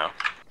that as a no.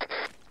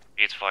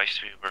 Be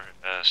advised we were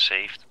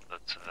saved,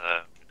 but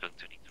we're going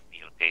to need to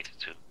relocate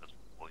to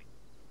avoid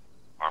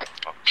Arma.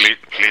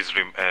 Please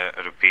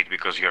repeat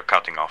because you're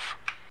cutting off.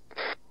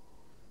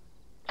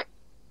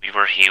 We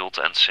were healed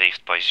and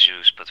saved by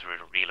Zeus, but we're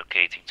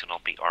relocating to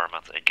not be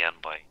armored again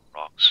by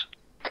rocks.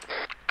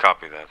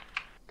 Copy that.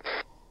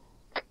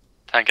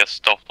 Tank has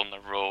stopped on the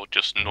road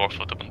just north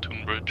of the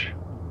pontoon bridge.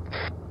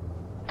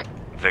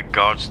 The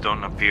guards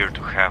don't appear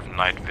to have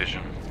night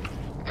vision.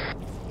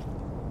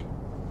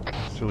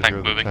 Still Tank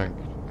hear the moving. tank.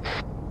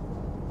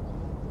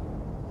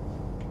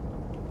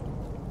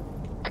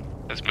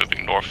 It's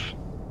moving north.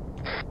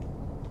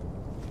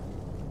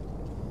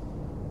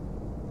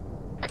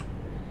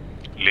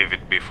 Leave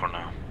it be for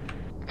now.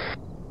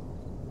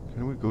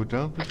 Can we go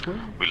down this way?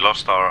 We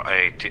lost our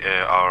EOD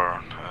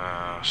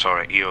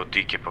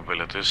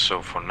capabilities,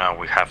 so for now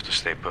we have to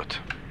stay put.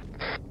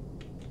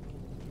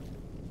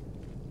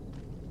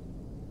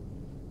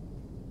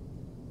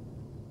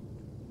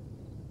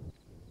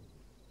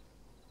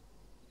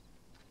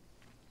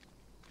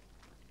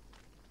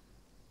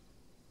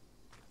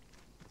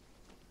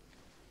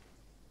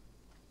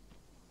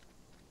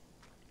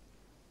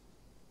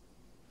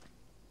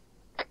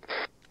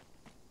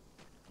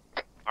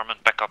 Armin,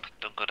 back up,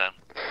 don't go down.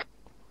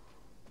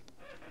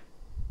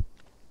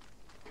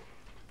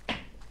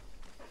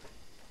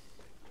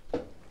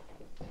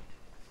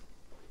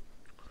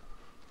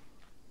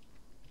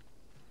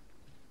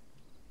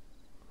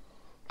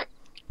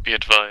 Be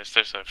advised,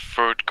 there's a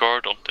third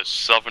guard on the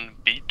southern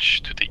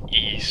beach to the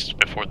east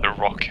before the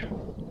rock.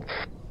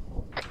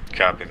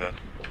 Copy that.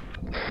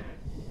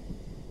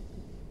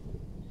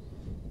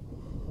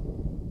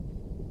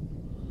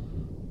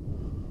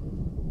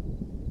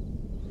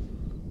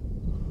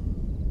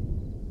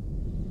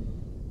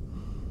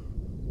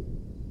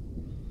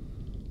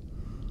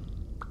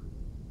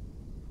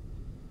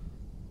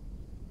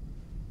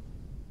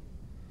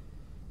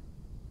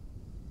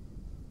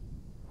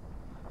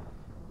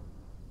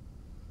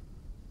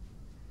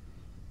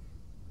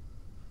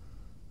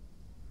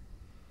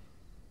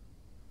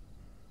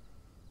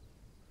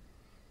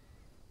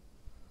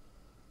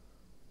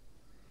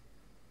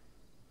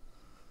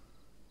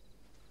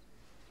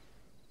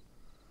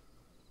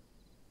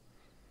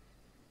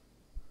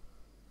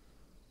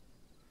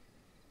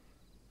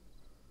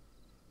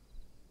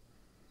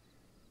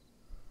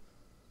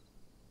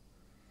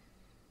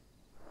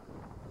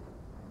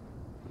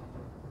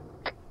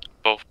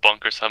 Both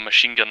bunkers have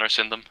machine gunners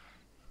in them.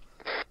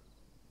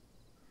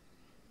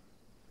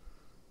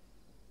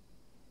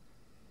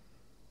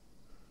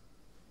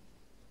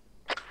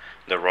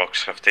 The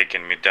rocks have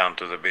taken me down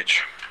to the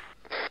beach.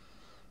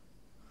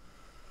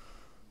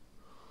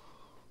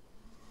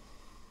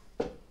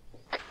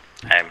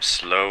 I'm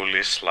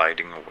slowly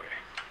sliding away.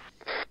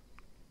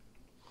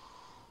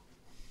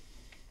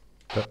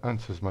 That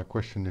answers my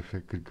question if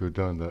it could go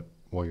down that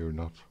way or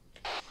not.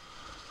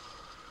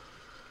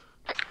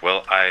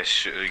 Well,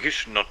 you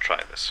should not try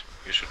this.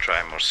 You should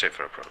try a more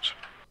safer approach.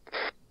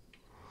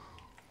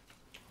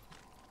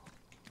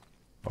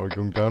 Are we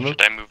going down Should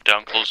it? I move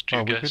down close to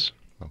you we guys?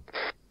 could? Oh.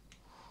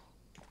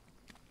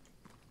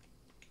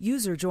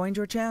 User joined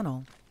your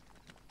channel.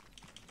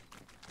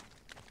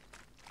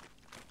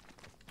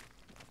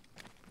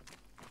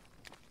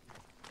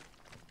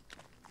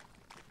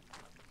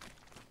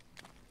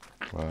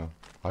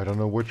 I don't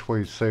know which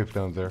way is safe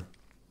down there.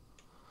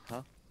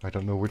 Huh? I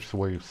don't know which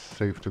way is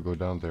safe to go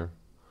down there.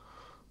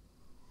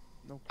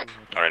 No clue.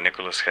 Alright,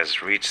 Nikolas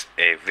has reached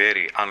a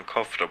very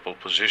uncomfortable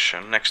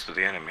position next to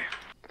the enemy.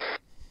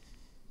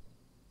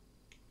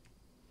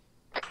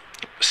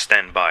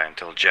 Stand by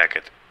until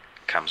Jacket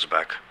comes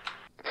back.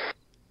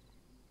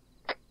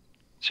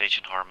 Sage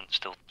and Harmon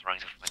still trying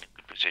to find a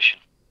good position.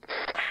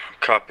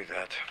 Copy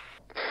that.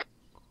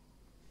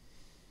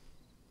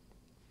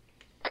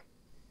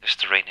 This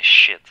terrain is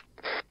shit.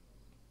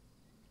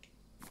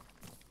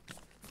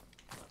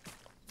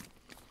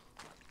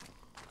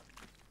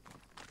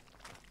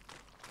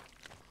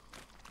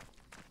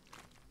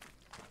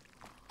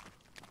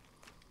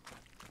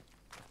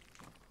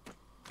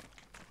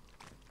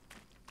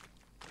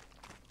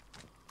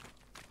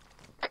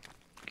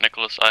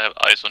 Nicholas, I have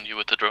eyes on you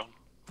with the drone.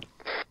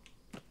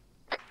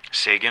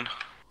 Say again?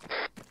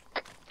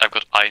 I've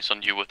got eyes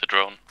on you with the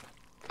drone.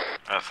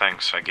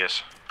 Thanks, I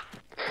guess.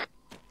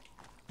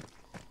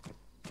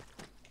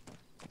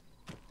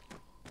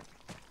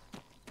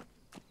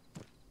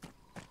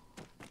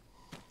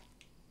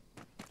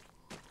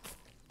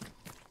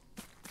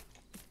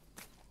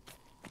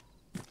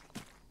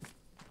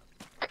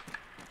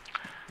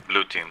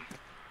 Blue team,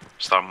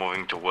 start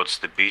moving towards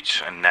the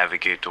beach and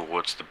navigate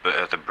towards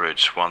the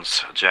bridge.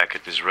 Once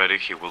Jacket is ready,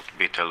 he will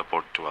be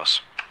teleported to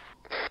us.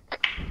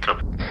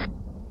 Copy.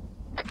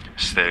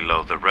 Stay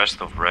low. The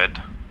rest of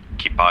red,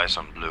 keep eyes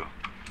on blue.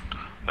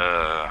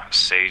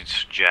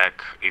 Sage,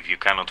 Jack, if you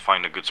cannot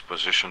find a good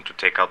position to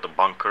take out the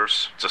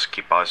bunkers, just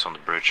keep eyes on the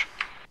bridge.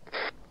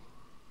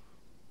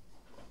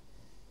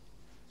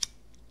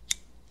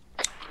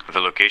 The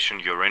location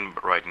you're in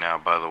right now,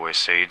 by the way,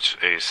 Sage,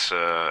 is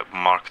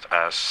marked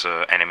as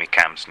enemy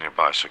camps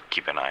nearby, so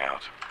keep an eye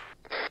out.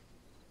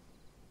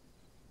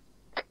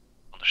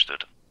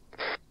 Understood.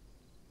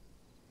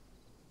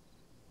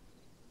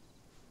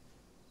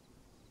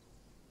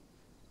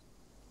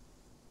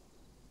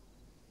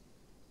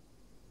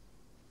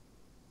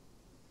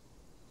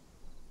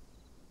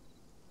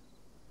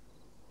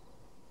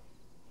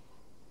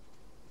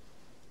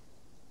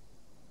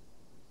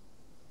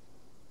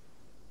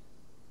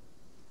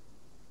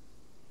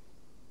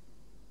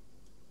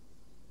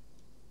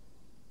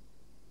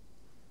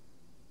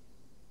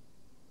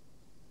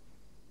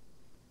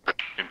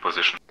 In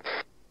position.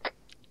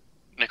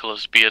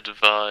 Nikolas, be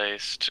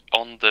advised,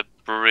 on the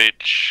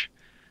bridge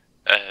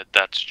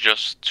that's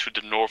just to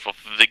the north of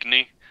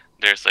Vigny,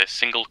 there's a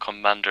single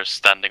commander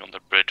standing on the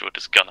bridge with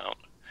his gun out.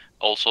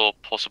 Also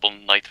possible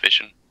night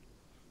vision.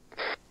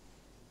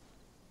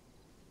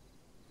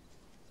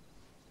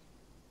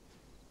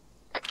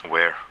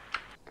 Where?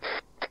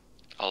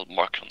 I'll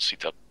mark it on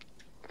CTAP.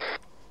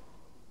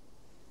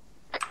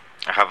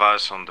 I have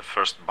eyes on the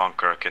first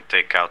bunker. I can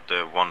take out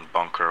the one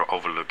bunker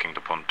overlooking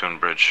the pontoon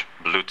bridge.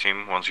 Blue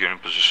team, once you're in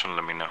position,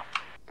 let me know.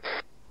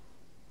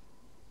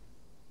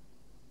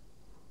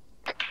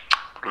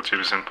 Blue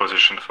team is in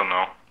position for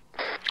now.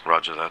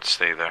 Roger that,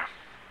 stay there.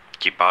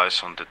 Keep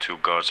eyes on the two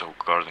guards who are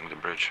guarding the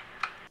bridge.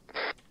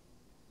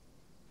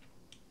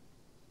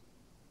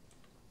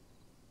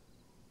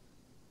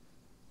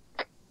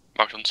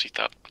 Marked on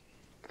CTAP.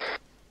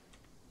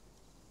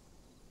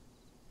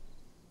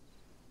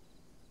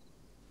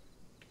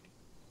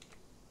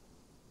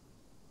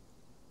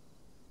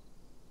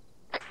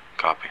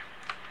 Copy.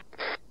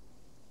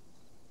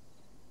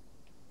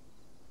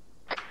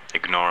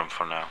 Ignore him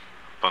for now.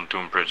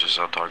 Pontoon bridge is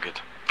our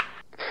target.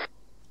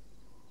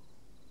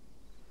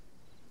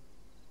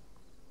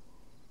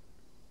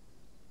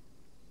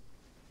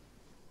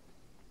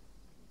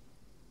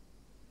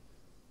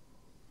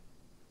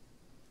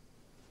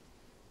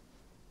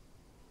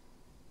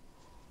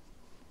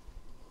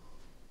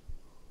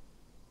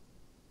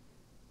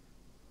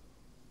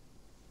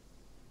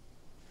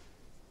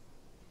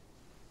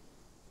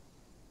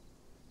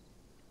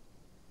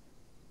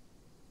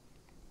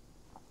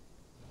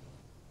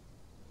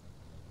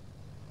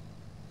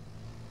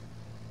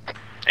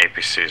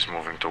 APC is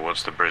moving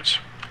towards the bridge.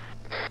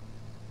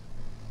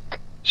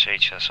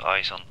 Sage has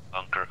eyes on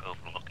bunker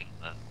overlooking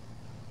the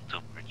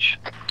pontoon bridge.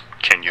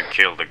 Can you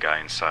kill the guy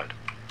inside?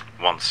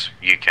 Once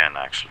you can,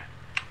 actually.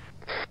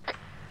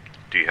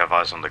 Do you have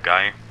eyes on the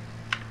guy?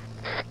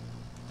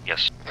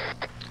 Yes.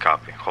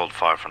 Copy. Hold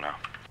fire for now.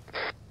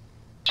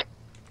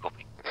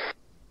 Copy.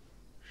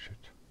 Shit.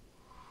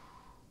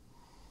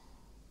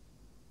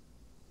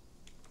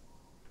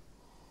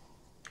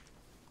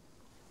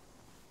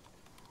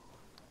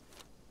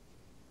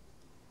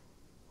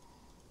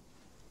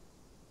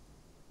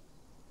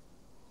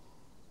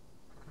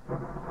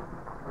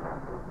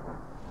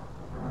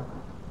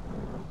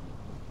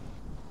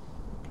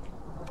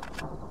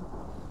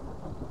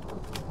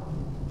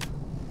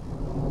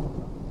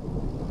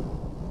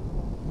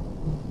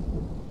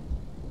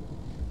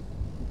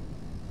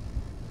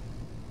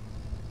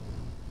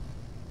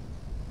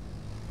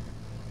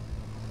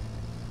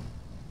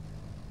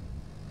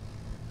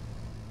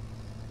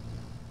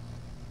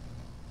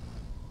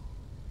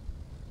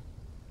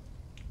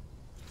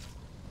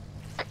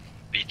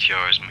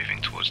 BTR is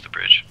moving towards the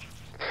bridge.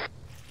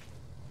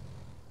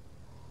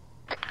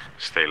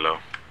 Stay low.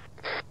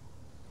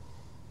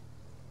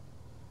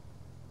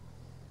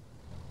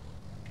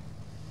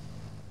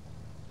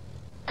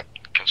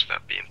 Cancel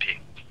that BMP.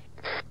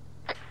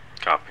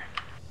 Copy.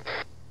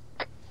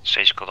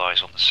 Sage got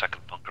eyes on the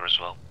second bunker as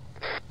well.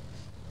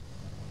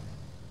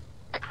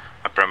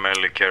 I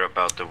primarily care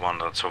about the one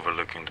that's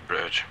overlooking the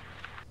bridge.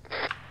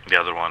 The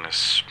other one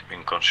is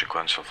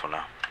inconsequential for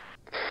now.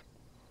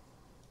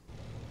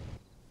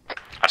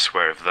 I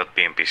swear, if that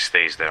BMP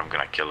stays there, I'm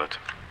gonna kill it.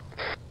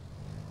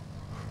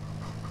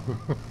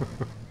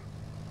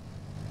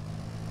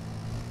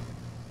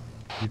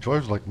 He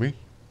drives like me.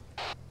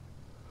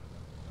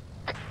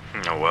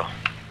 Oh well.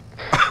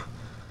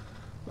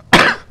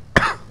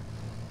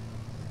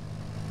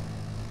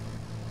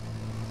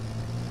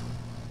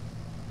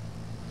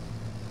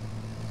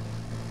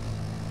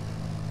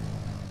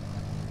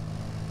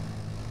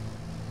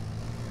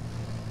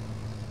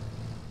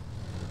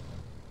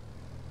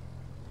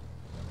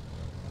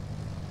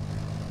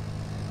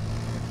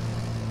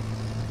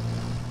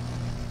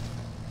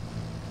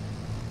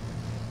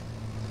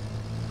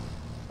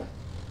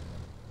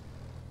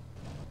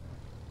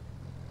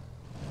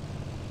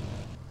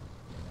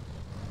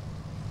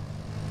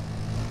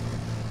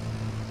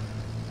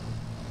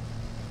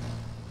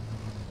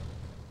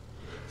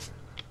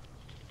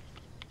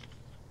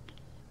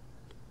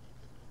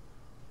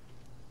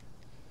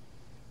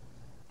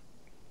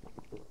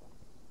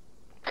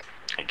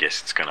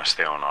 guess it's gonna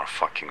stay on our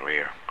fucking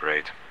rear.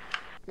 Great.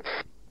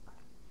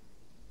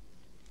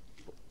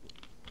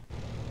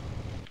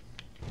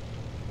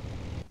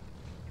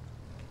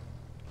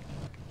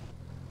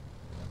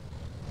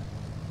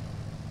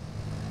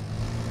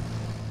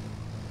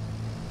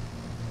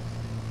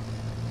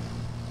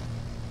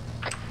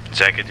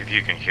 Jacket, if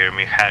you can hear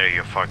me, hurry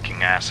your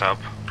fucking ass up.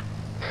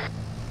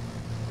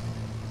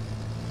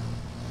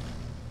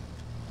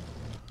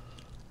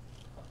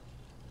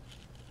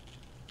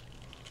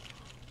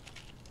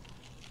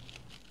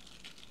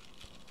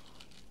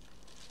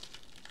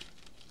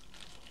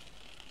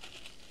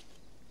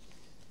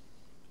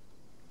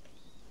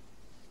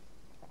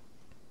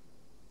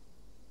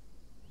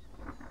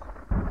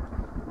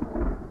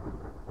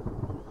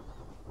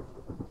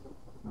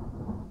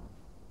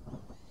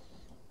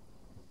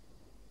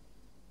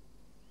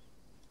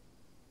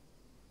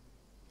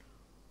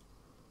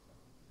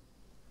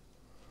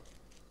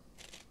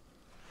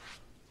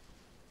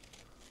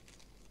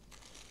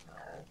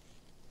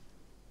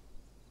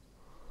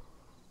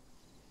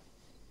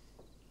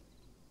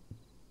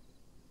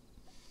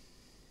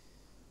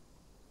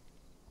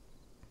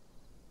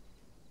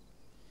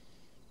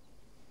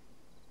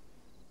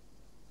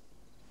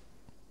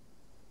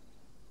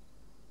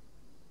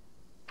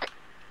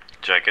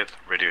 Jacket,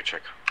 radio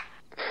check.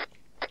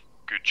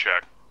 Good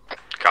check.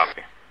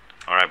 Copy.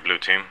 Alright, blue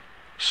team.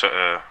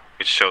 So,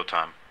 it's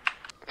showtime.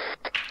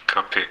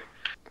 Copy.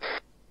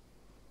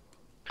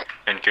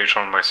 Engage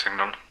on my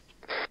signal.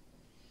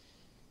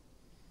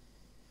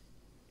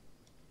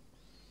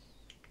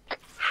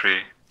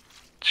 3,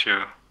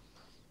 2,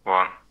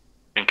 1.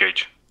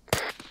 Engage.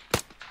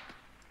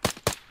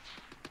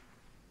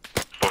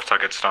 Both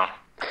targets down.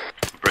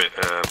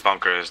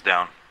 Bunker is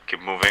down.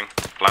 Keep moving.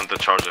 Plant the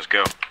charges,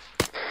 go.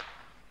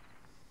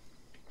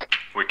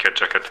 Wicked,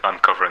 Jacket, I'm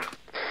covering.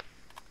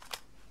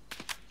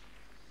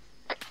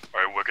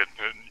 Alright, Wicked,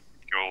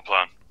 your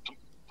plan.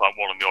 Plant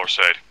one on the other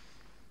side.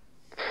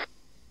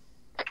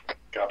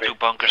 Copy. 2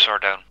 bunkers are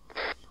down.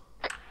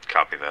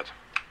 Copy that.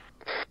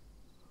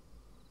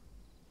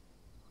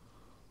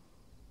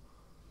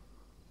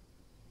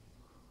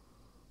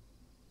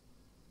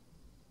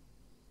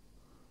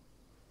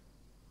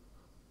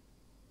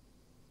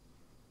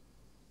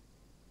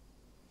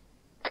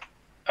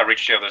 I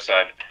reached the other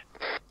side.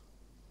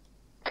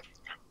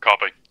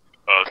 Copy.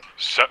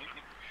 Set.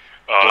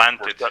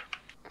 Planted.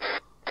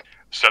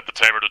 Set the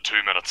timer to 2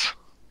 minutes.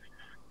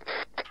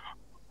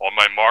 On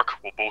my mark,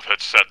 we'll both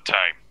hit set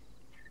time.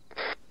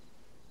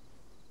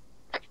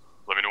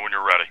 Let me know when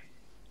you're ready.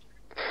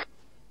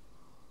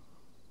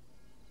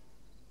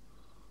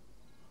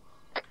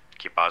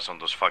 Keep eyes on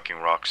those fucking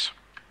rocks.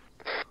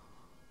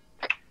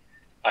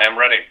 I am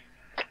ready.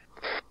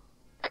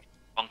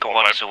 Bunker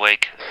 1 is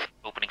awake.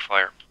 Opening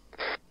fire.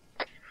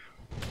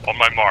 On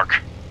my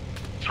mark.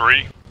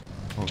 3,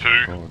 Oh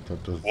 2, God,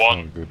 that does 1.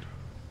 sound good.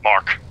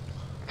 Mark.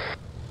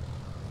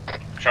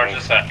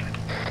 Charges set.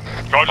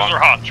 Charges are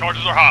hot.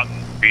 Charges are hot.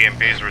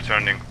 BMP is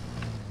returning.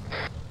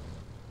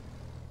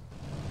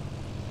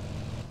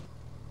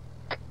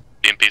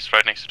 BMP's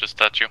right next to the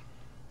statue.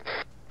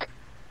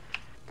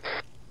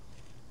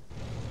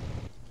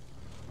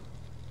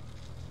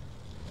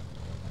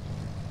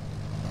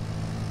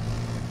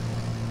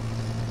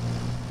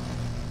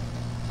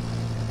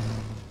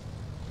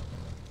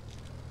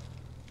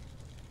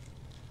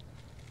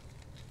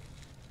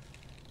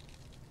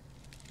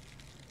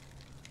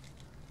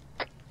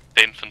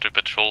 The infantry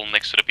patrol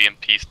next to the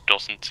BMP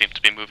doesn't seem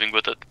to be moving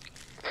with it.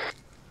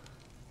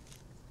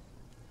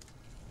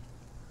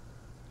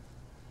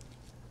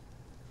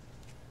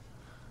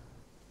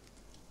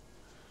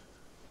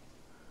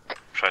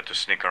 Try to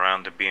sneak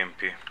around the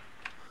BMP.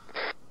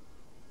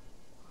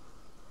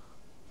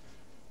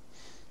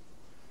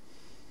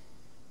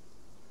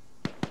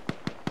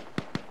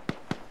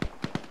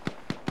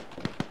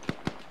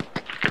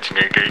 Getting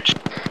engaged.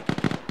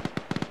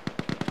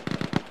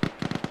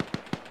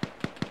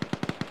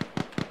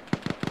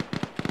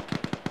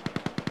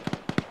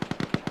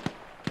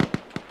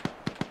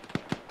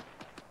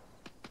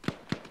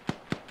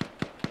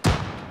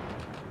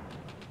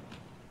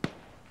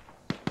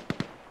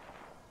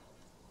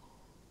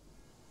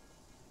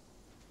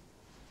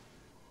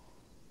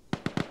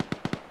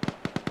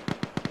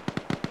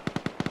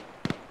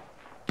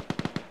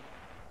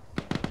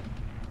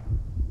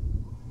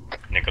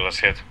 Nikolas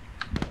hit.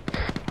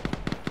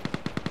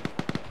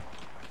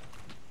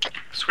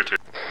 Sweet.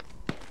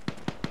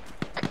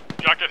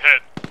 Jacket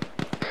hit.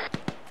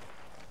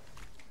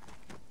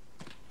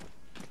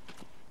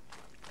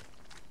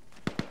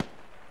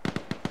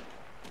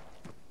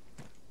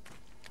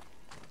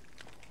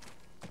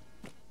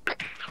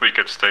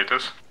 Wicked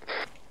status.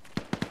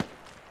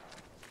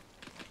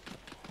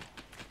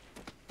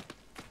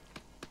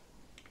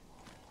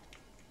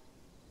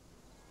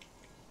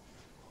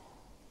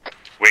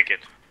 Wicked.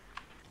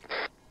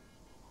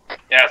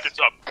 Yes. It's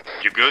up.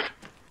 You good?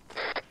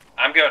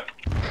 I'm good.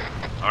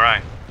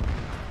 Alright.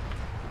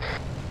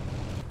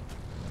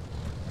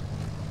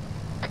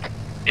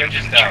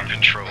 Infantry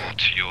patrol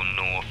to your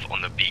north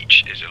on the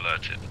beach is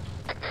alerted.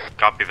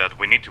 Copy that.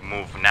 We need to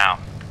move now.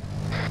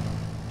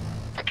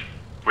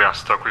 We are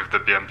stuck with the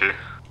BMP.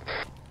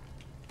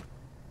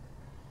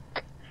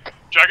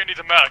 Jagged needs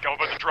a medic. I'm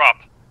about to drop.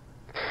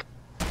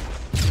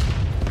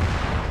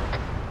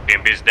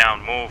 BMP's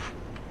down. Move.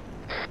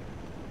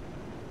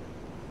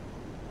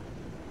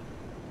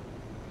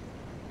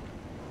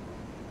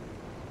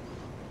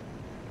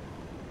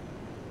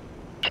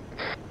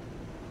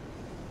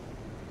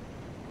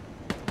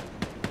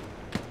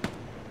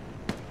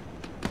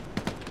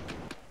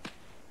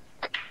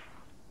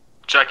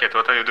 Jacket,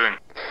 what are you doing?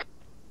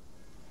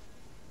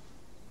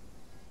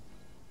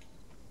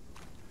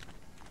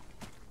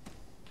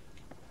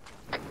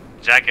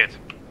 Jacket.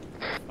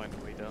 Find a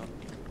way down.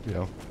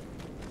 Yeah.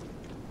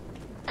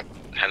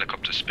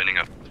 Helicopter spinning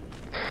up.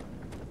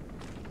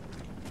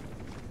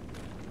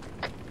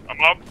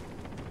 I'm up.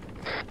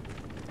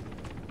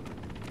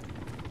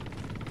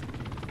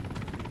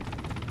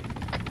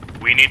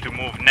 We need to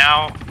move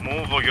now.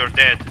 Move or you're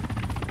dead.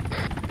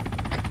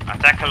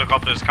 Attack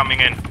helicopters coming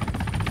in.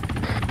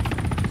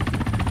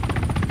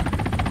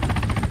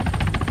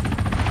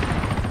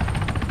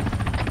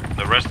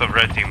 The rest of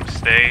red team,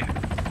 stay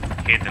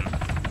hidden.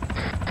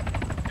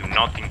 Do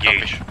not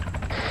engage.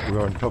 We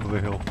are on top of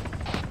the hill.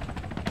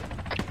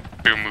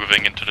 We're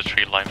moving into the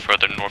tree line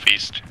further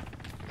northeast.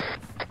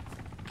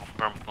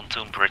 Confirm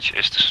pontoon bridge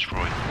is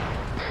destroyed.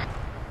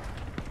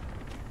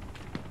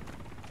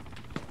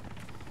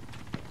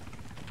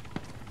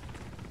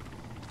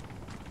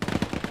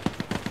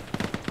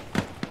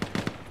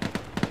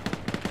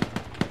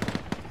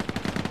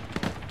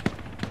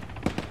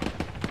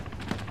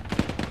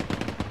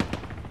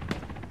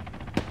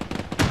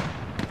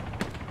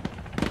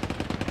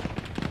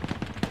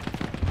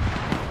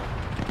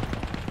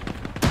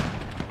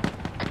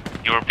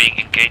 You're being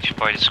engaged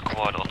by the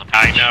squad on the bridge.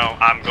 I know,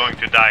 I'm going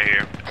to die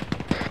here.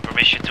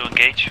 Permission to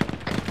engage?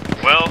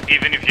 Well,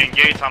 even if you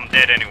engage, I'm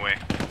dead anyway.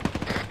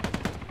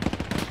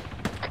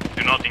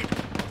 Do not engage.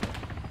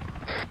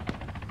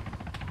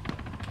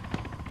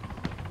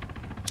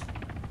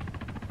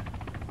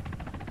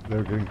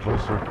 They're getting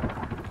closer.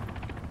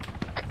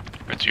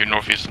 Right to your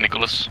northeast,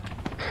 Nikolas.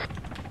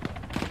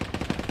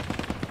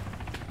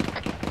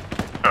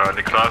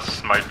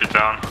 Nikolas might be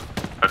down.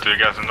 Do you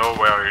guys know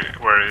where he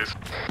is?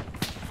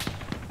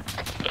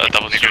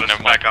 That was you, Nicholas,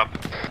 never back mind. up.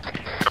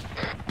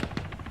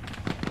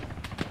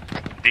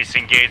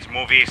 Disengage,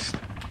 move east.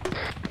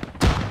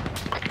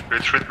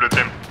 Retreat, blue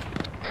team.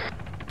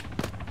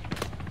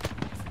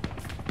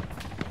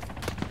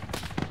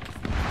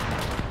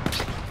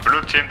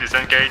 Blue team,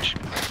 disengage.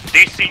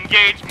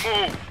 Disengage,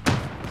 move!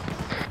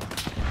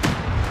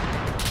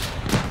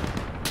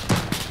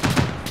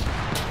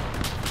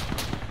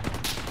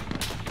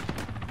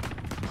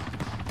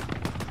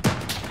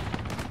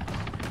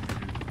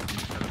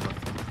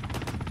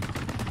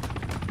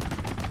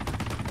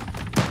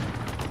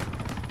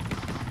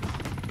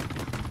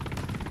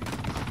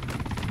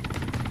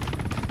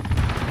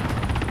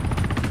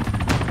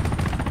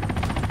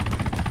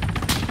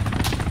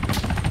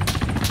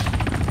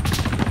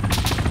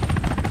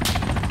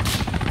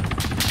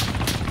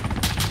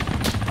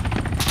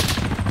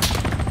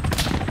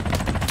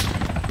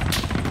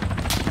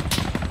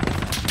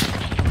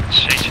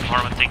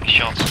 Arma taking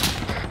shots.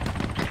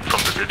 From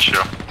the ditch,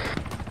 yeah.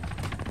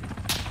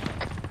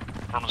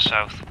 From the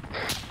south.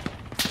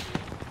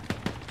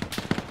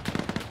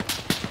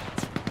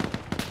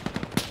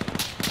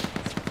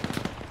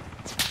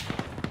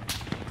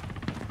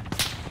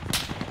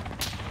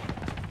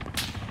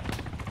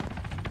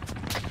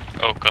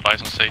 Oh, got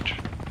eyes on Sage.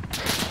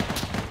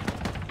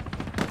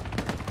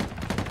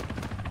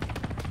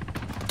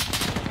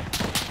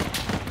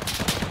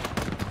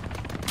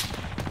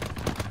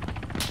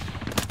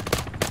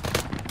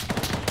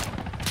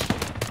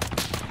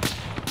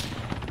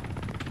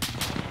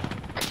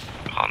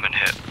 Harmon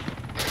hit.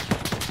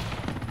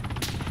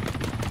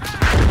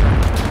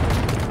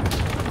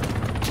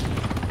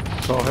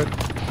 Go ahead.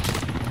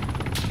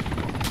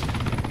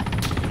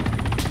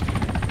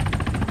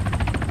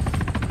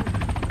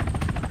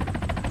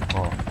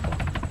 Oh, fuck.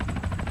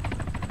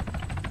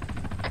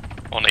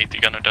 180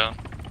 gunner down.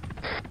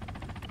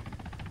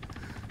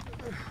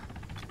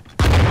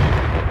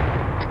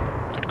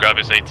 Could grab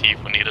his AT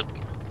if we need it.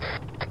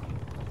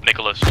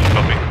 Nikolas,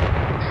 copy.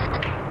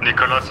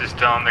 Nikolas is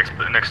down next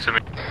to me.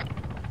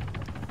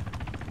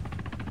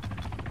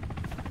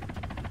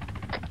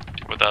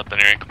 With that, then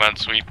you're in command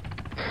sweep.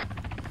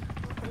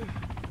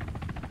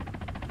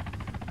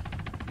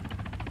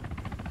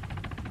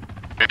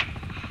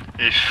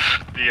 If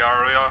the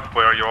area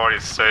where you are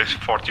is safe,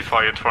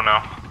 fortify it for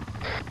now.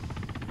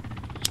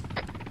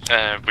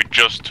 We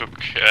just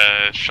took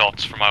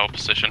shots from our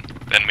position.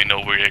 Then we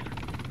know we're here.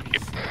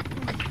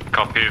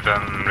 Copy,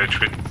 then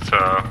retreat.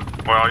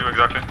 Where are you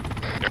exactly?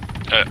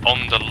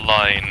 On the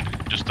line,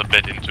 just a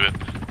bit into it.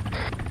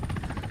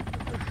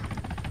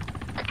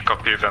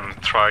 Copy, then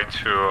try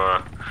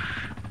to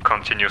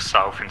continue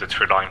south in the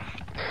tree line.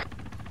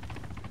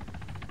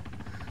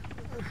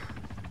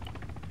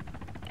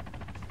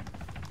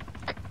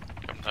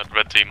 At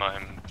red team,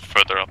 I'm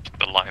further up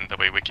the line the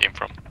way we came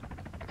from.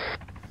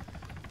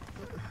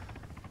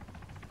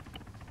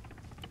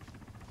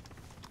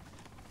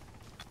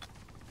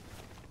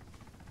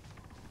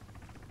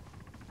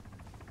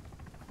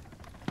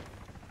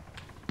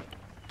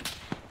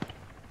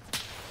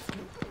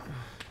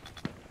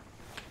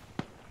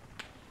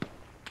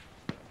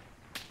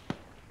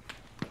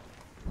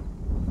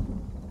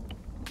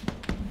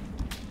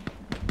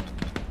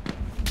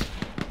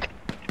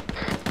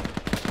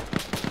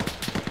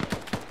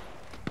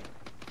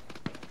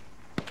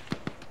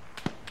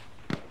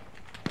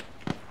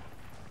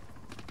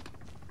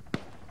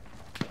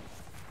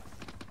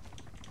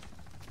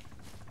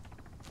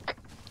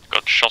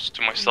 Got shots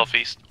to my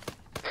southeast.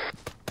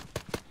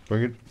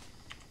 Bring it.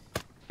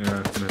 Yeah,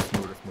 let's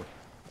move, let's move.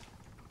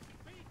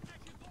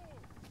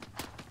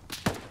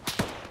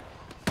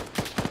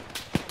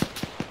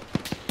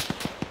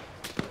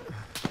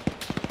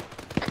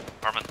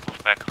 Armin,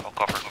 move back, I'll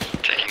cover.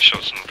 Taking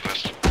shots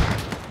northwest.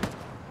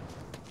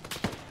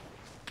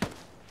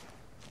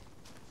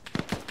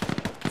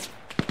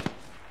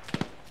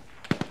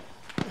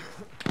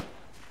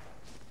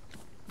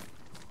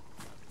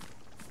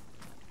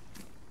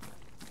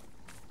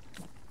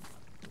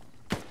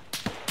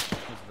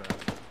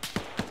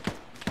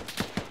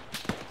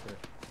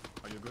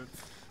 Are you good?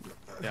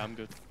 Yeah, I'm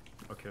good.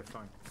 Okay,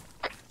 fine.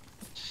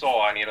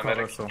 So, I need a Cover,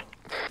 medic. so.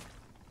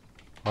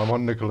 I'm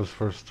on Nikolas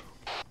first.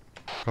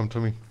 Come to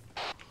me.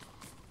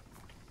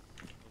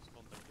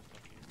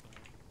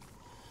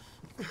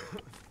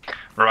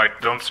 Right,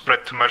 don't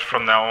spread too much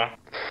from now on.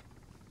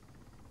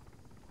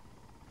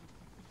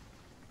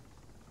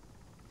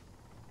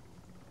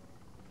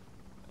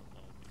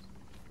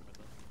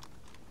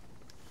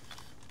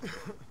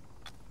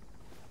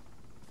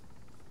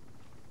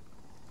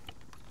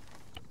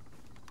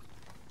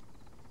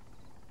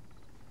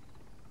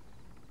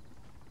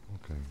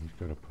 Okay, he's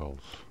got a pulse.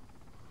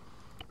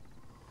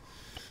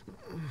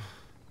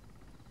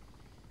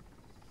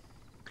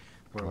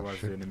 Where Oh, was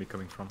shit. the enemy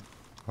coming from?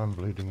 I'm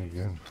bleeding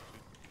again.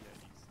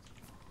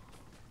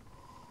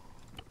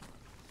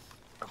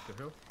 Up the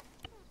hill?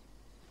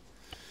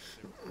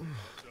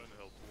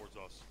 Downhill towards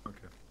us.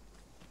 Okay.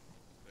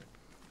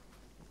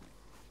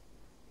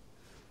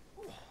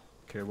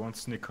 Okay,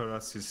 once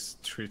Nikolas is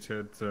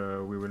treated,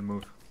 we will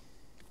move.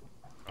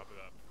 Copy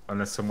that.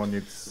 Unless someone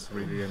needs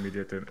really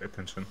immediate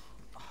attention.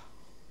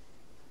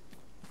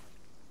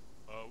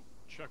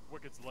 Check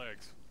Wicked's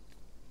legs.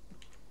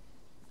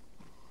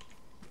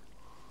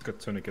 Got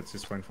tourniquets,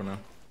 is fine for now.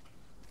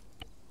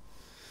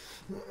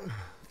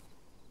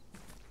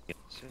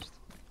 Assist.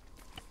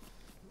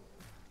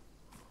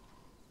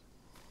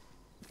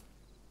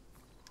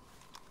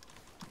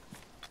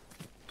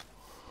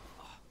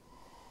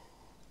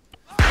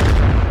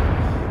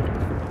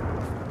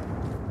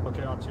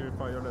 Okay, artillery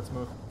fire, let's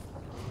move.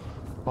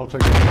 I'll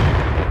take it.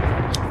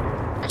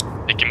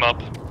 Pick him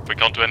up. We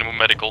can't do any more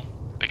medical.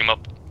 Pick him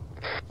up.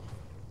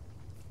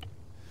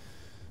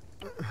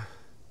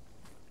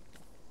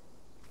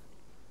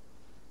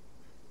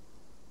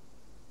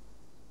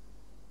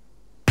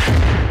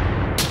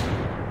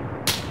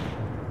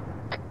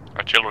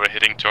 Artillery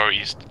heading to our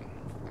east.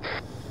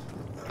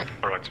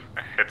 Alright,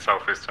 head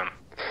southeast then.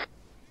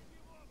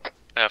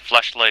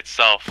 Flashlight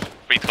south.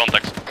 Read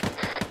contacts.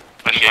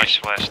 Flashlight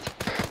west.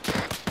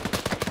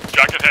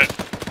 Jacket head.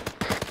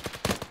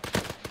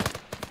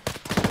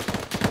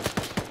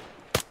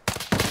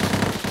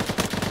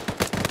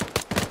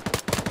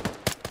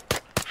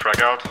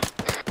 Frag out.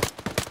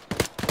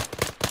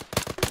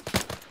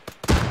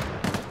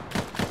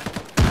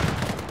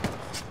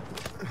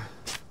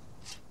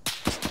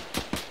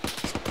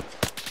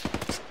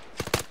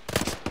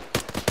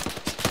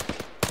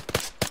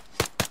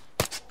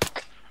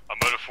 I'm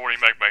out of 40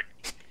 meg.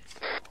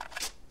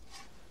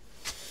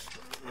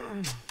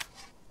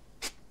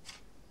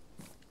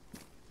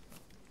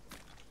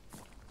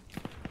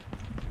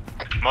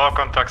 More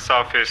contact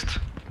southeast.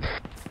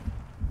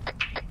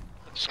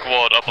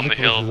 Squad up on the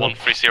hill,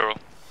 130.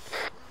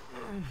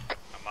 I'm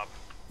up.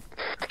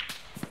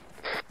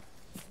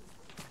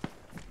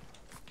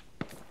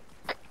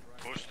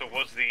 Push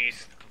towards the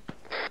east.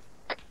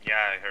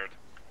 Yeah, I heard.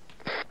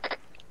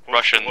 Push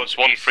Russians, towards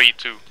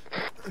 132.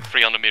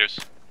 300 meters.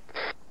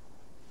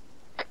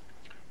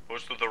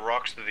 Push to the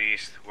rocks to the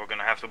east. We're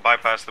gonna have to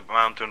bypass the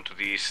mountain to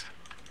the east.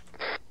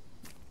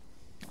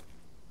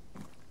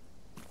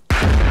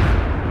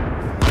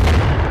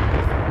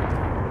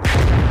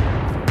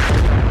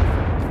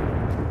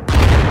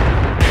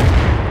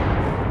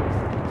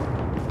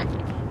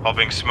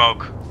 Popping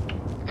smoke.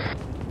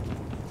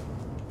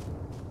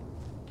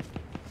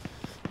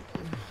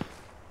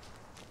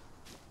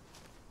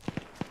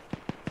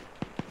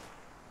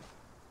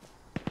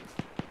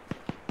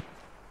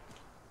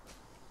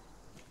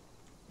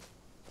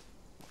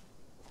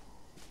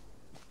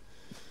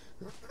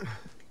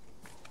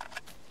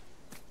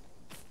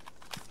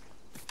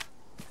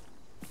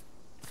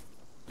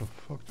 The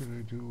fuck did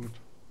I do with?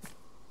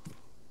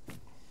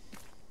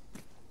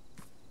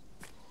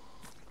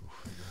 Go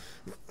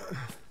figure.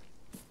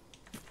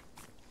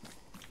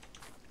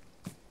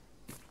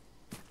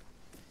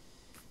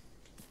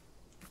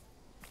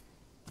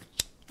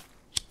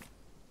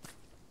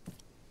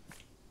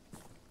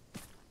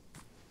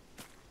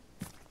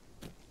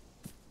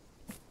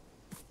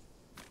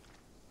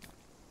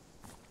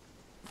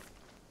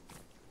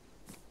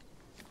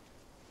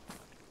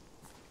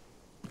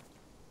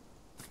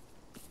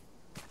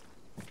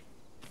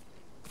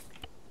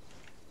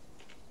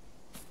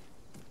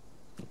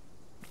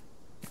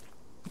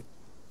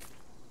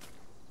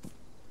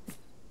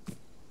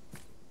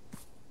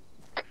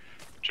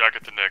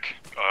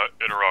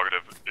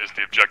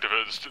 objective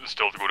is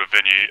still to go to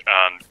Vinny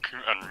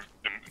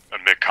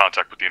and make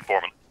contact with the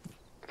informant.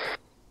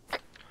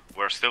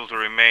 We're still to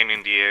remain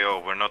in the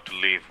AO, we're not to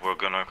leave. We're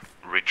gonna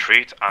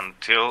retreat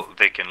until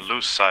they can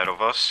lose sight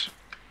of us,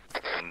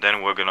 and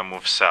then we're gonna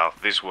move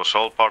south. This was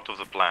all part of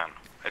the plan,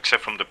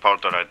 except from the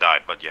part that I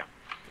died, but yeah.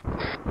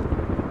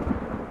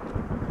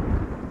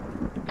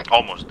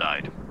 Almost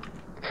died.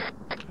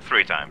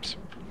 3 times.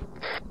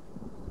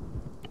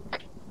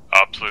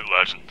 Absolute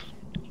legend.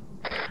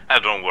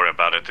 Don't worry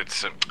about it,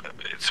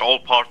 it's all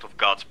part of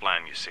God's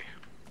plan, you see.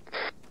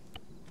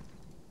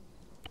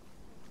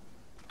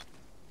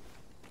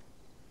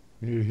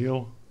 Need a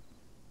heal?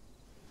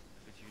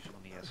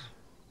 Usually yes.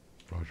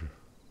 Roger.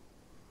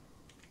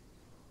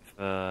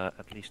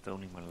 At least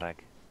only my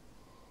leg.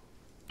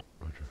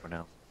 Roger. For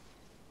now.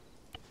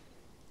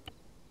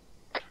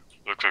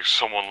 Looks like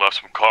someone left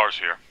some cars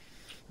here.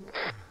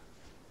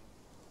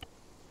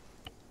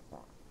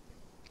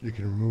 You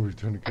can remove your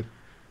tourniquet.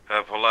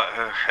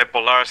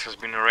 Polaris has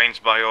been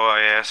arranged by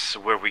OIS,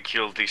 where we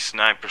killed the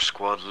sniper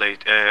squad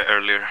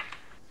earlier.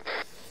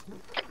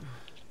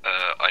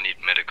 I need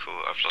medical.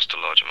 I've lost a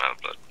large amount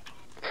of blood.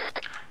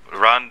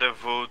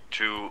 Rendezvous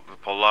to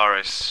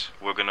Polaris.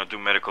 We're gonna do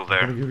medical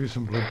there. I'm gonna give you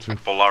some blood too.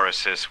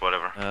 Polaris is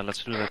whatever.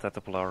 Let's do that at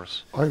the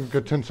Polaris. I've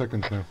got 10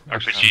 seconds now.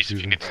 Actually, Jeez,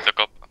 if you need to stock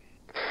up.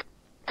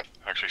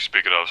 Actually,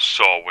 speaking of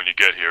Saw, when you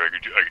get here, I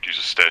could use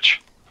a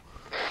stitch.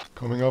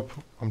 Coming up,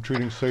 I'm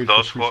treating Sage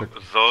Those for 3 who,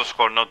 seconds. those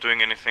who are not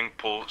doing anything,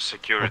 pull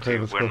security. Okay,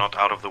 let's We're go. not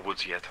out of the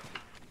woods yet.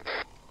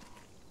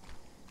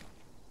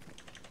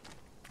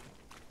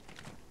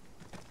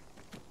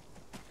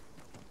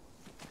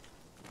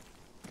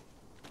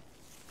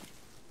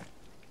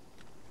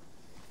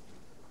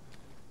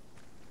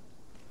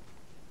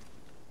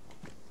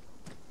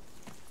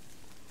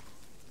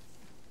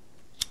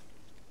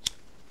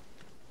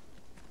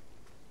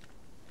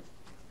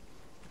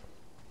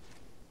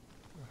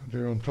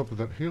 They're on top of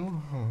that hill.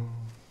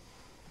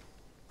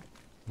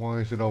 Why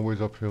is it always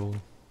uphill?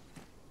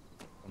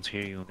 I can't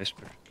hear you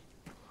whisper.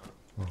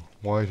 Oh,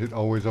 why is it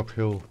always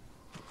uphill?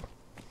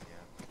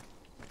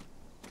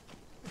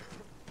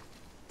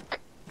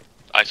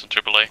 Eyes on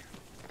AAA.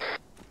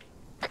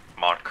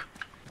 Mark.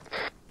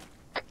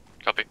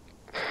 Copy.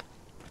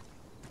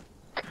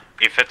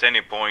 If at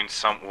any point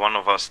one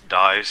of us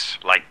dies,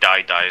 like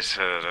dies,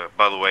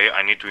 by the way,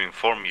 I need to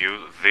inform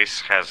you,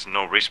 this has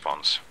no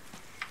response.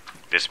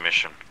 This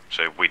mission.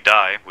 So if we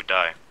die, we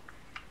die.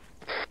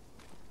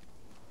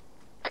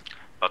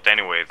 But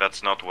anyway,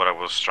 that's not what I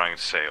was trying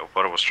to say.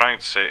 What I was trying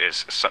to say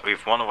is,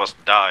 if one of us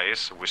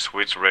dies, we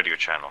switch radio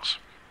channels.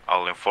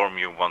 I'll inform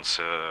you once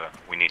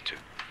we need to.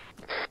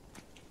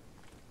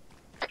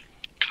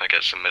 Can I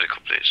get some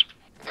medical, please?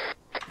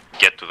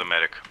 Get to the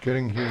medic.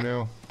 Getting here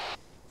now.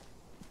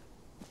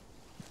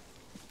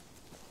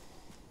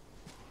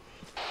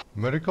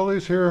 Medical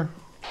is here.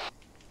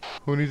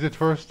 Who needs it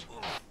first?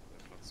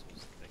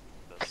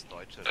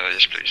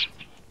 Yes, please.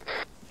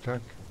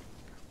 Jack.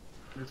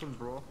 Listen,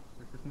 bro.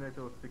 This is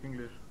NATO. Speak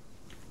English.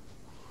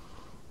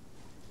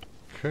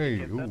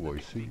 Okay. Ooh, I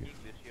see. English,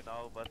 you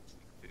know, but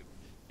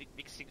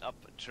mixing up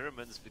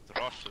Germans with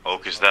Russians.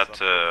 Oak, is that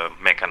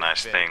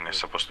mechanized thing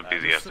supposed to be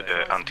the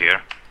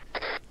anti-air?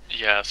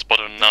 Yeah,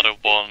 spotted another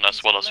one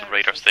as well as a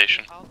radar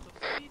station.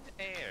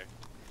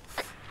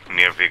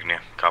 Near Vigny,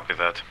 copy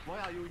that. Why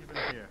are you even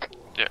here?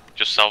 Yeah,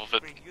 just south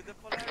of it.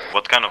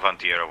 What kind of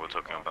anti-air are we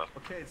talking about?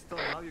 Okay, it's done.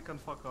 Now you can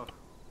fuck off.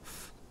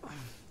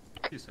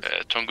 Jesus.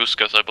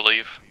 Tunguskas, I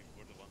believe.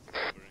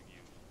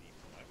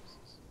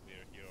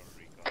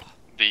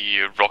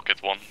 The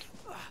rocket one.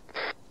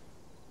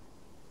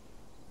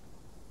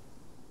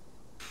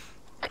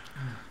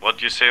 What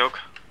do you say, Oak?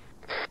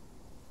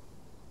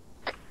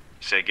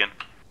 Say again.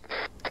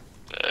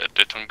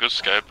 The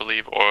Tunguska, I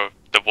believe, or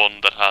the one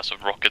that has a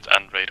rocket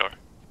and radar.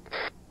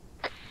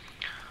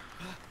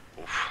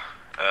 Oof.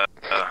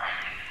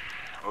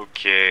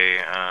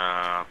 Okay,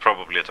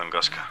 probably a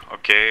Tunguska.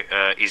 Okay,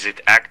 is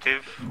it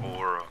active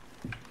or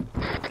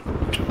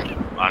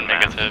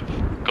unmanned?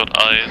 Negative. Got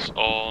eyes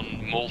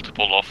on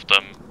multiple of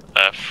them.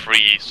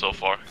 3 so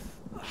far.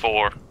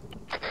 4.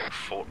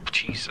 4.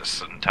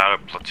 Jesus, an entire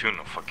platoon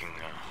of fucking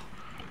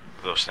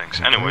those things.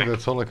 Okay, Anyway,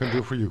 that's all I can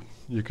do for you.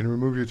 You can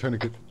remove your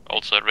tourniquet.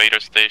 Also a radar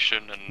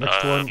station and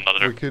Next one,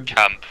 another Wicked.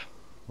 camp.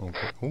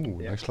 Okay.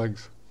 Ooh, nice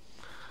legs.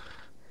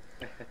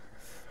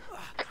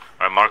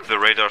 I mark the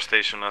radar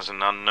station as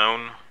an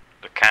unknown.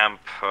 The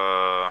camp,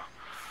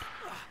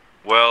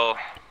 well,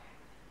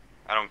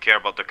 I don't care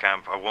about the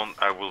camp.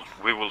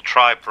 We will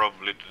try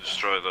probably to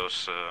destroy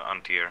those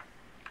anti-air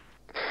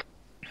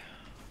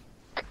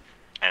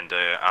and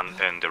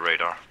the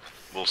radar.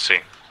 We'll see.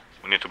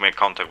 We need to make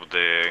contact with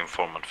the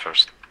informant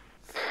first.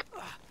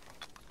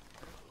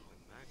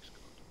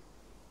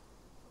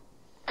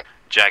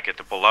 Jacket,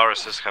 the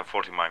Polarises have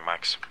 40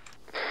 max.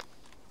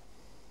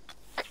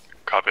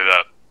 Copy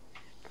that.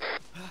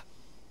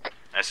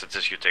 I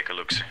suggest you take a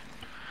look-see.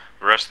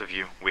 The rest of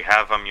you, we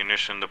have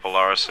ammunition, the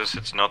Polarises.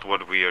 It's not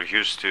what we are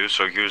used to,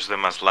 so use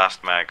them as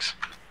last mags.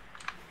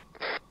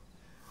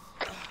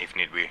 If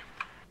need be.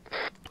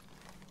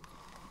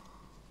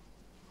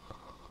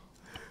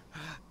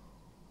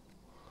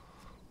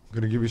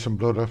 Gonna give you some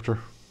blood after.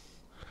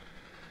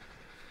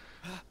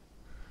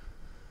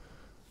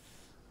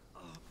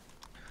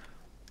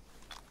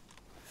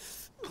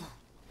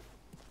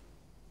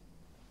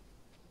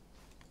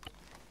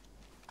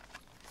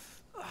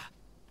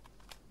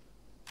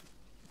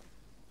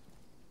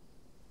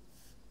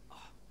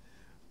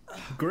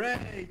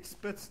 Great!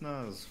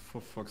 Spetsnaz, for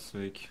fuck's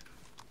sake.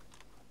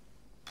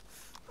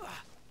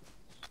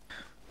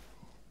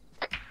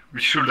 We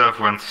should have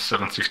went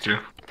 762.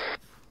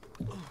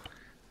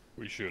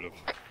 We should have.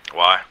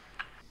 Why?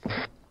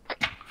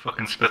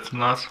 Fucking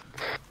Spetsnaz.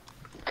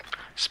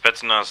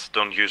 Spetsnaz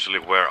don't usually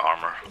wear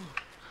armor.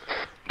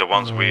 The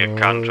ones we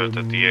encountered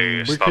at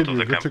the start of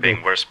the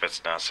campaign were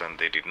Spetsnaz and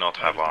they did not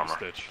have armor.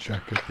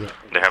 Jacket, yeah.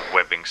 They have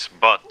webbings,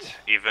 but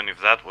even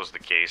if that was the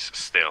case,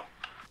 still.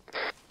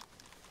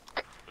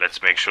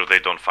 Let's make sure they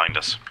don't find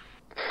us.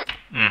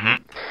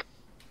 Mm-hmm.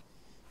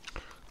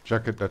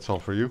 Jacket, that's all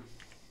for you.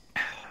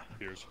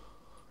 Here's.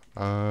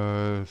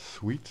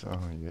 Sweet. Oh,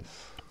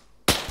 yes.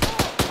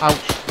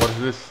 Ouch! What is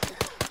this?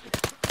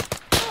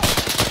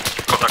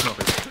 Contact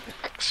notice.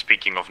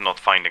 Speaking of not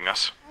finding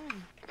us.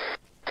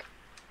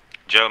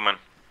 Gentlemen,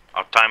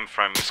 our time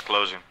frame is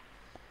closing.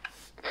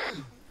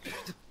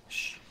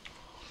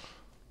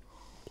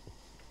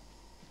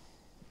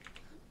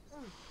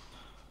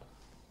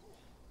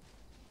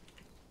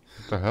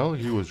 What the hell?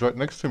 He was right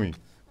next to me.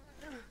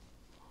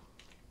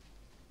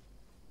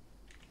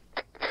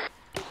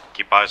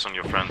 Keep eyes on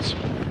your friends.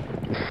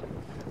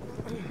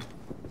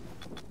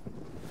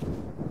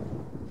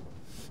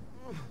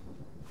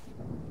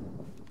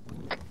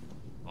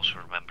 Also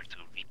remember to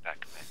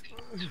repack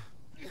magazines.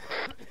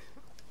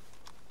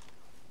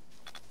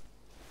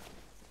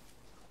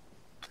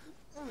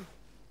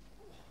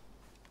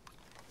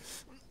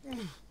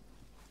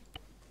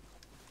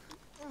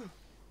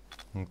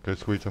 Okay,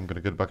 sweet. I'm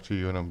gonna get back to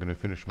you and I'm gonna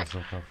finish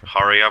myself after.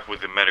 Hurry up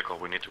with the medical,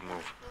 we need to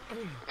move.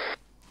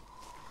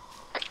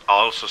 I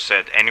also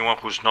said, anyone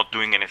who's not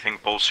doing anything,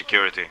 pull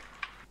security.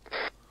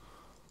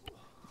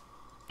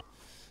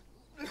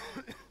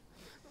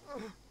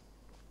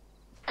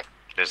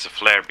 There's a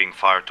flare being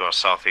fired to our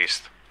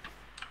southeast.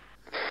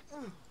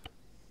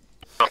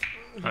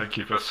 I'll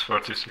give us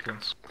 30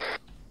 seconds.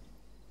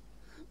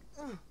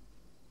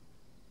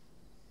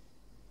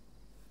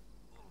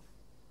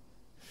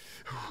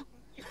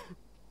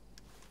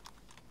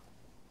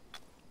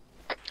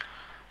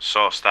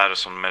 So,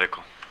 status on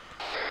medical.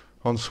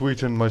 On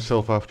sweet and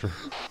myself after.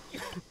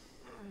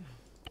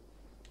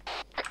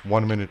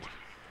 1 minute.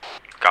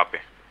 Copy.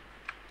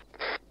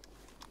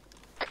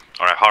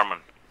 Alright, Harmon.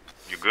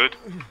 You good?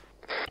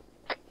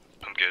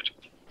 I'm good.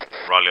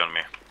 Rally on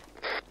me.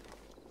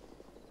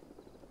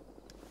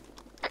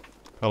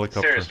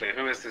 Helicopter. Seriously,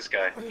 who is this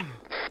guy?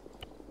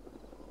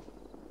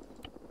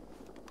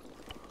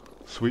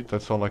 Sweet,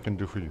 that's all I can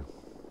do for you.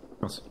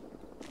 Yes.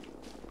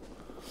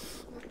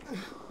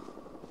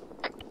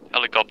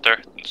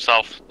 Helicopter,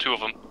 south, 2 of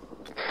them.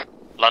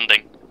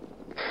 Landing.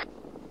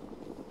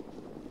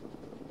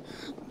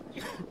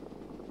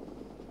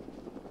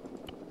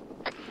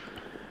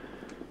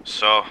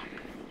 So,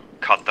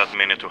 cut that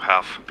minute to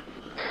half.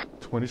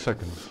 20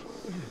 seconds.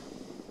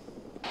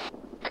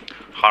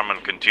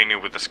 Harmon,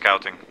 continue with the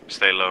scouting.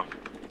 Stay low.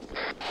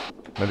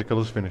 Medical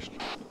is finished.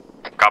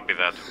 Copy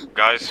that.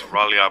 Guys,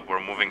 rally up.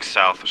 We're moving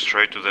south,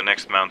 straight to the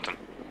next mountain.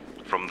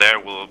 From there,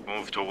 we'll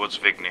move towards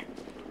Vigny.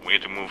 We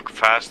need to move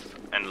fast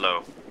and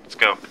low. Let's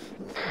go.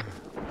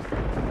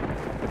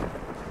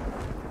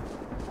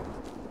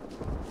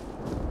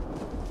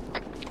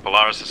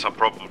 Polarises are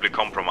probably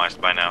compromised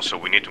by now, so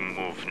we need to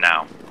move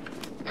now.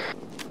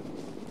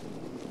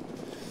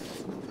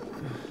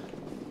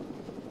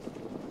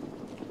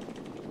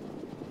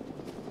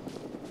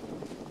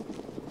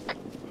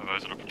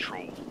 Eyes on a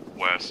patrol.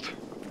 West.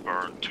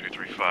 Burn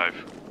 235.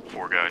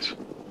 4 guys.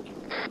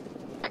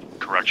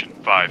 Correction,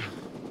 5.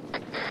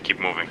 Keep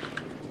moving.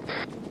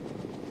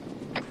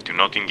 Do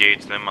not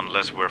engage them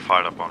unless we're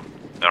fired upon.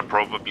 They are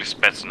probably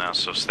Spetsnaz,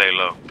 so stay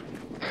low.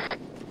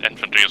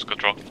 Infantry just got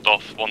dropped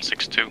off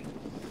 162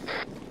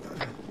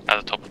 at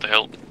the top of the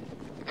hill.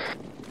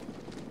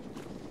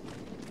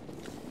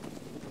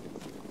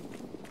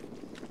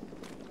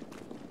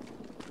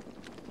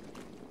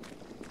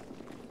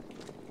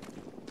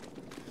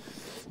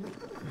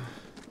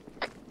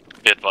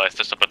 Be advised,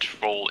 there's a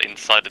patrol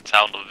inside the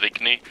town of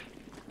Vigny.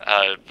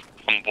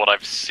 From what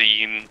I've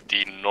seen,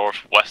 the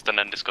northwestern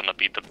end is gonna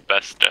be the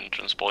best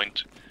entrance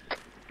point.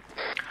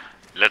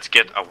 Let's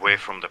get away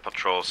from the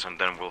patrols and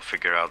then we'll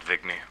figure out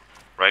Vigny.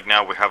 Right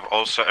now we have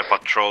also a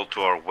patrol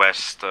to our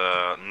west,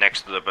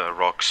 next to the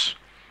rocks.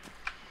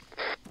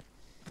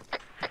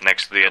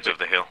 Next to the edge of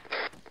the hill.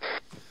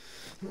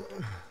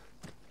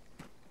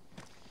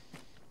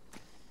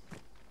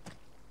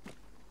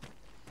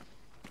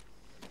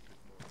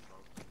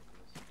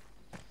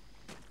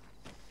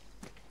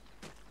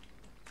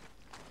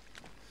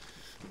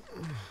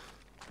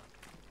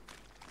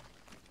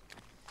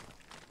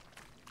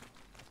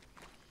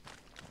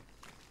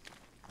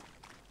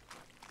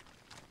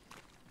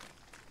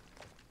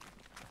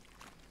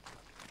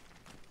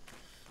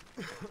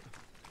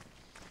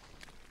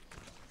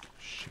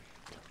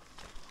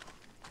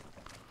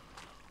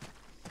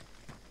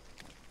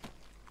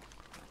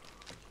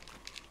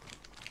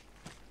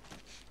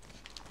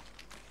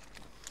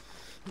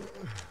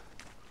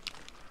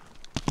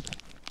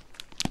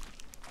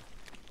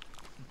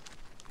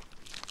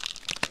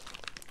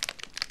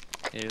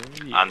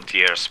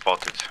 Anti-air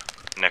spotted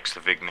next to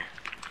Vigny.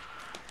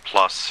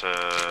 Plus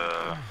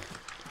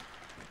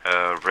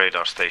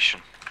radar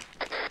station.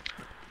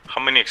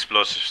 How many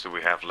explosives do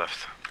we have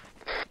left?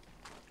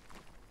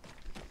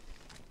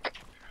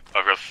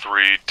 I've got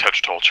 3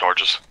 Tetratol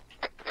charges.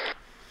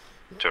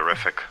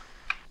 Terrific.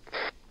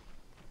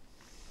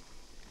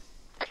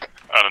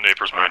 And an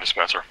Apers Marine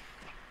dispenser.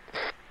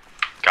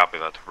 Copy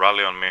that.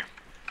 Rally on me.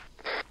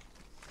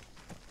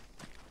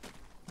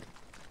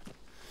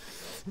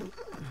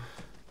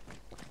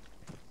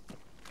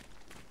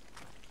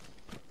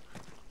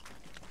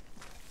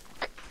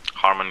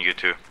 Harmon, you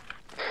too.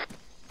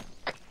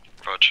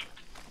 Roger.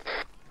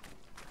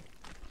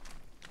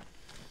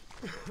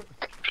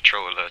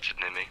 Patrol alerted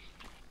near me.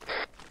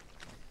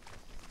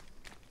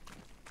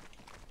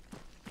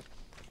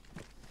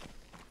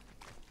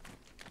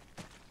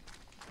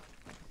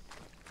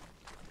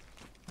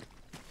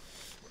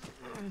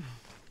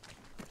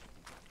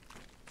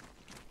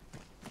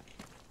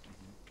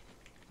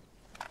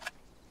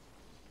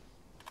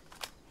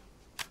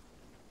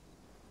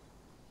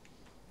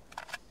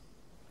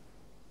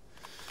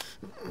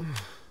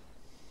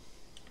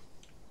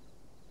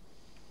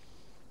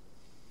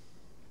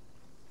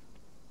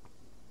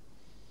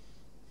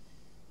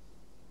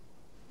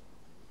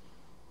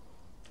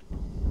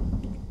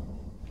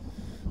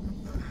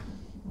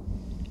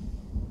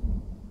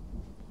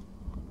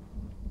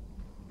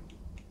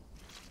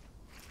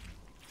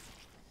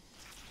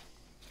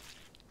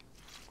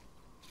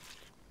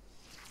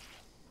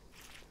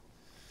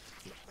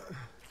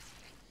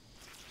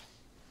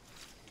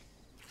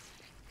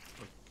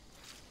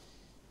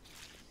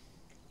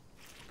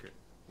 Okay,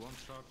 1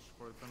 charge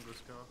for the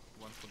Tunguska,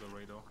 1 for the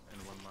radar,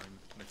 and 1 mine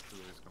next to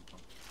this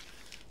compound.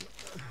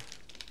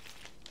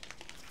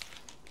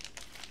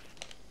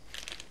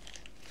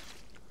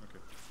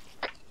 Okay.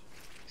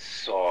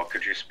 So,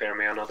 could you spare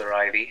me another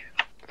IV?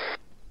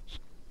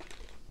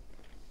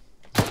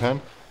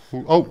 Can?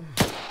 Who? Oh!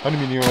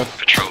 Enemy near us.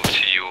 Patrol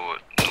to your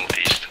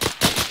northeast.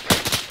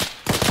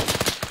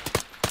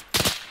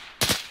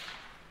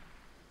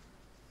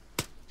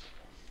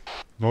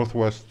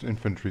 Northwest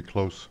infantry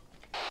close.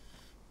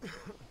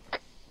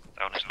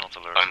 Down is not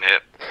alert. I'm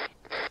hit.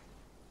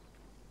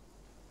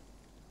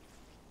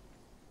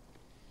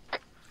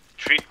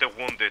 Treat the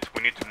wounded.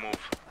 We need to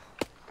move.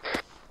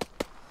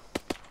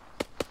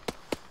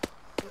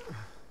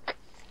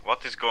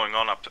 What is going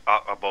on up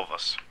above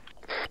us?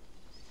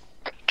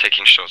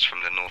 Taking shots from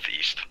the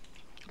northeast.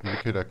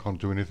 Indicate I can't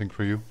do anything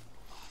for you.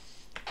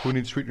 Who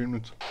needs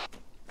treatment?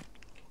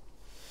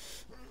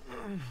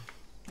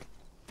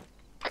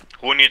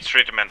 Who needs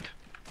treatment?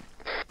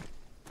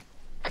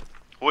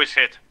 Who is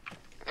hit?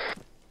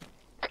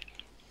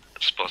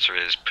 Spotter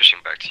is pushing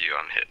back to you.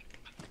 I'm hit.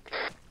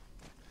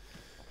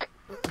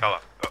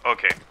 Kala.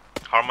 Okay.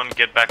 Harmon,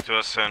 get back to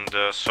us and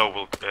so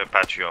we'll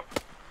patch you up.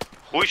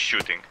 Who is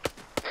shooting?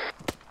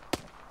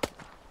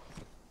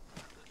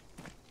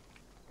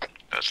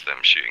 That's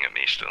them shooting at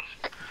me still.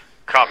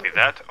 Copy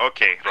that.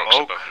 Okay. Rocks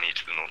Oak. above me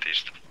to the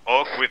northeast.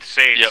 Oak with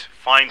Sage. Yep.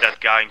 Find that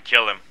guy and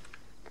kill him.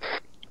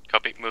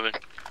 Copy, moving.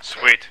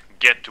 Sweet.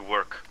 Get to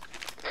work.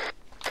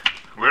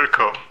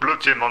 Wilco, blue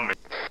team on me.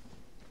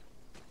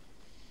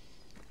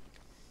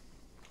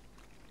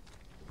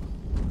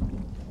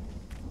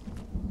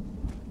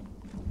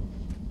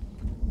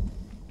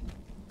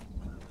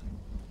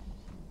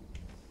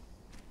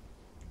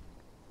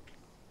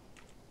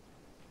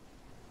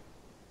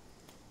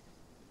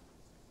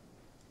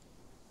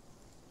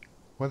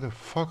 Where the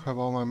fuck have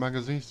all my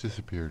magazines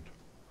disappeared?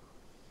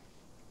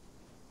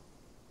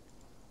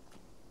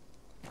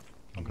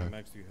 How many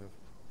mags do you have?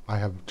 I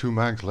have 2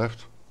 mags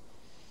left.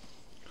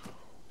 I'm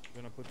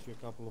gonna put you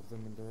a couple of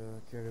them in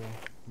the carrier.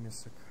 Give me a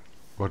sec.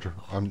 Roger,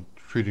 I'm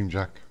treating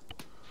Jack.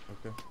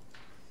 Okay.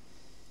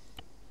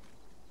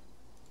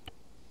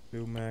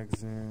 2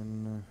 mags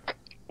in.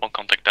 1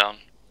 contact down.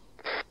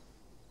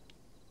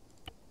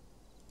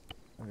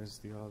 Where's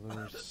the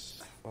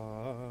others?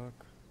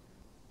 Fuck.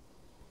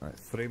 Alright,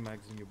 3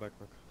 mags in your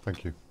backpack.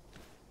 Thank you.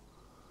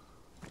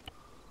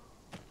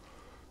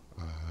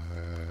 I'll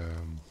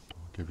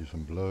give you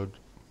some blood.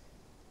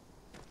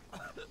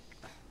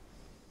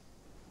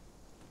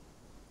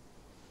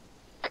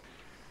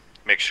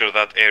 Make sure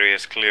that area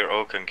is clear,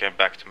 Oak, and get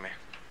back to me.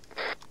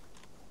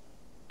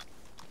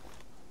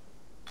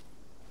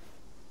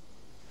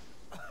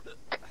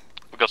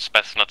 We got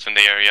space nuts in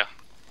the area.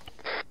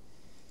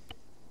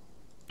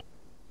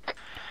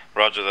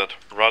 Roger that.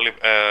 Raleigh,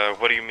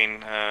 what do you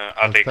mean?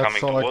 Are they coming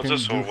towards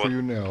us or That's all I can do what? for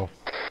you now.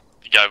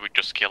 The guy we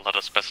just killed had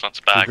a space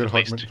nuts You're bag good, at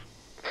least. Hartman.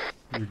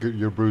 You're good,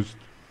 you're bruised.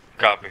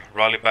 Copy.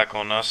 Rally back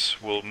on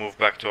us. We'll move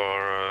back to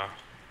our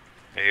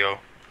AO.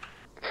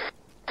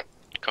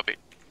 Copy.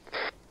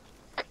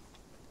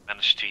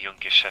 Managed to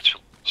yoink a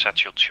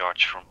satchel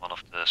charge from one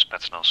of the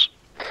Spetsnaz.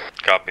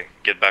 Copy.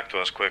 Get back to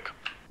us quick.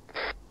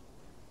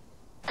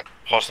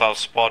 Hostile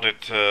spotted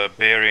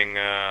bearing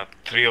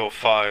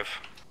 305.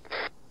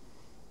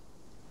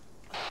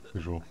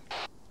 Visual.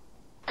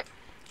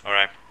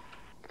 Alright.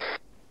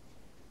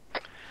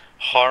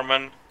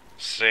 Harmon,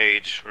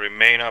 Sage,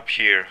 remain up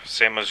here,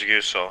 same as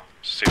you saw.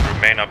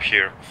 Remain up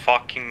here.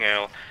 Fucking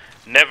hell.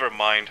 Never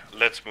mind,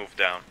 let's move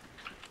down.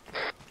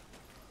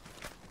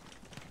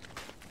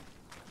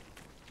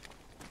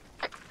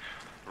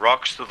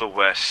 Rocks to the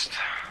west.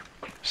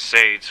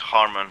 Sage,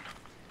 Harmon,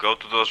 go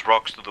to those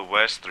rocks to the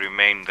west,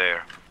 remain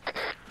there.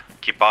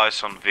 Keep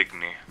eyes on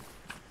Vigny.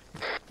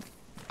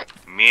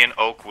 Me and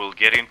Oak will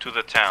get into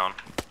the town.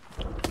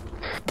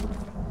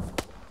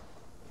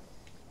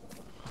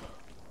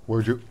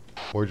 Where'd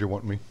you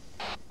want me?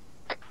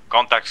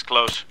 Contacts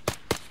close.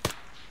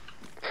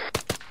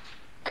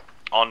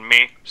 On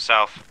me,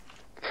 south.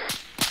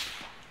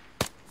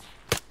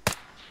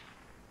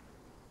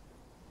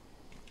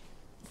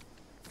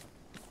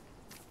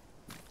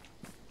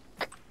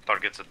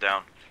 Targets are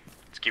down.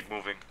 Let's keep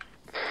moving.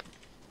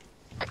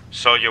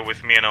 So you're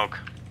with me and Oak.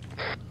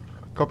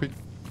 Copy.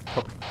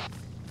 Copy.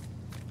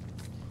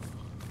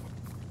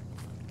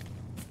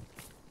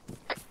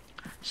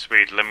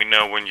 Sweet, let me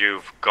know when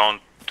you've gone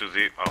to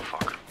the... oh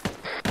fuck.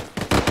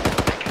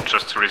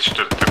 Just reached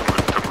the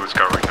blue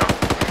scar right now.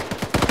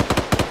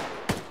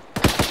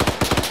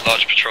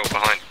 Large patrol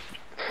behind.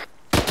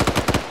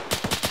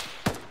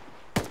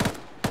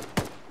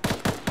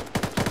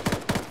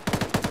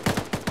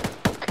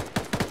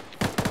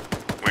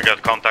 We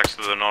got contacts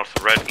to the north.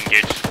 Red,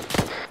 engaged.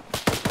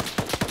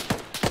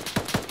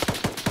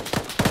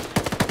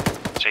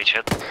 Sage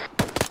hit.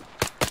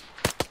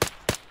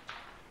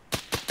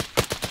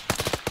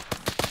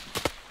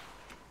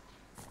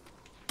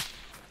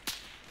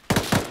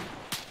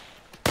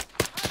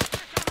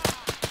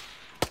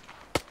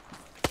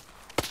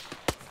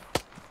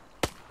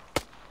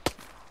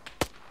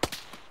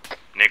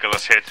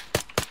 Nikolas hit.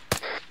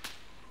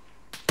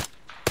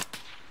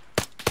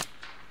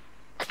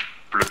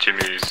 Blue team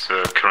is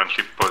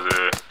currently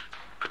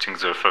putting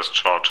the first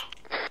charge.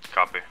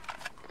 Copy.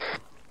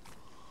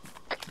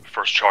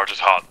 First charge is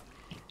hot.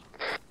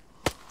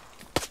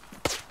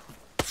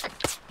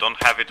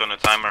 Don't have it on a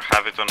timer,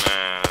 have it on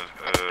a...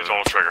 it's on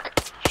a trigger.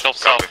 Shell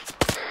south.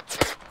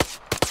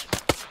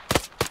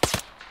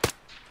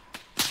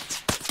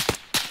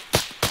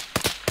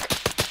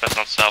 That's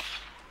not south.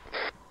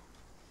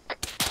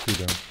 Two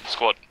down.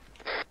 Squad.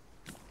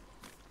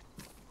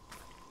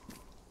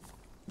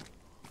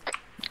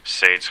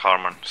 Sage,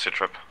 Harmon,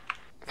 Citrip.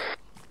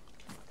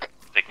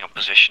 Taking up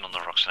position on the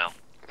rocks now.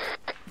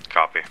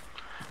 Copy.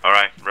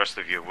 Alright, rest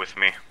of you with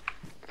me.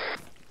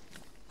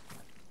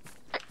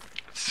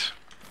 Let's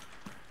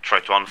try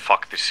to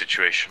unfuck this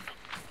situation.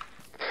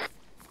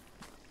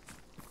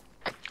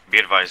 Be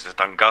advised, the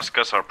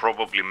Tunguskas are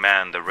probably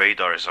manned, the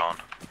radar is on.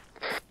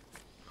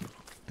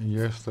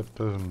 Yes, that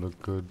doesn't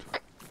look good.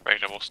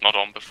 Radar was not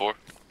on before.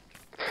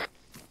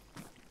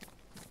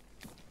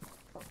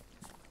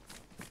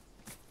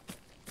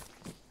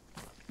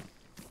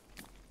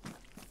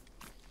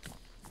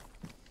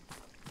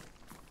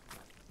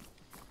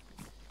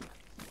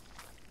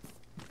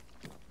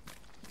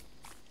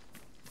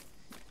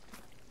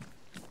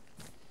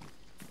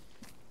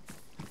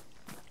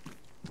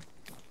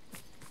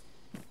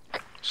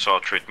 So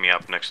treat me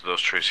up next to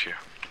those trees here.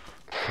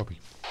 Copy.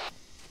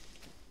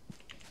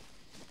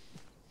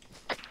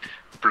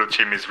 Blue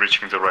team is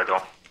reaching the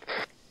radar.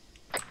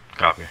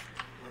 Copy.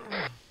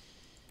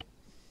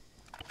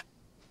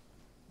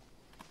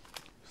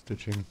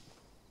 Stitching.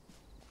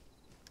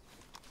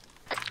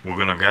 We're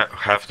gonna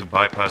have to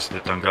bypass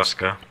the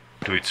Tunguska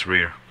to its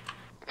rear.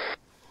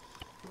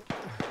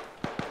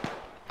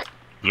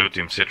 Blue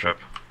team, sit rep.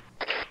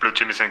 Blue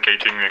team is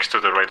engaging next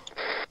to the radar.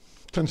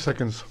 10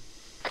 seconds.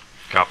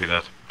 Copy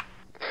that.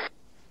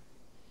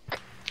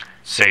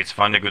 Sage,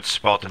 find a good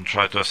spot and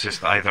try to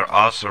assist either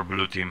us or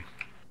blue team.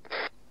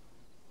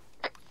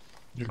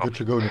 You're good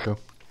to go, Nico.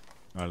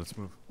 Alright, let's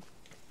move.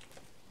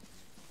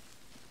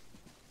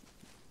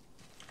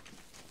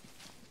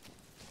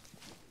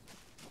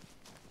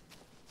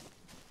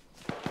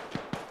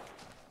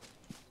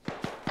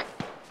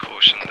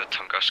 Caution, the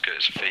Tunguska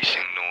is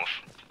facing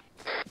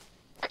north.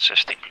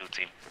 Assisting blue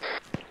team.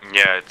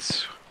 Yeah,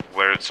 it's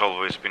where it's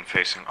always been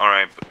facing.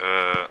 Alright,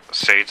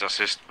 Sage,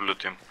 assist blue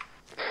team.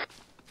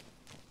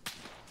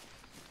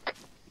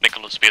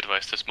 Nikolas, be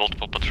advised, there's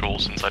multiple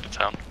patrols inside the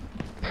town.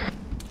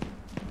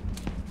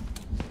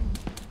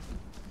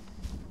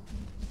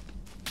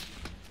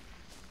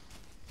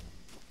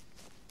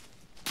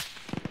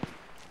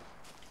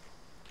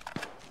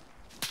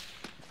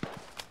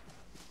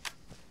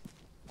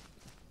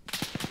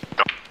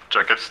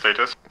 Jacket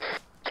status.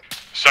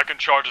 Second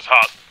charge is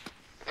hot.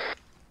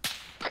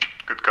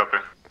 Good copy.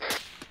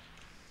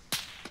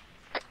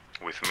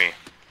 With me.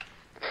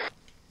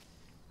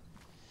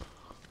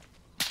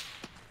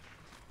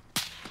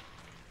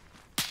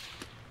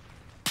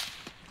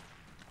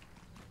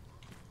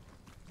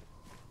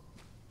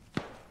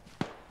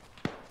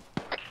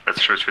 Let's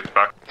shoot it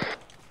back.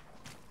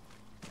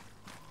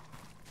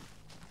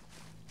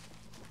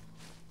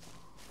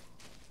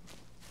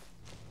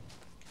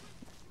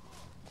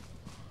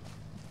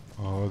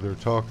 Oh, they're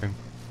talking.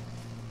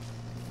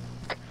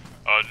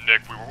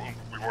 Nick,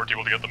 we weren't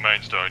able to get the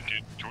mains down.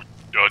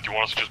 Do you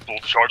want us to just pull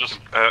the charges?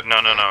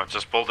 No.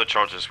 Just pull the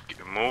charges.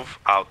 Move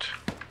out.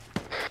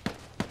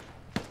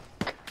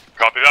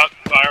 Copy that.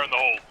 Fire in the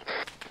hole.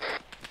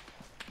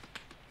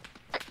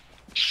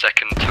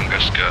 Second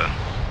Tunguska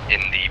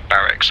in the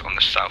barracks on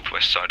the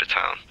southwest side of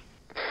town.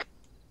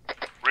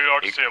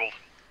 Radar disabled.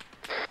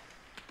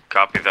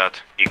 Copy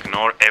that.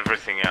 Ignore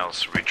everything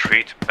else.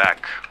 Retreat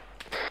back.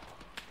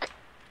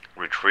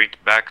 Retreat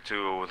back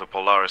to the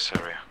Polaris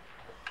area.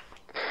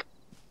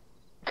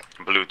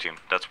 Blue team,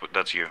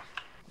 that's you.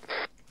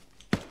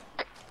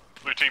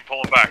 Blue team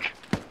pulling back.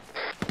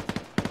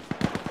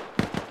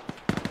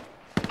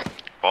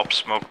 Pop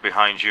smoke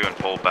behind you and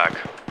pull back.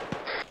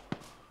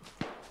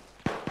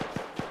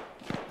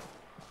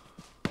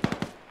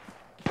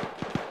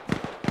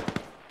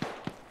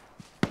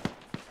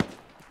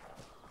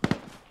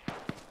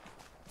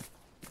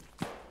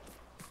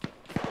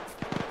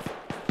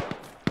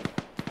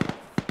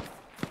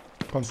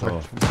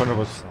 Contact in front of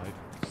us.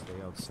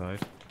 Stay outside.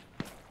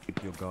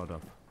 Keep your guard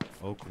up.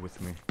 Oak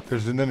with me.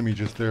 There's an enemy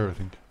just there, I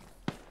think.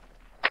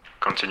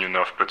 Continue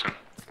north, Platoon.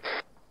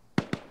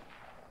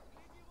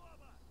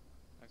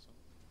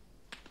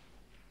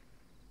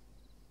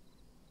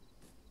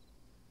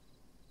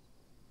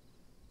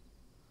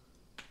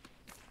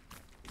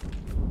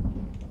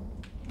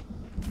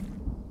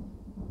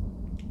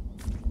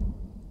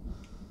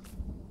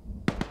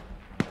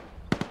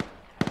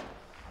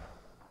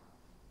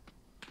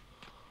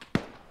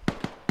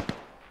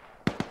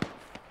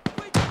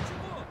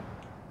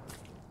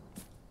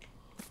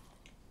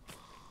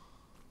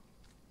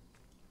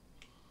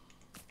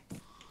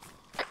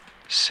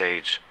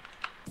 Sage.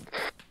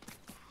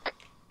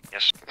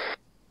 Yes.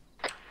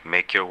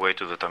 Make your way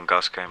to the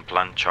Tunguska and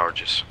plant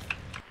charges.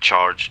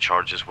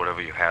 Charges,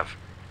 whatever you have.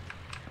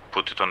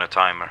 Put it on a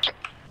timer.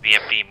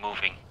 BMP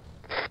moving.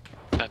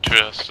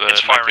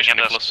 It's firing LT at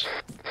Nikolas.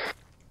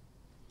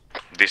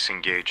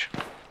 Disengage.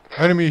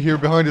 Enemy here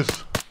behind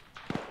us.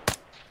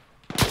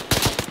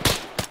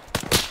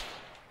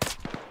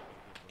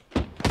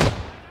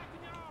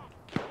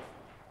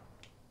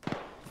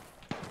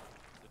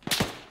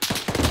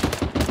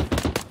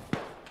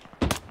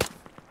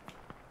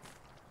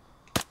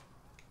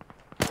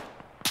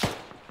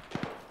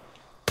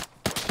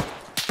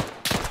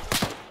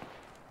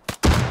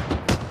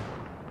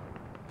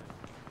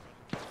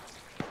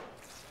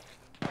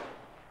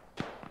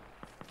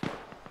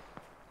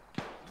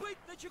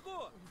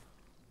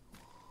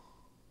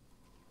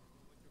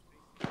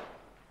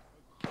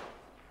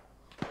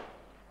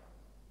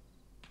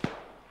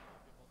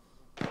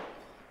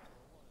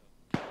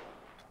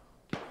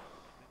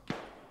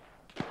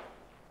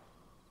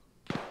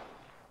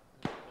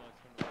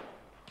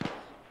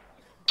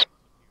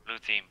 Blue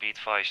team, be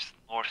advised.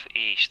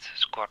 Northeast.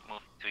 Squad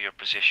moving to your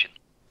position.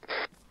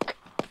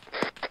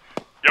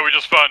 Yeah, we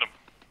just found him.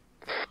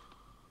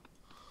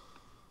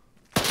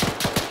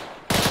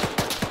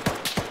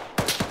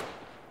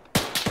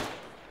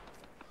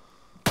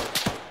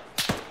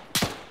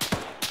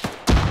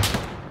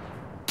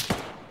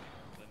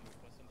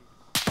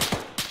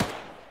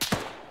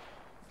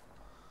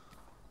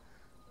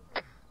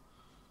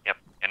 Yep,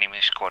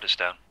 enemy squad is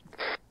down.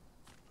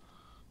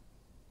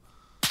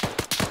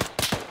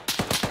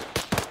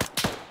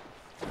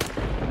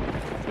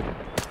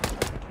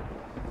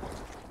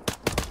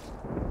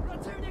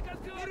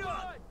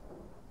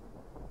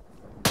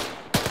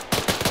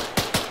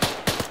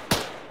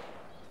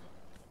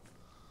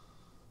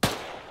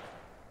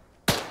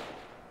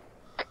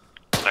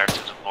 Flare to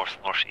the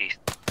northeast.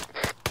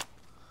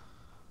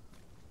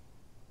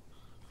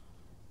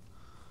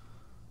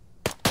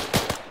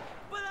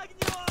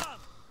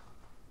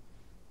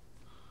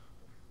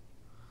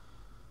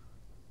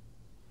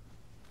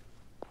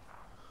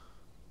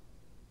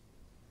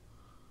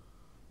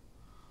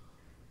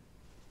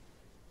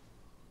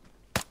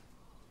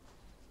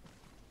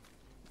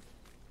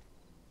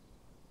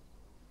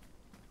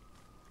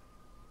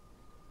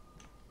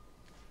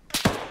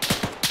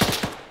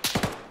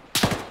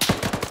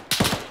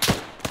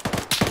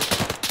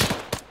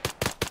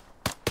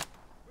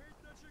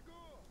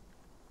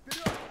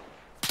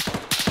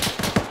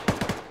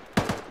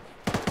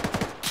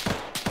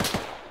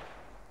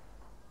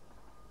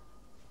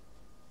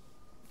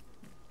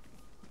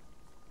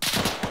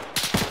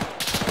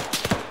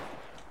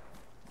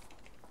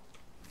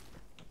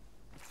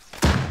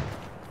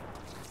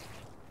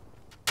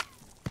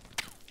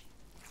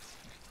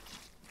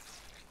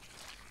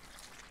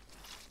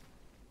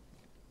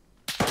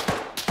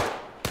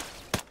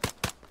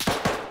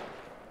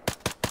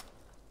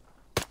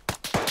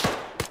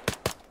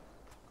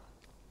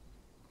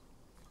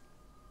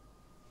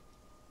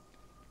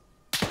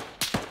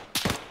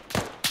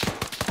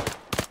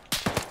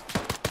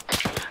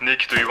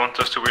 Nick, do you want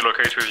us to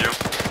relocate with you?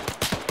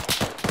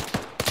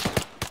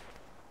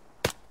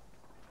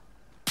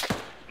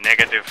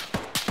 Negative.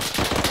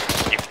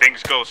 If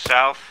things go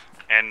south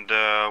and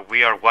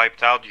we are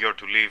wiped out, you're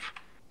to leave.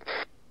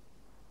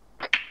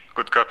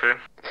 Good copy.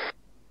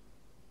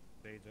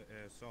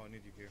 So I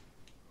need you here.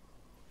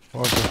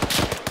 Okay.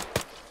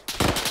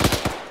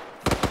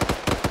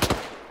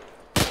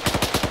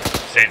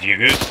 Said you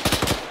good?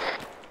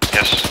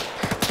 Yes.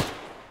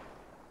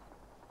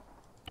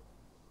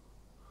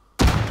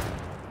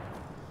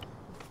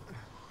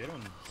 They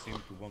don't seem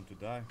to want to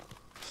die.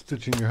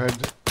 Stitching your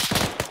head.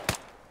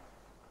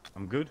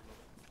 I'm good?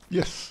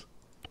 Yes.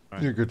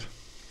 Right. You're good.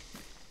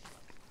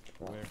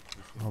 Where?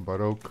 How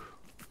about Oak?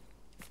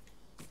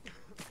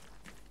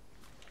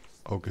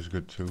 Oak is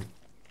good too.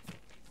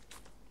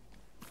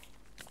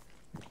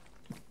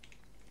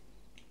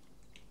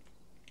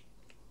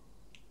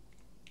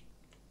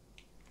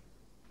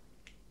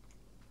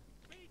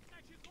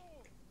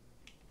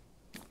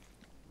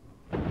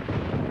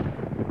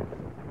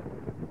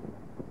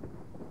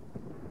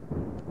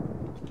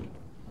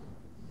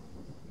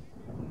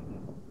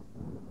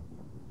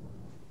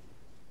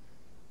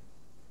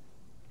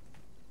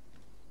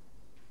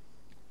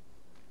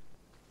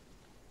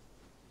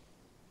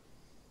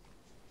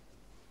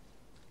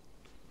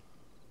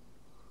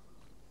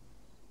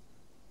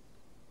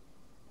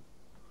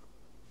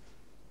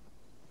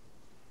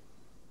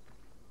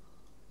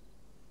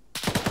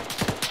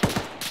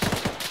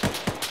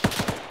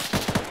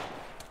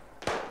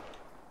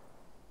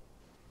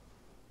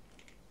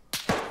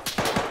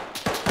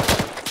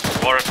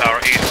 Water tower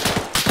east.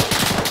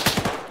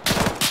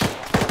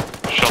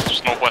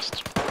 Shots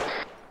northwest.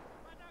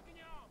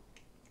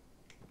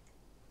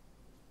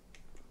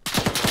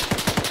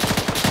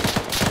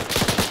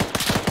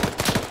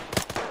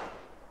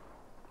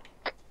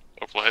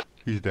 Overflow hit.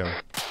 He's down.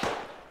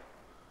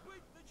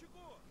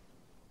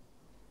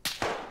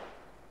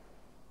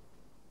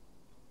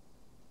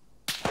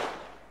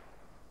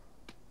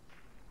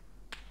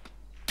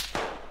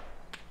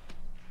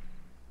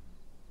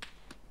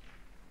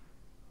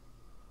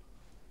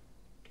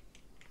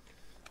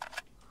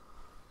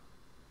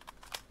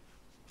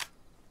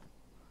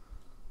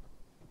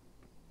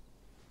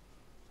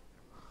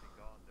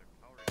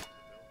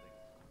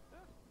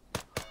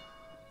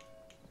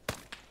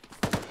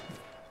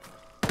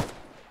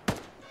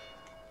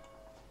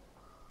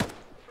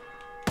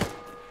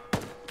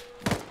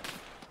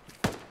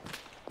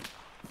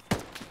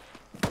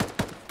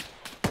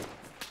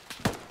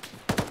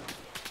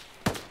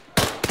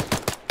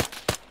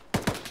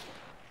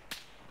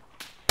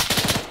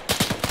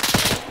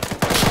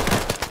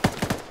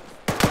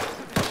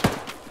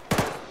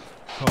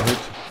 Oh, hit.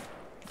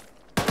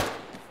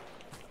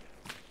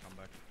 Come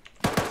back.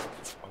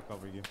 I'll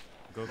cover you.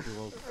 Go to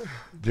Oak.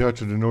 They are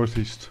to the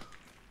northeast.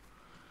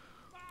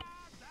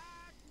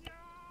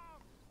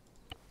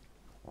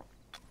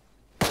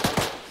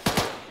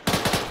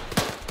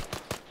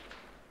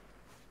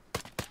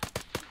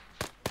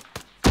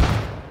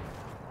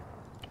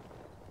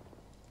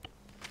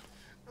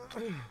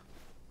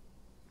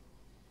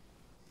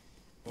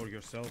 Or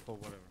yourself or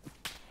whatever.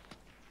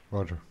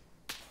 Roger.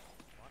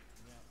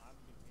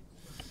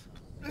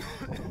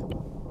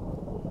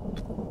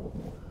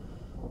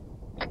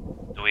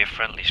 Do we have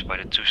friendlies by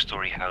the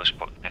two-story house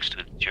next to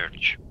the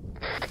church?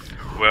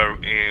 We're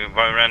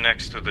right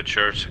next to the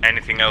church.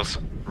 Anything else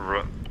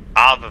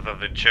other than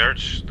the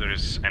church, there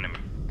is enemy.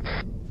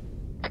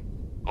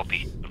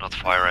 Copy. Do not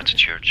fire at the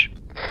church.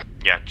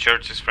 Yeah,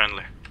 church is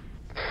friendly.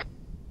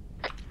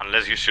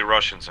 Unless you see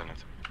Russians in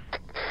it.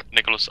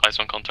 Nikolas, eyes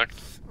on contact.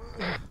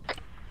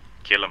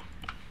 Kill him.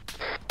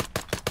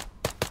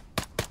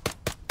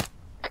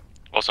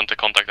 Wasn't the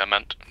contact I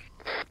meant.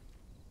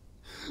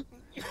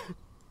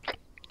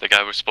 The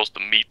guy we're supposed to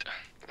meet.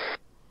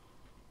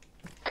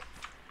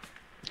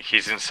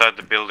 He's inside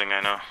the building,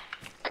 I know.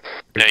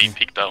 Yeah, he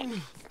peeked out.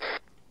 Need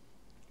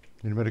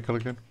a medical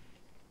again?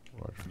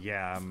 Roger.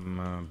 Yeah,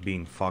 I'm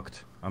being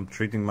fucked. I'm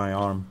treating my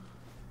arm.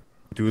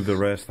 Do the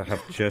rest. I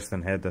have chest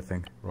and head, I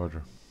think.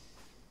 Roger.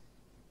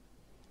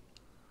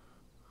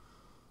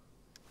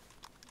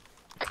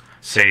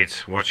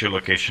 Sage, what's your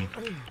location?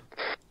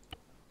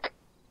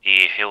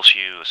 The hills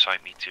you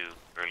assigned me to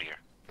earlier.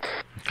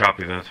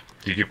 Copy that.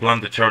 Did you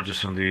plant the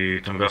charges on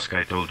the Tunguska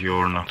I told you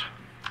or not?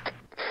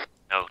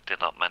 No, did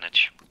not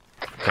manage.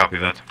 Copy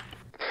that.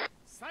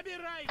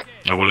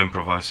 I will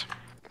improvise.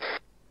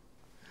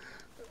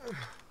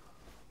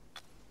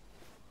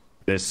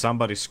 There's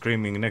somebody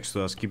screaming next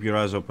to us. Keep your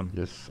eyes open.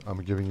 Yes,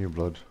 I'm giving you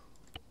blood.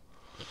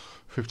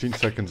 15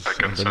 seconds. I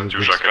can and then send you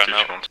you're good. jacket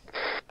if you want.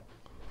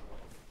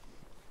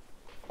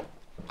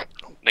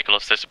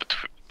 Nikolas,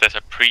 there's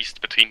a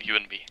priest between you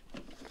and me.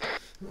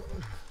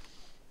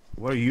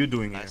 What are you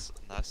doing here?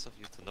 Nice of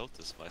you to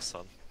notice, my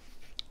son.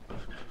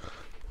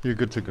 You're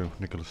good to go,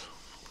 Nicholas.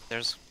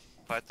 There's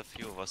quite a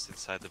few of us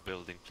inside the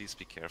building. Please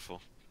be careful.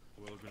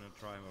 We're gonna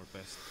try our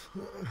best.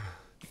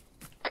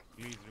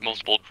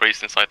 Multiple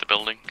priests inside the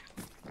building.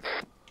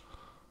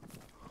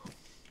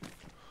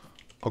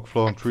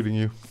 Oakflow, I'm treating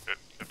you.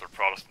 If they're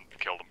Protestant,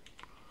 kill them.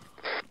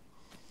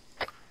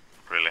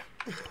 Really?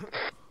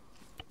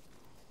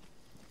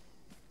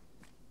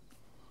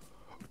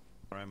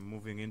 I'm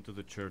moving into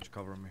the church.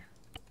 Cover me.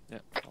 Yeah.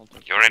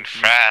 You're in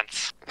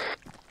France.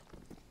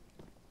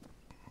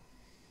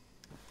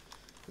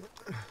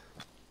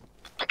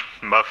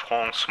 Ma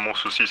France, mon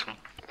saucisson.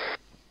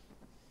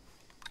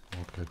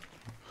 Okay.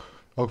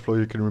 Oakflow,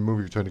 you can remove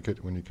your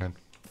tourniquet when you can.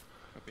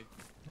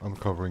 I'm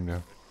covering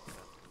now.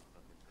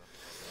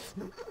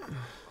 One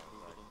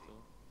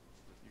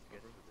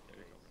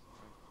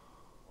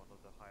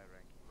of the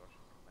high-ranking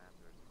Russian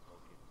commanders is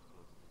located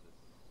close to this.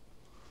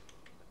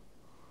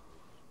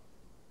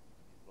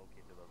 He's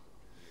located on the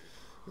pier,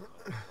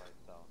 right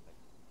down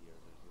next to the pier.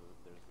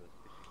 There's a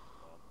fishing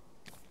spot.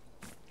 No,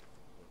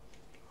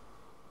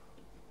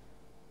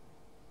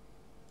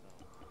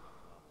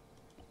 I'm not.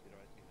 Be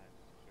right behind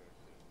this church.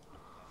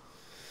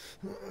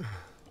 There's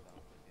down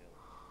the hill.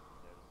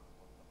 There's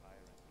one of the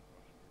high-ranking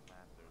Russian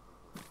commanders is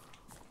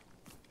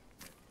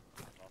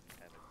not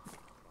have it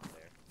from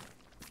there.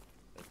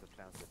 There's a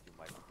chance that you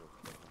might still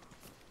kill him.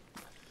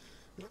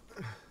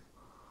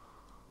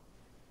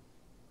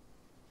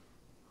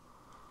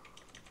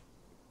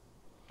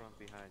 From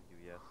behind you,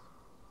 yes.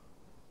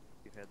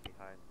 You head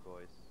behind,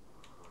 boys,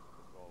 towards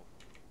the gulf.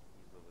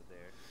 He's over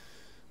there.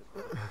 This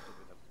would have also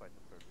been quite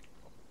a perfect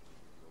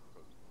opportunity to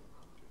approach the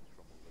hunters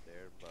from over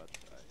there, but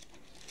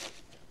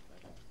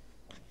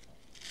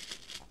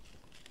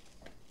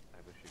I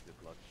wish you good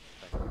luck.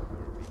 Thank you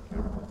for being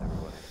careful with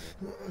everyone in here.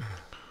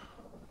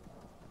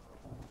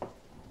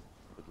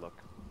 Good luck.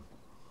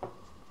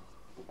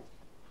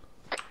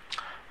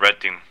 Red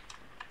team,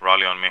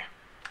 rally on me.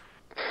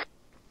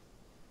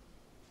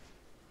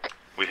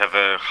 We have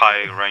a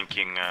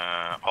high-ranking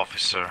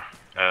officer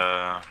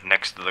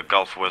next to the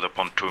gulf where the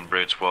pontoon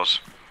bridge was.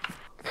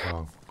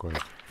 Oh, great.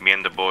 Me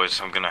and the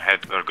boys are gonna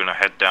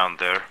head down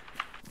there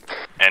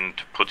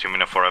and put him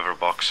in a forever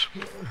box.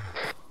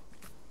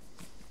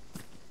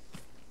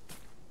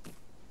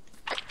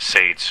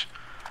 Sage,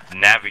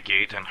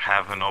 navigate and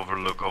have an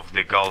overlook of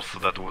the gulf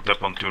that the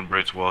pontoon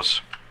bridge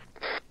was.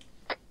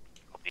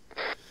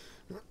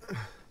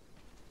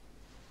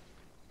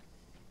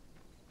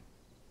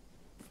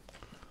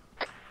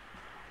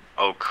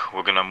 Oak,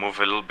 we're gonna move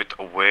a little bit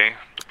away.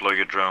 Deploy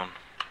your drone.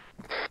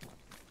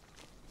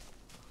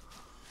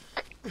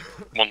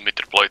 Want me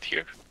to deploy it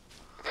here?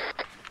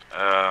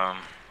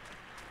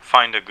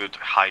 Find a good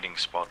hiding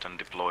spot and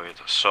deploy it.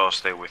 So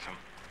stay with him.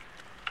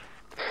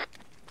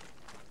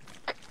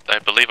 I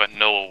believe I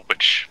know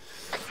which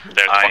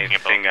they're talking about. I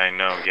think I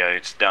know, yeah,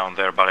 it's down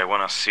there, but I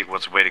wanna see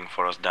what's waiting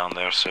for us down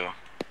there, so...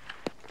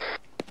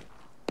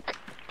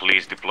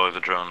 Please deploy the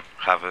drone.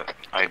 Have an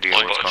idea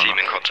what's going on. Team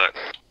in contact.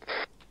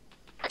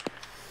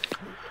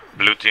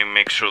 Blue team,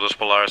 make sure those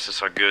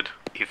Polarises are good.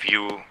 If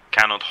you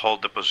cannot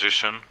hold the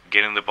position,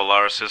 get in the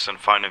Polarises and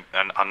find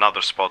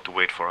another spot to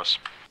wait for us.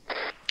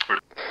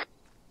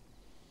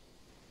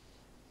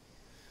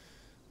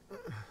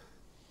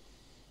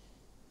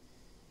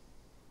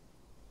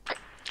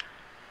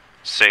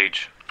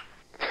 Sage.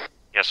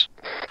 Yes.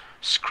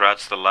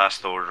 Scratch the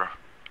last order.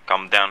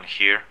 Come down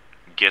here,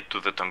 get to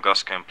the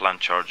Tunguska and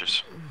plant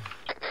charges.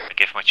 I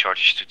gave my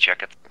charges to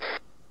check it.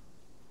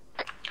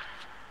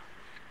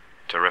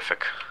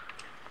 Terrific.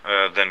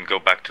 Then go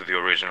back to the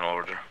original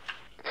order.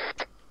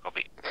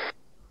 Copy.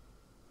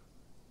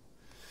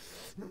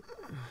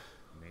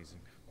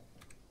 Amazing.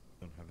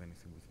 Don't have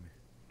anything with me.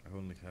 I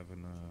only have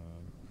an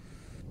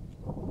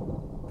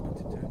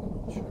 2010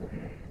 launcher.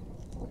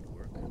 Could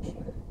work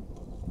actually.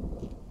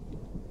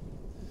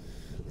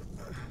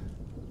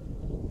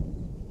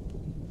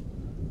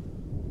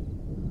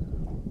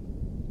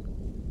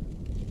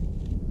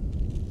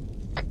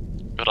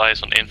 Got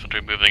eyes on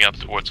infantry moving up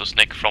towards us,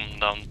 Nick, from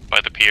down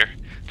by the pier.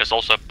 There's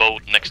also a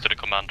boat next to the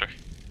commander.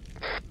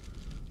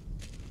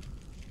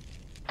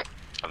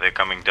 Are they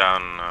coming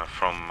down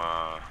from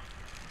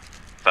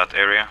that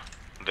area?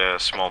 The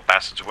small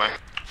passageway?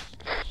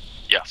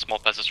 Yeah, small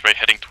passageway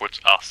heading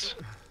towards us.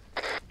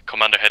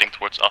 Commander heading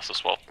towards us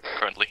as well,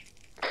 currently.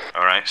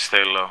 Alright,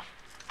 stay low.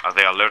 Are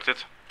they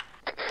alerted?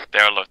 They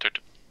are alerted.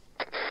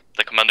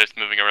 The commander is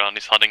moving around,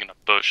 he's hiding in a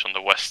bush on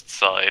the west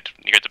side,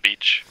 near the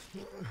beach.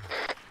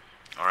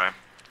 Alright,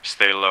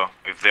 stay low.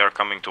 If they are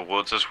coming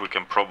towards us, we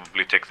can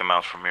probably take them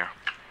out from here.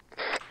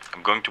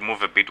 I'm going to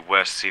move a bit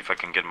west, see if I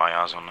can get my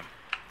eyes on them.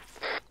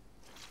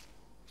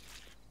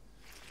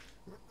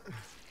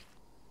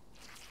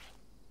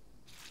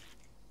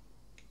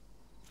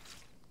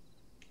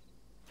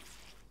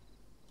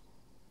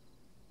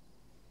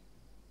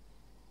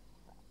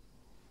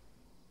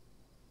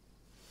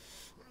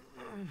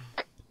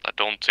 I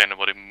don't see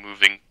anybody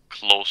moving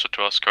closer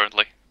to us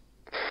currently.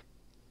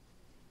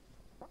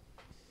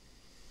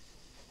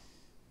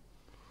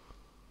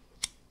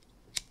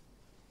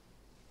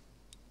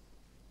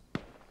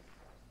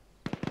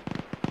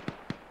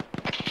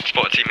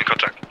 Spot a team in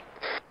contact.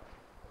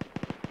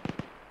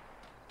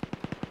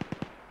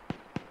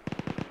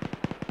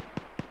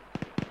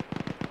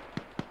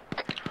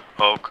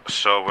 Oak,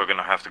 so we're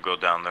gonna have to go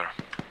down there.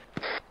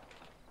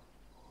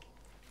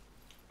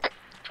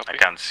 Copy. I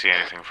can't see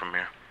anything from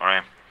here.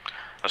 Alright.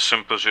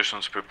 Assume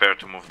positions, prepare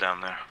to move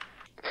down there.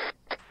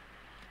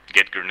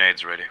 Get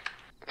grenades ready.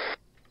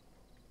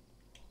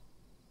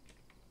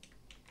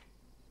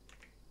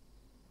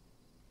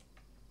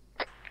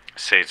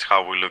 Sage,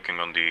 how are we looking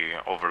on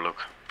the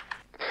overlook?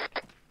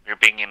 We're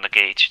being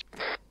engaged.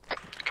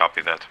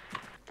 Copy that.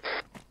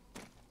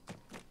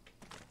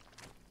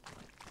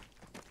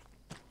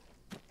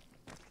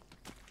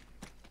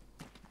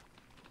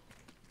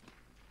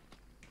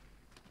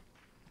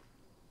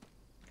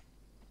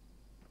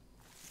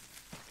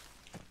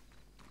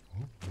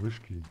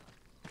 Whiskey.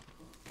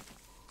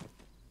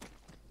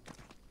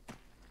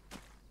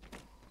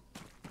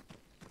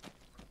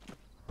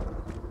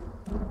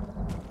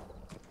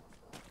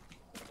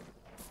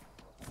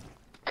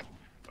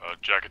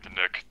 Jacket to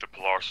Nick, the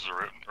Polaris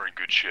are in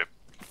good shape.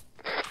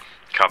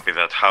 Copy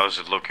that. How's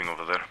it looking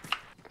over there?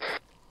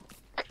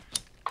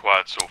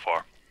 Quiet so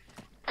far.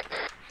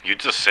 You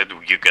just said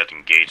you got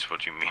engaged,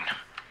 what do you mean?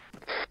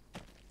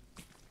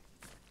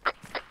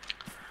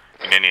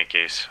 In any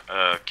case,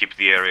 keep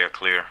the area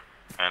clear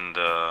and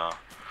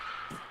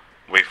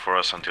wait for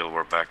us until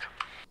we're back.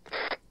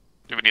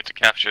 Do we need to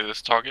capture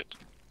this target?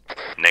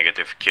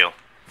 Negative, kill.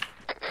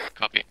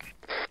 Copy.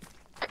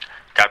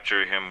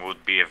 Capturing him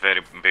would be a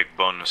very big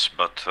bonus,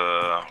 but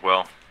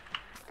well,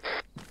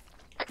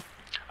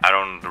 I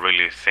don't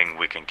really think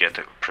we can get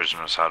the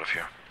prisoners out of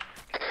here.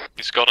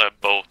 He's got a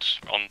boat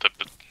on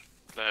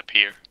the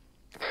pier.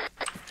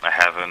 I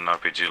have an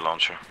RPG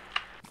launcher.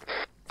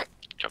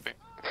 Copy.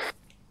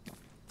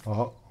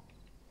 Oh.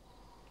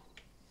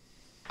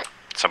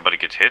 Somebody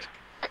get hit?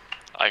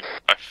 I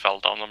fell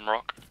down on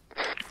rock.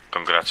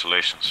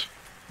 Congratulations.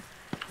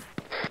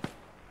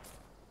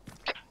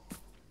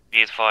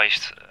 Be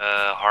advised,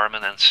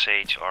 Harmon and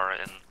Sage are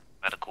in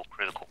medical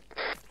critical.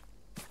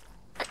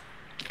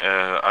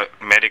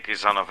 Medic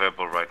is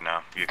unavailable right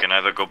now. You can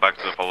either go back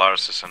to the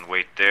Polaris and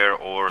wait there,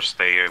 or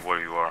stay where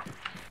you are.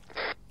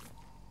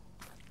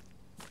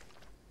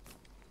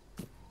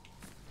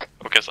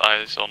 Focus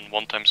eyes on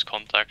 1x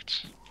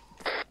contact.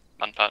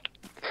 Manpad.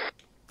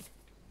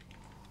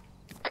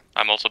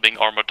 I'm also being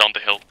armored down the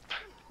hill.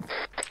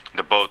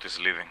 The boat is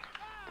leaving.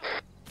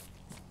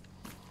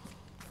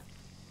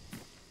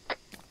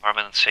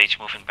 Harmon and Sage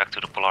moving back to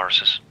the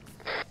Polarises.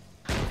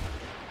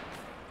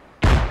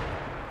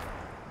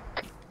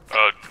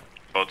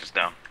 Boat is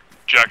down.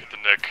 Jacket to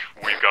Nick,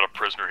 we've got a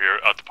prisoner here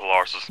at the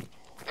Polarises.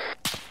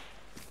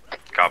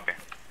 Copy.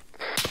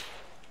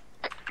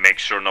 Make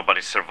sure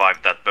nobody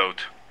survived that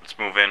boat. Let's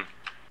move in.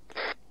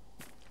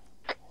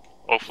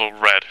 Overflow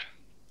red.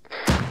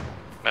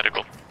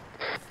 Medical.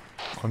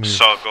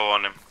 So go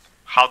on him.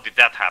 How did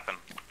that happen?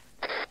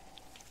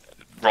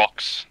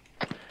 Rocks.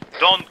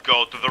 Don't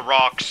go to the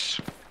rocks.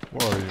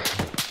 Where are you?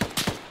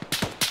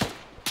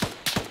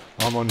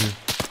 I'm on you.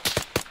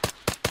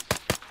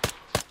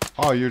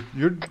 Oh,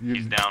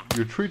 He's down.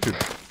 You're treated.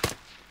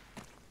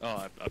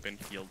 Oh, I've been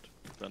healed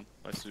then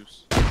by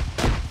Zeus.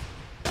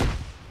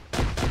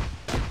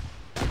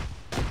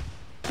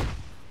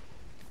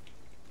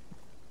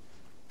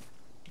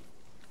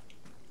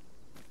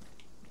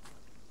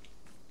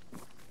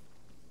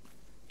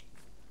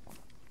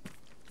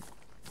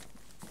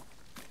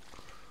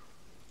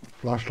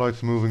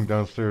 Flashlights moving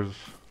downstairs.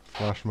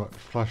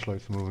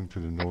 Flashlights moving to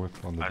the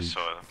north on the beach.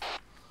 I saw them.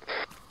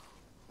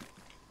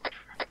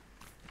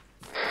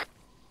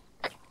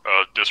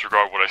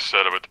 Disregard what I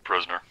said about the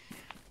prisoner.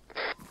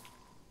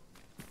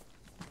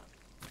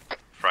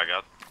 Frag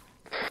out.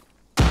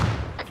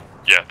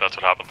 Yeah, that's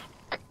what happened.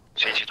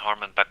 Sage and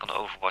Harmon back on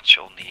Overwatch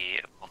on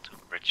the pontoon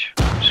bridge.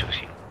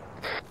 Susie.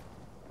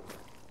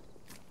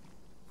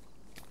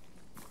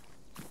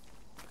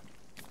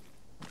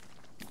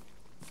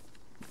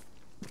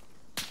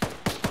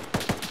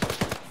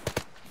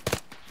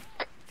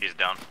 He's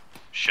down.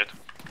 Shit.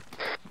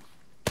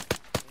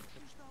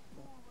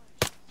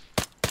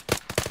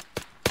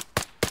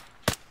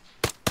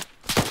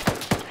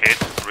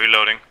 Hit.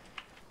 Reloading.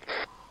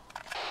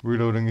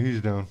 Reloading,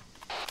 he's down.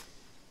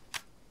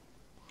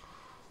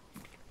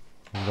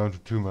 I'm down to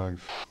 2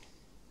 mags.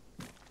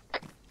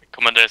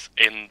 Commander is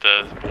in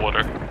the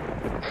water.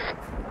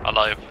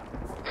 Alive.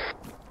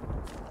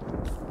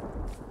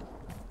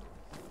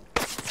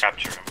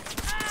 Capture him.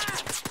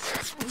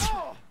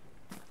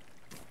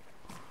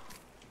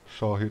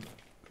 Saw hit.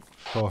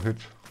 Saw hit.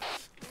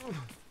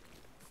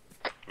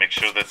 Make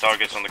sure the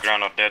targets on the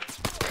ground are dead.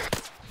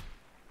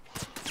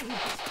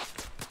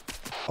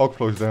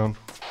 Outflow's down.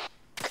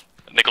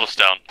 Nikolas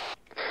down.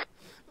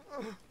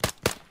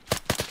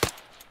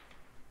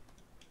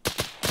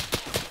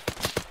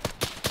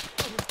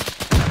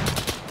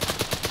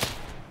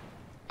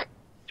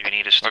 Do you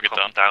need us to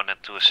come down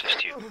and to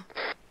assist you?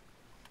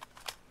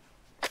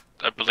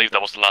 I believe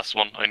that was the last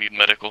one. I need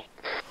medical.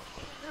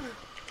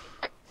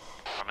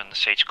 Harmon and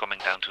Sage coming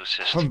down to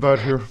assist. I'm bad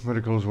here.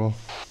 Medical as well.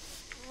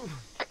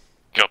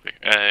 Copy.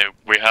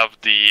 We have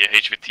the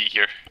HVT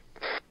here.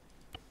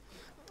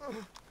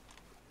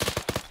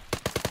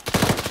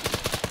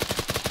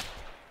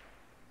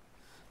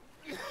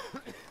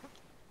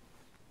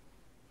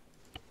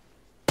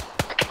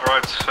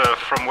 Alright,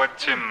 from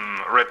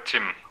red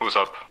team, who's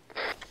up?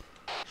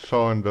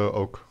 Saw in the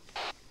oak.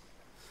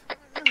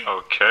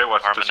 Okay,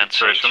 what's Arma the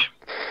situation?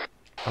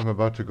 I'm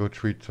about to go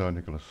treat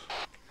Nikolas.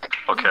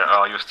 Okay,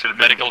 are you still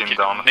being pinned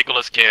down?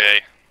 Nikolas KA.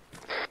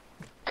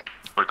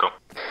 Rico.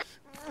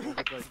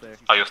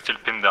 Are you still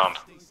pinned down?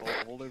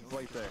 Hold it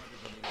right there.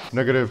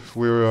 Negative,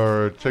 we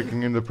are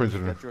taking in the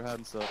prisoner. Get your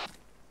hands up.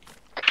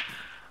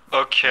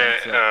 Okay,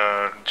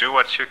 do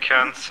what you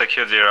can,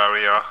 secure the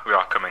area, we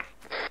are coming.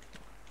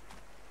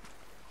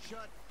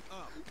 Shut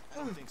up. I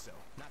don't think so.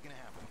 Not gonna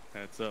happen.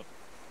 Heads up.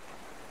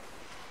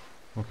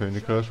 Okay,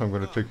 Nicholas, I'm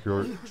gonna take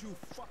your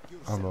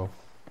ammo.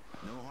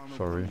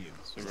 Sorry.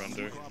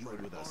 Surrender. Oh, where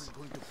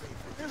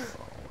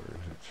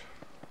is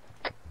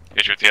it?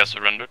 HVT has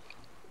surrendered.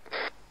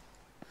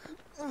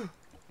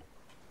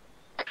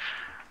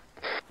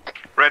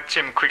 Red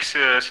team, quick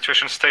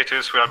situation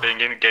status. We are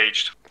being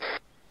engaged.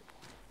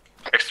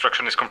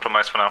 Extraction is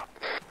compromised for now.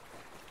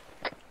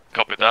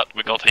 Copy that.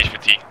 We got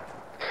HVT.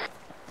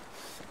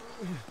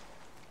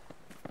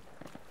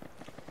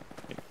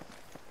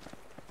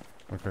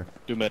 Okay.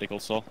 Do medical,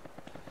 Saul.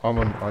 I'm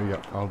on.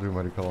 Yeah, I'll do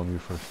medical on you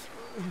first.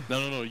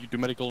 No, you do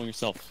medical on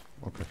yourself.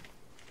 Okay.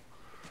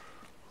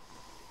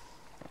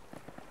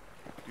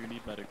 Do you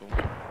need medical?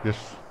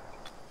 Yes.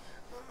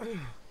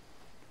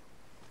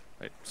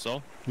 Right,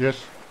 Saul?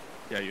 Yes.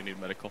 Yeah, you need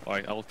medical.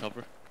 Alright, I will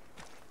cover.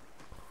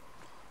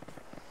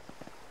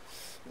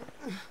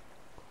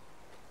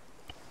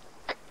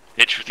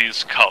 HVT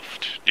is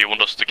cuffed. Do you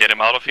want us to get him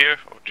out of here,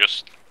 or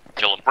just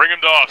kill him? Bring him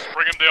to us!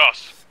 Bring him to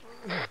us!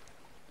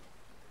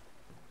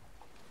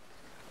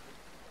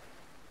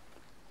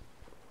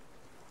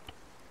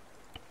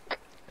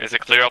 Is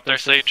it clear up there,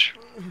 Sage?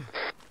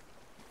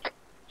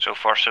 So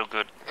far, so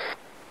good.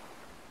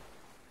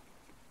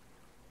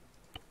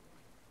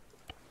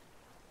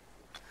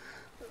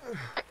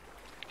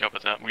 Copy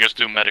that. We just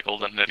do medical,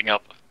 then heading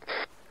up.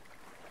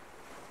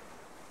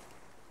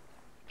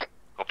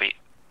 Copy.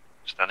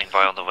 Standing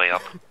by on the way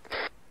up.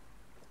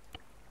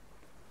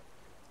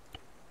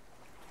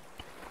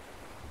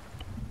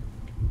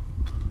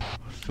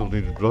 Still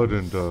needed blood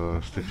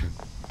and stitching.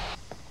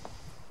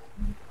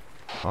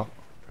 Ah,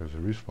 there's a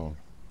respawn.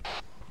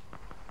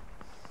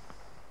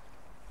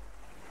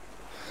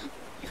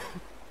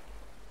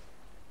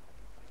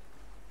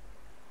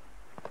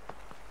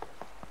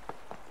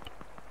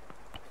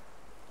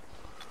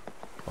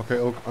 Okay,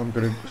 Oak, I'm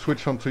gonna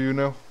switch onto you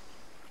now.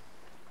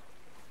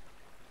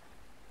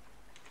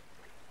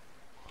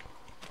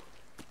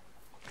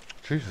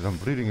 Jesus, I'm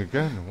bleeding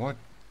again. What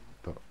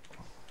the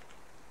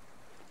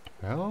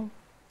hell?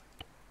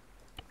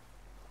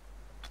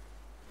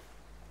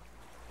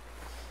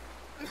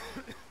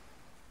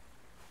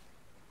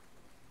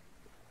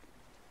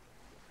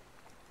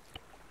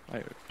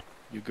 Hi,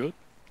 you good?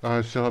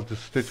 I still have to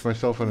stitch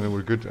myself and then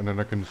we're good and then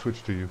I can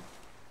switch to you.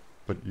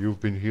 But you've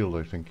been healed,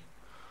 I think.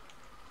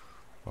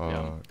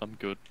 Yeah, I'm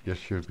good.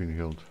 Yes, you've been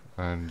healed.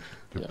 And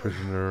the Yeah.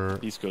 prisoner...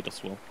 He's good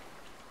as well.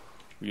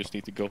 We just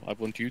need to go. I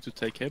want you to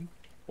take him,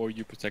 or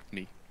you protect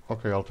me.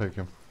 Okay, I'll take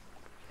him.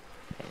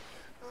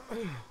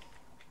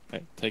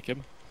 Hey, take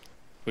him.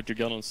 Put your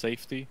gun on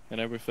safety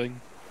and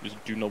everything.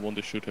 Just do not want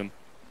to shoot him.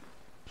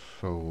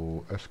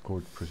 So,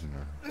 escort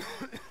prisoner.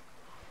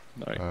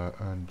 Alright.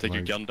 And Take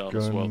your my gun down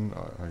as well.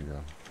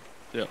 Yeah.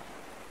 Yeah.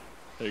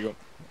 There you go.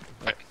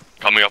 Right.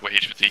 Coming up with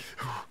HVT.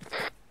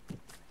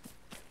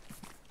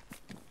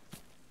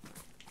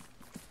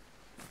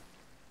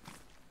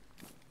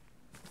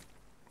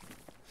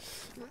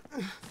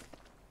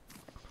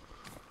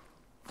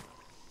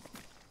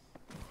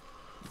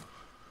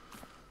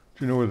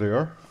 Do you know where they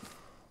are?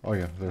 Oh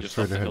yeah, they're Just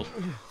straight off the ahead. hill.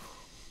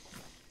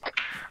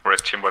 Red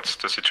team, what's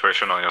the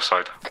situation on your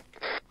side?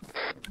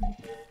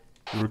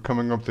 We're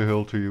coming up the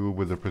hill to you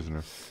with the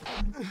prisoner.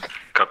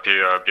 Copy,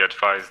 be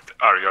advised,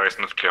 area is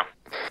not clear.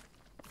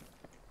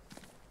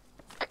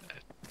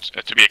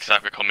 To be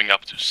exact, we're coming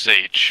up to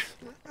Sage.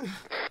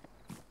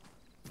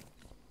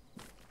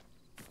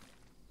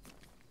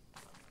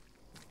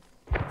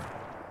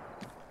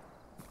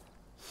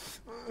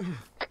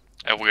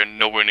 And we're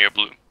nowhere near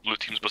blue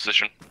team's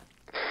position.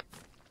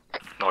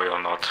 No,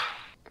 you're not.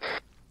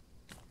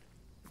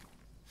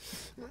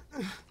 We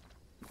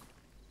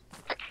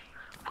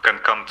can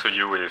come to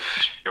you if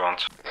you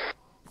want.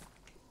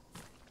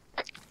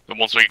 But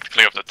once we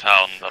clear up the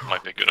town, that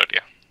might be a good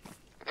idea.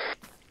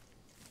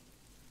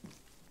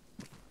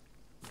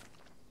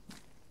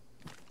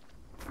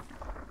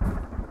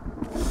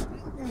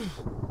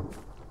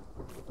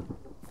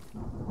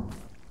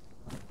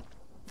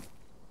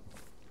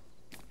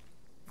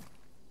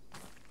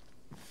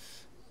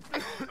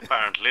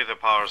 Apparently, the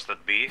powers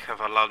that be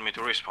have allowed me to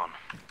respawn.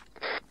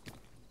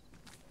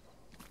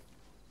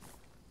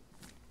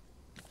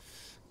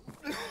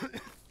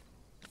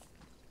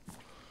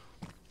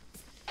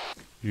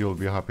 You'll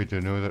be happy to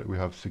know that we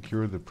have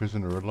secured the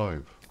prisoner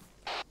alive.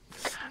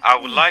 I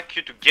would like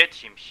you to get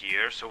him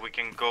here so we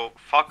can go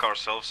fuck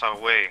ourselves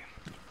away.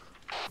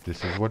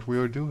 This is what we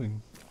are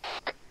doing.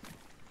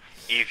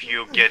 If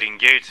you get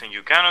engaged and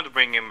you cannot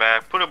bring him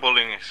back, put a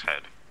bullet in his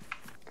head.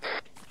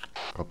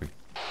 Copy.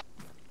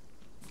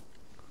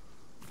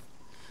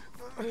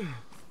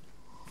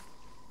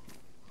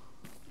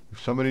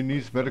 If somebody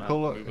needs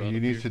medical, he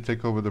needs to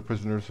take over the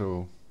prisoner,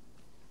 so...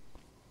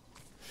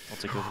 I'll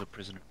take over the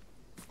prisoner.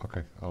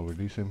 Okay, I'll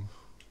release him.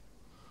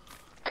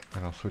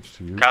 And I'll switch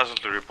to you.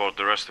 Casualty report,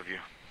 the rest of you.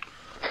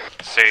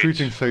 Sage.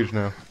 Treating Sage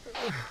now.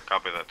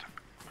 Copy that.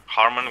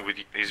 Harmon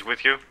is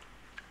with you?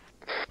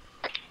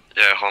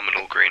 Yeah, Harmon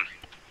all green.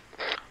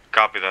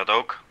 Copy that,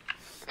 Oak.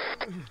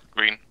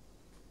 Green.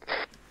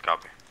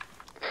 Copy.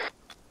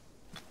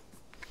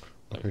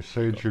 Okay,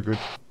 Sage, you're good.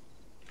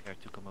 Here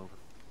to come over.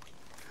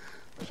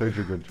 Sage,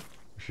 you're good.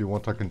 If you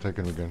want, I can take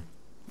him again.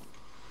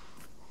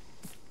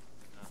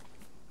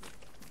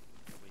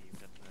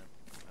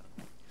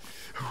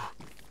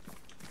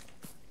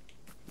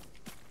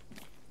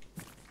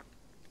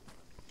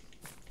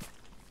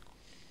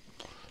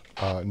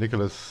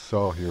 Nikolas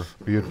saw here.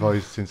 Be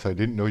advised, since I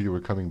didn't know you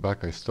were coming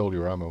back, I stole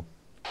your ammo.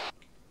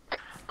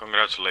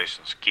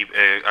 Congratulations. Keep.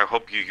 I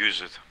hope you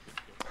use it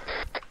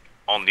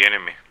on the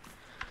enemy.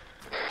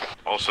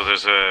 Also,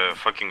 there's a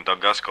fucking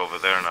Dagaska over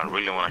there, and I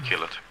really want to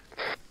kill it.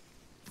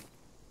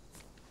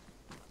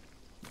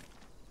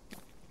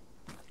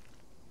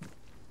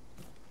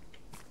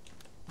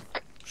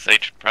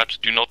 Sage, perhaps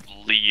do not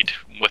lead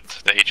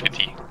with the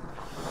HVT.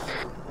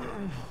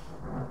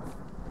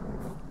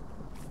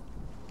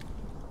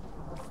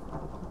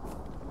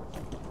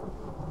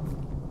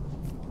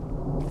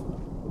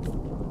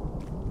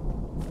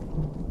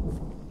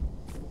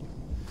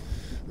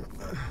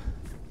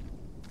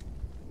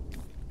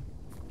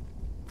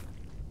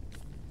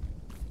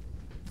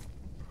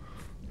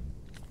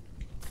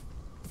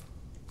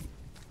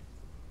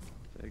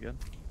 Say again.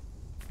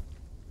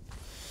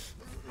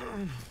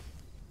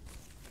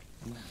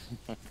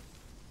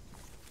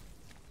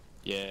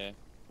 Yeah,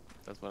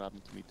 that's what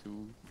happened to me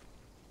too.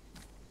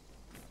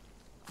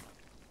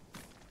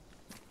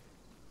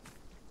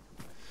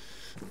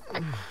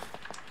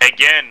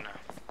 Again,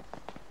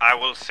 I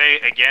will say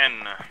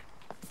again,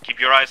 keep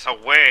your eyes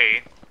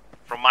away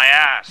from my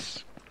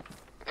ass.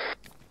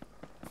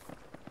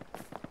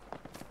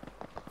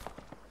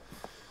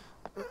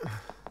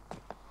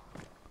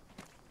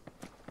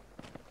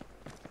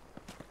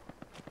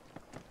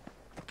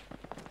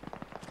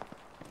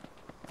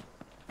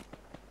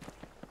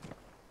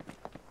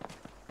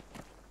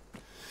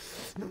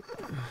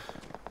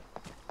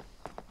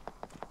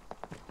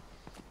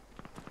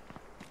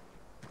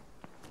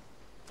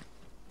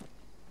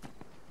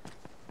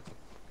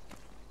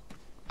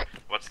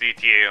 What's the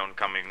ETA on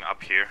coming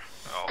up here?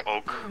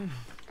 Oak?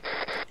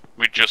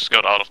 We just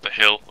got out of the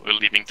hill. We're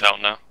leaving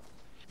town now.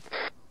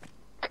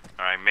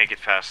 Alright, make it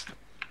fast.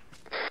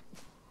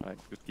 Alright,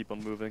 just keep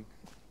on moving.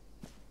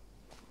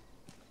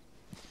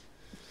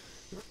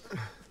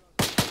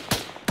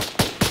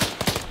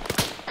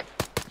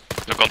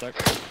 No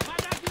contact.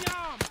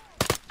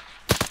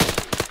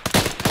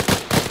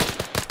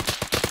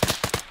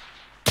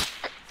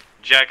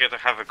 Jacket, I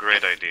have a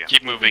great idea.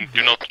 Keep moving.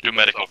 Do not do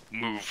medical.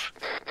 Move.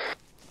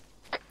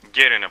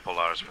 Get in a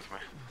Polaris with me.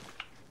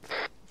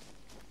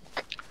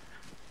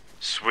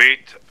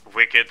 Sweet,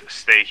 Wicked,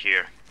 stay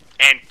here.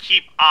 And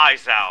keep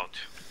eyes out.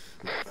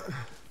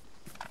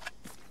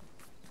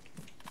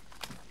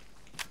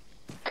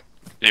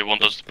 Do you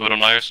want us to put on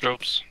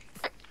airstrobes?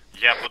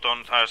 Yeah, put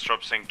on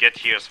airstrobes and get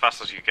here as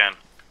fast as you can.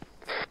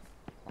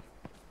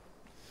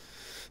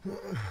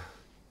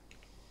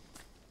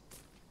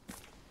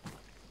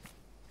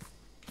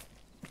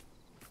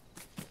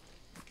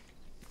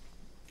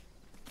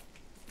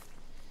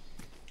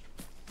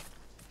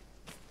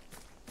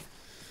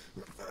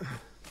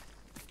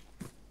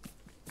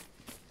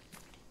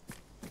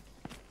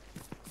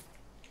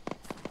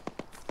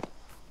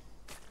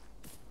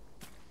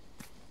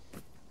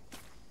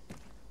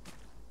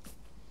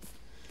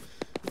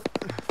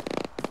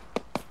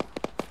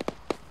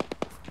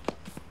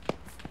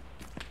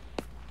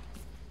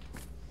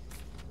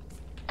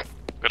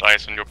 Got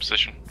eyes on your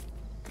position.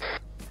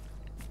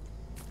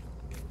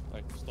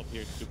 Alright, stop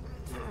here. Stop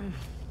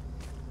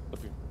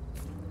here.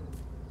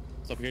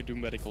 Stop here, do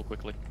medical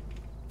quickly.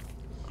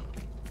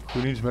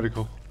 Who needs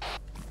medical?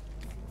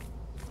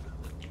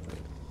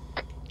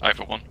 I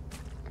for one.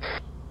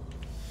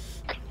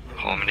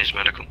 Harmon needs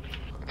medical.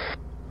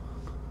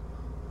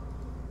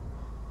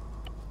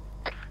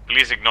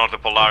 Please ignore the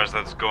Polaris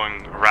that's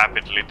going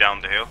rapidly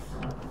down the hill.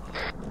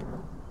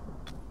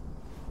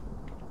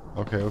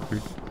 Okay, okay.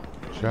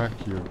 Jack,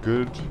 you're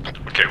good.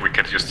 Okay, we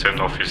can just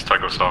turn off his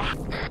toggles off.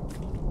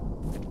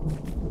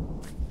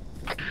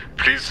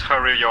 Please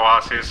hurry your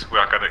asses, we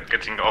are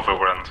getting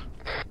overrun.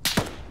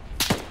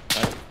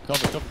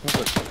 Cover.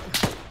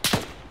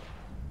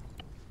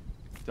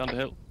 Down the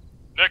hill.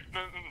 Nick,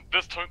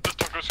 this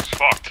toggles is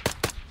fucked.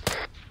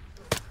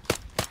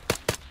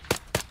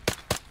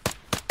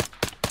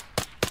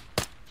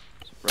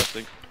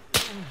 Suppressing.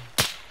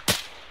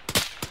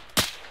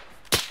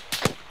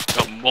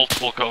 Got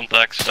multiple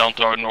contacts down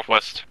to our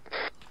northwest.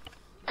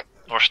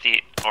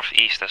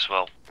 Northeast as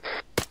well.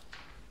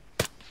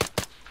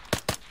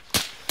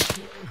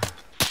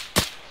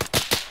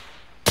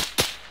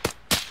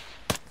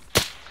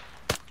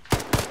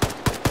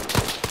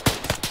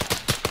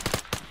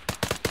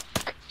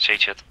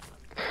 Sage it.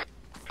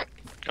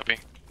 Copy.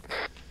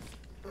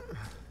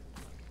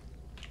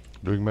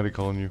 Doing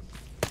medical on you.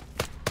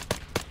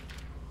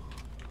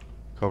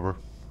 Cover.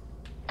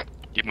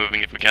 Keep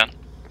moving if we can.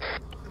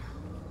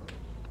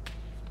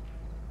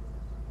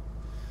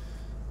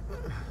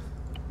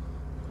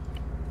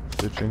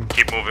 Ditching.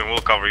 Keep moving,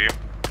 we'll cover you.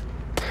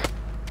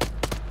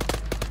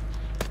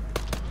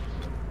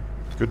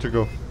 Good to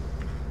go.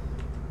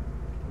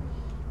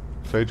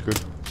 Sage, good.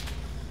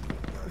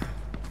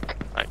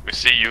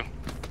 see you.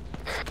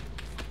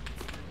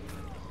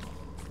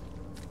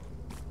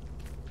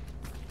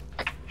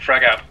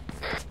 Frag out.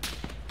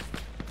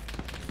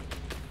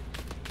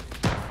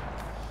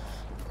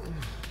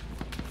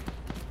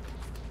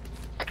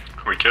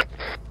 Can we get?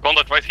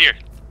 Contact right here.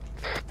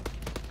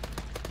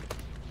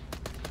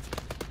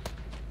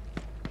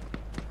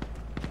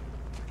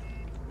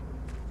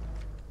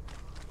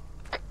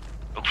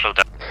 Oak flow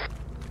down.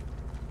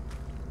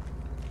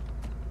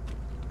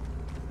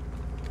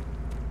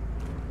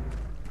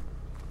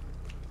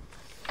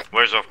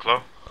 Where's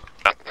Offclaw?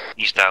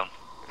 East down.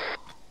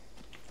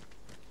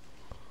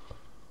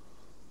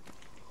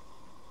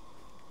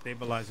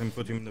 Stabilize him,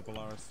 put him in the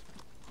Polaris.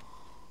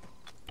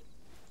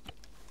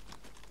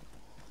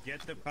 Get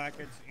the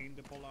packets in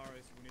the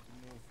Polaris, we need to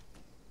move.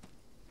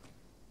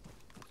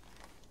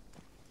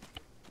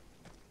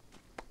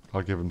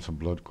 I'll give him some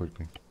blood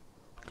quickly,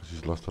 because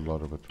he's lost a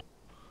lot of it.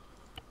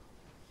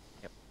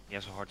 Yep, he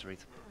has a heart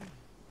rate.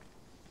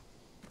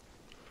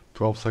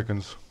 12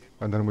 seconds,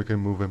 and then we can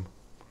move him.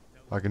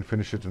 I can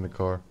finish it in the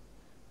car.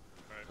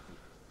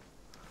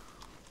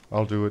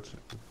 I'll do it.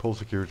 Pull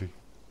security.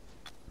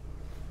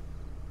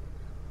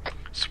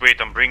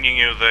 Sweet, I'm bringing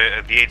you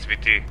the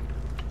HVT.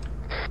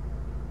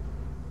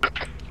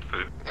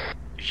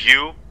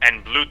 You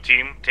and blue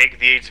team take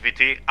the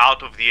HVT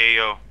out of the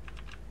AO.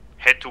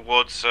 Head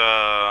towards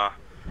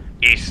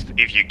east.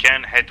 If you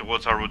can, head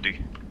towards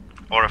Arudi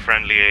or a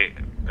friendly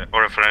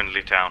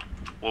town.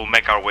 We'll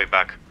make our way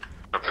back.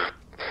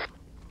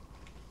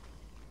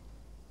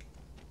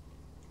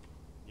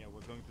 Yeah,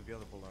 we're going to the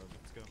other Polaris,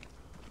 let's go.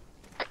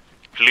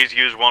 Please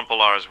use one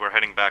Polaris, we're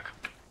heading back.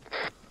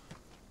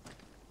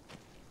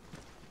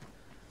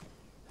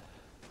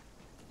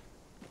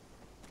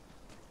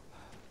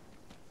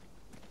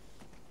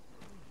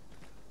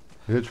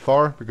 Is it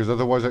far? Because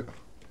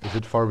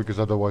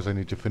otherwise I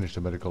need to finish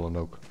the medical on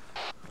Oak.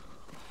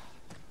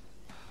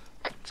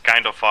 It's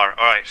kind of far.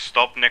 Alright,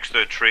 stop next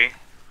to a tree.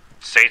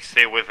 Sage,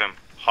 stay with him.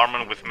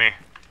 Harmon with me.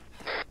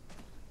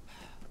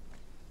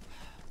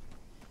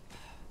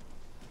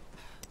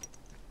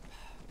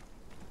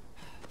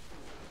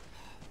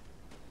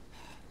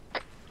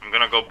 I'm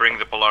gonna go bring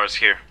the Polaris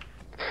here.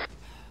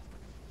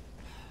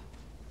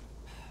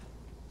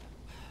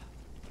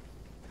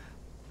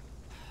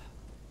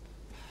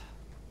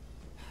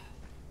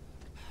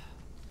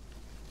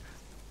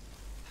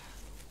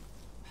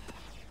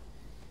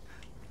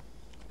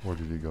 Where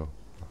did he go?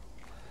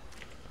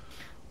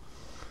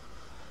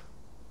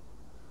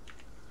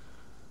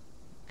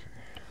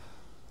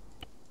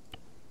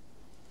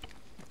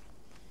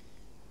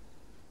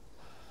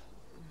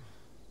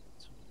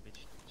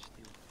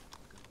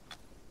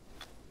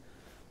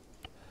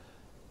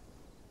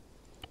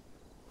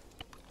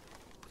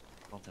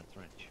 Content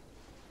range.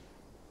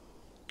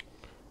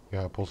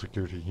 Yeah, pull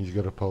security. He's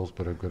got a pulse,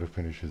 but I've got to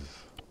finish his...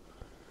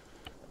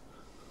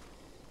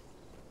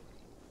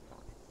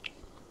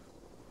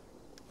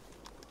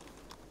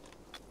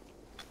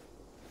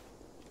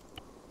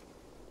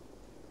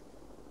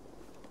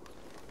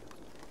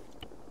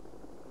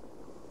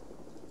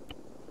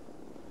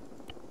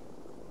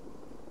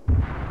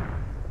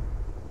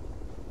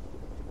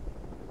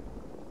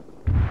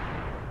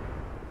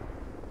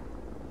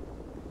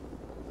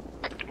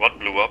 What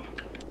blew up?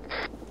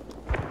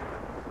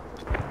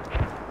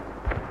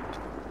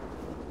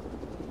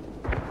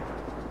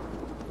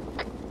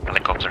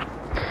 Helicopter.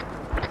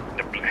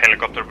 The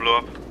helicopter blew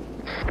up?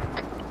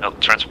 No,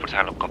 transport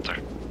helicopter.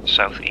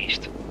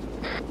 Southeast.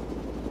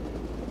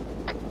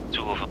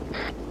 2 of them.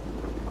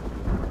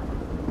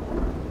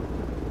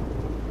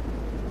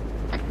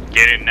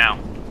 Get in now.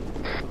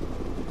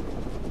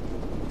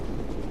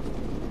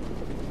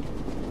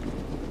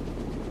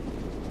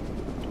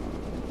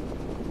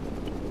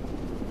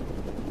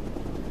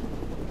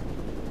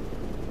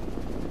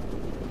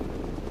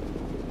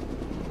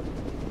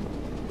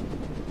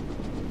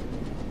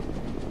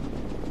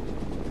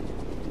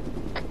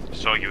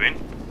 Saw you in?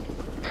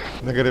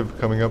 Negative,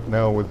 coming up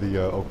now with the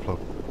Oak Flow.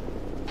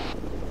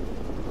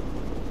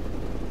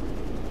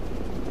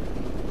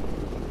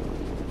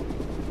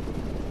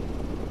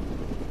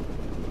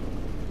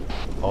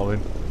 All in.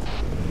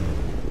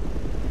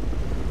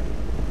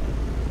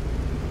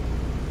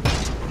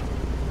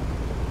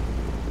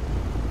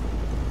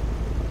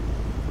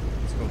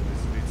 Let's go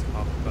this leads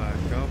up, back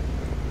up.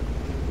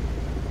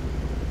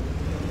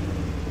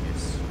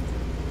 Yes.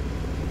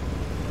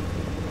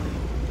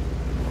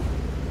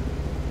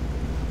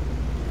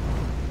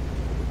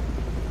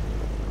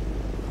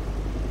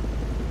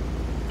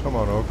 Come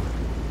on, Oak.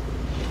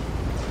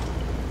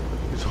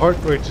 His heart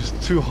rate is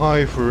too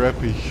high for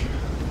Epi.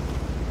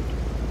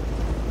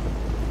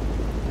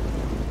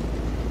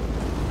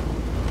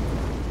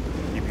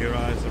 Keep your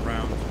eyes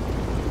around.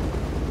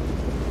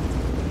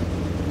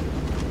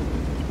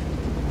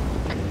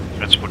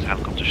 Transport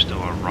helicopter still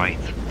our right.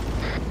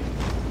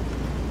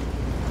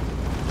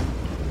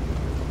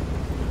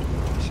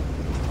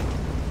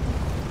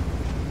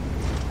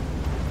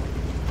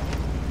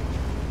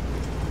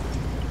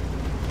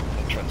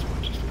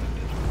 Transport just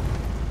landed.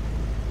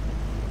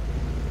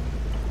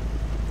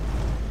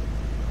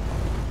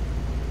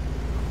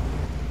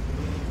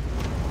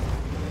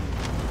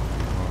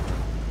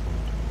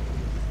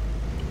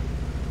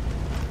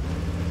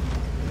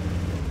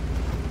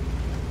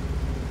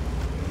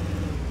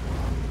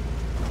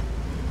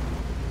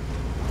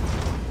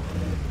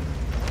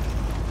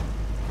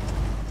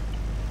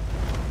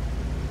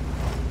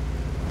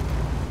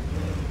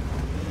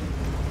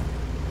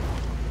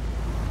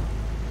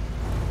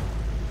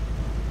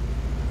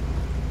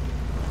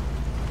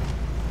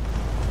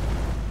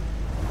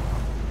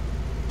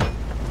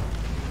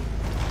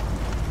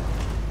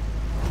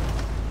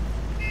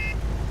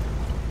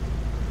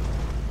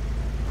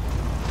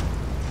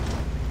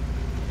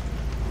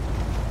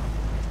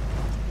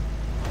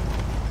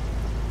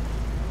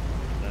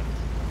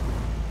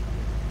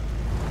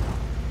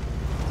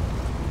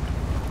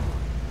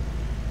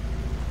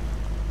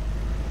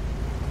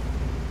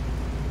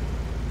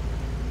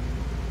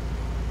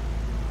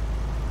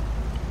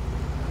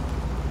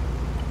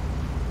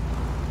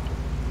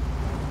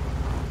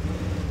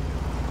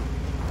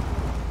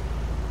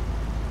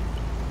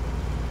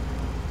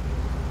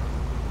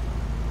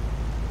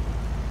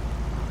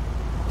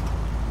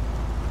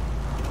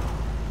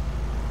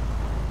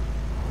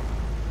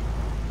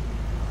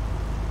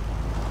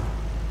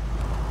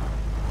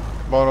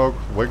 Come on, Oak,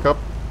 wake up.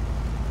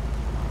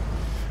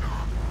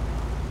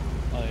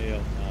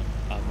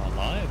 I'm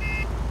alive.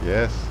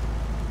 Yes.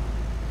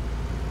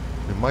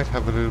 You might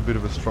have a little bit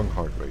of a strong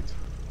heart rate.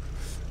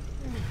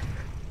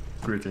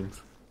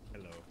 Greetings.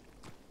 Hello.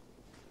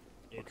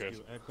 Okay.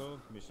 HQ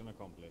Echo, mission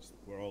accomplished.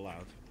 We're all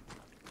out.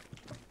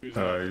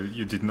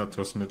 You did not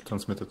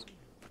transmit it.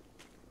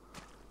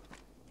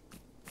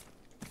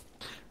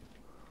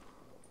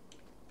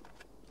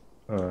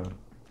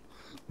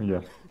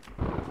 Yeah.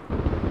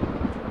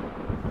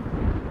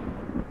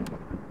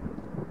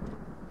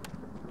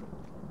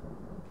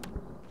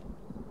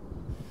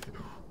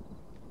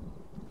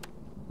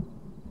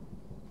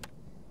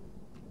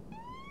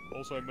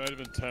 Also, I might have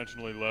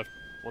intentionally left.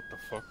 What the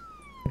fuck?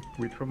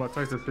 We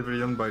traumatized the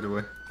civilian, by the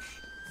way.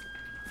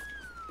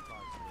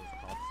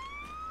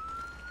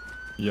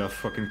 Yeah,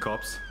 fucking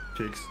cops.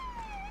 Pigs.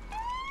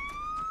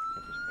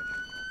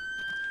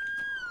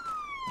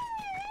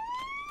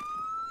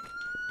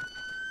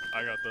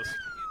 I got this.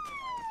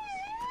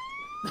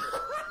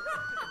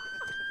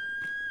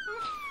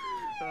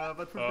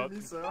 But for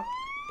me, sir.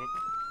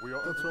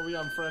 That's where we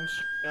are. I'm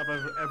French. I have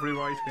every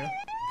right here.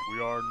 We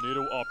are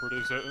NATO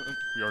operatives.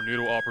 We are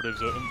NATO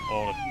operatives on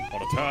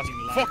a task.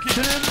 Fucking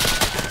him!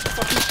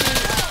 Fucking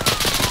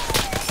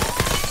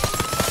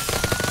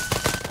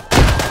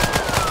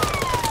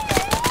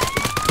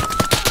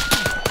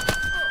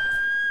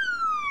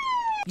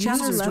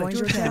User left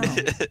your channel.